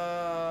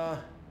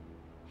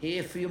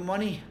here for your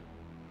money?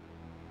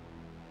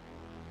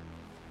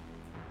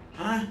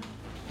 Huh?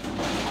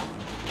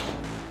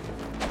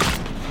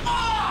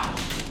 Ah!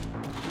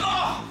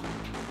 Ah!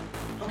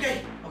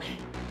 Okay.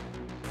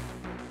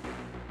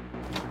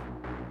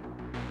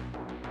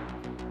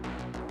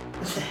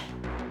 What's that?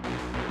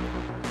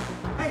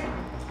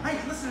 Hey,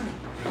 listen to me.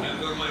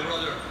 Remember my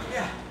brother?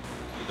 Yeah.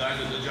 He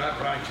died on the job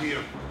right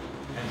here.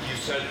 And you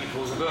said it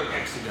was a work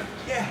accident.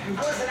 Yeah, it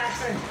was an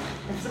accident.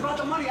 It's about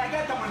the money. I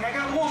got the money. I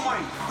got more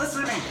money.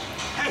 Listen to me.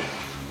 Hey.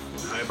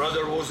 My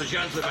brother was a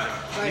gentleman.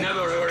 Right. He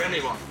never hurt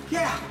anyone.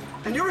 Yeah,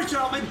 and you're a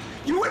gentleman.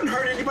 You wouldn't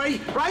hurt anybody,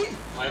 right?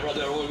 My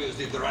brother always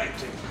did the right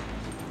thing.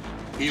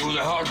 He was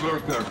a hard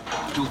worker,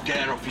 took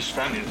care of his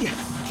family. Yeah,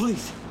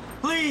 please.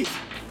 I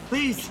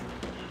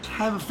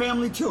have a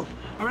family too,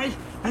 all right?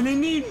 And they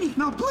need me.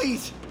 No,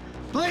 please.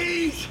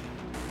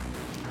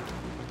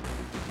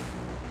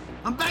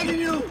 I'm begging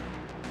you.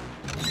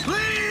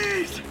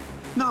 Please!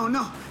 No,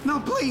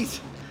 please.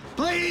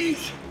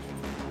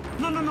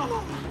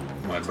 No.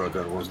 My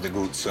brother was the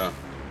good son.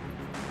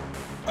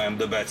 I am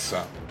the bad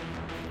son.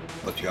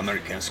 What you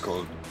Americans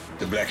call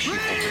the black sheep of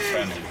the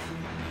family.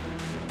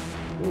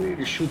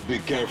 We should be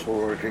careful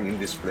working in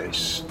this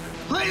place.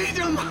 Please,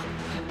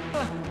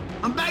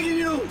 I'm begging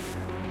you.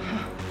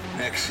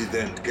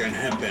 Accident can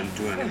happen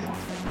to anyone.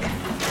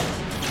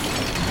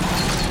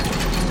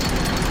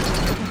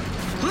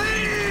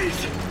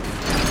 Please!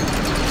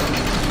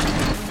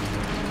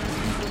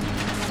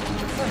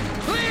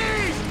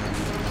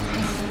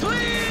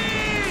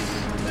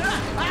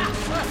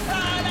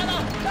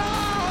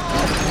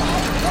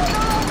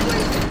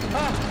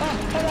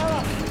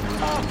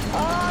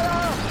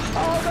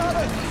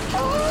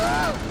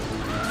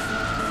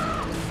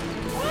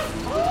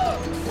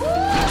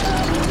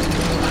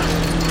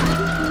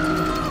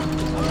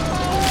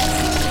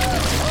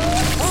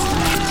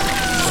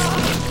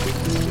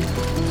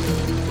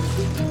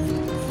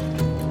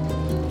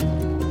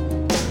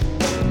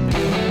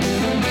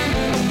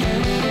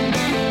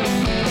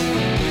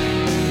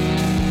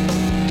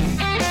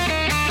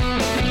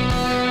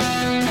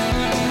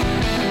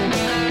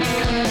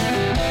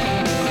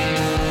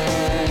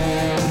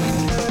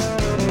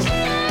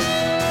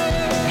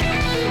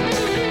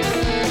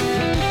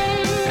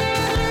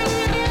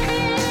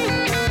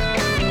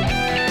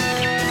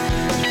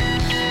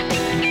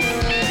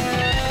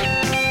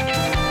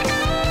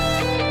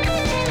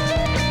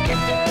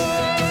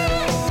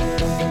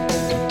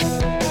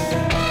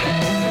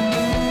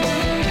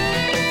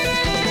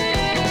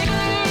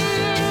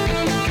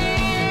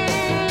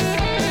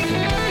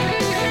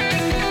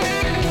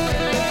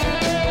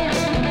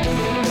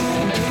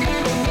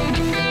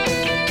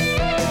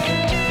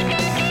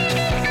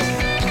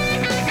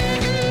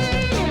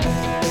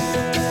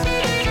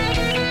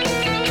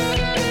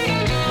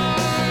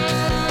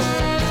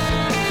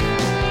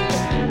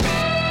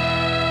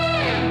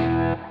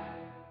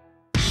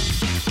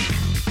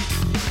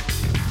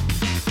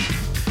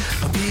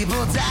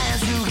 People dying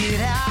to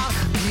get out,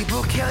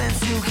 people killing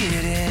to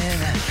get in.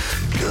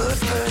 Good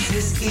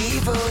versus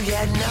evil,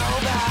 yet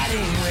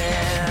nobody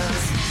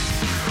wins.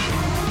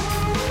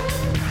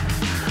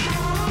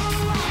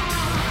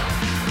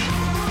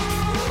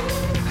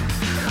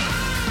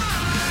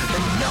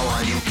 And no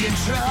one you can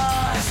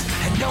trust,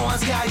 and no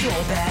one's got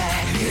your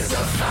back. It's a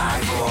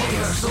fight for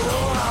your soul,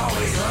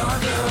 always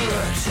under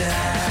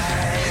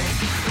attack.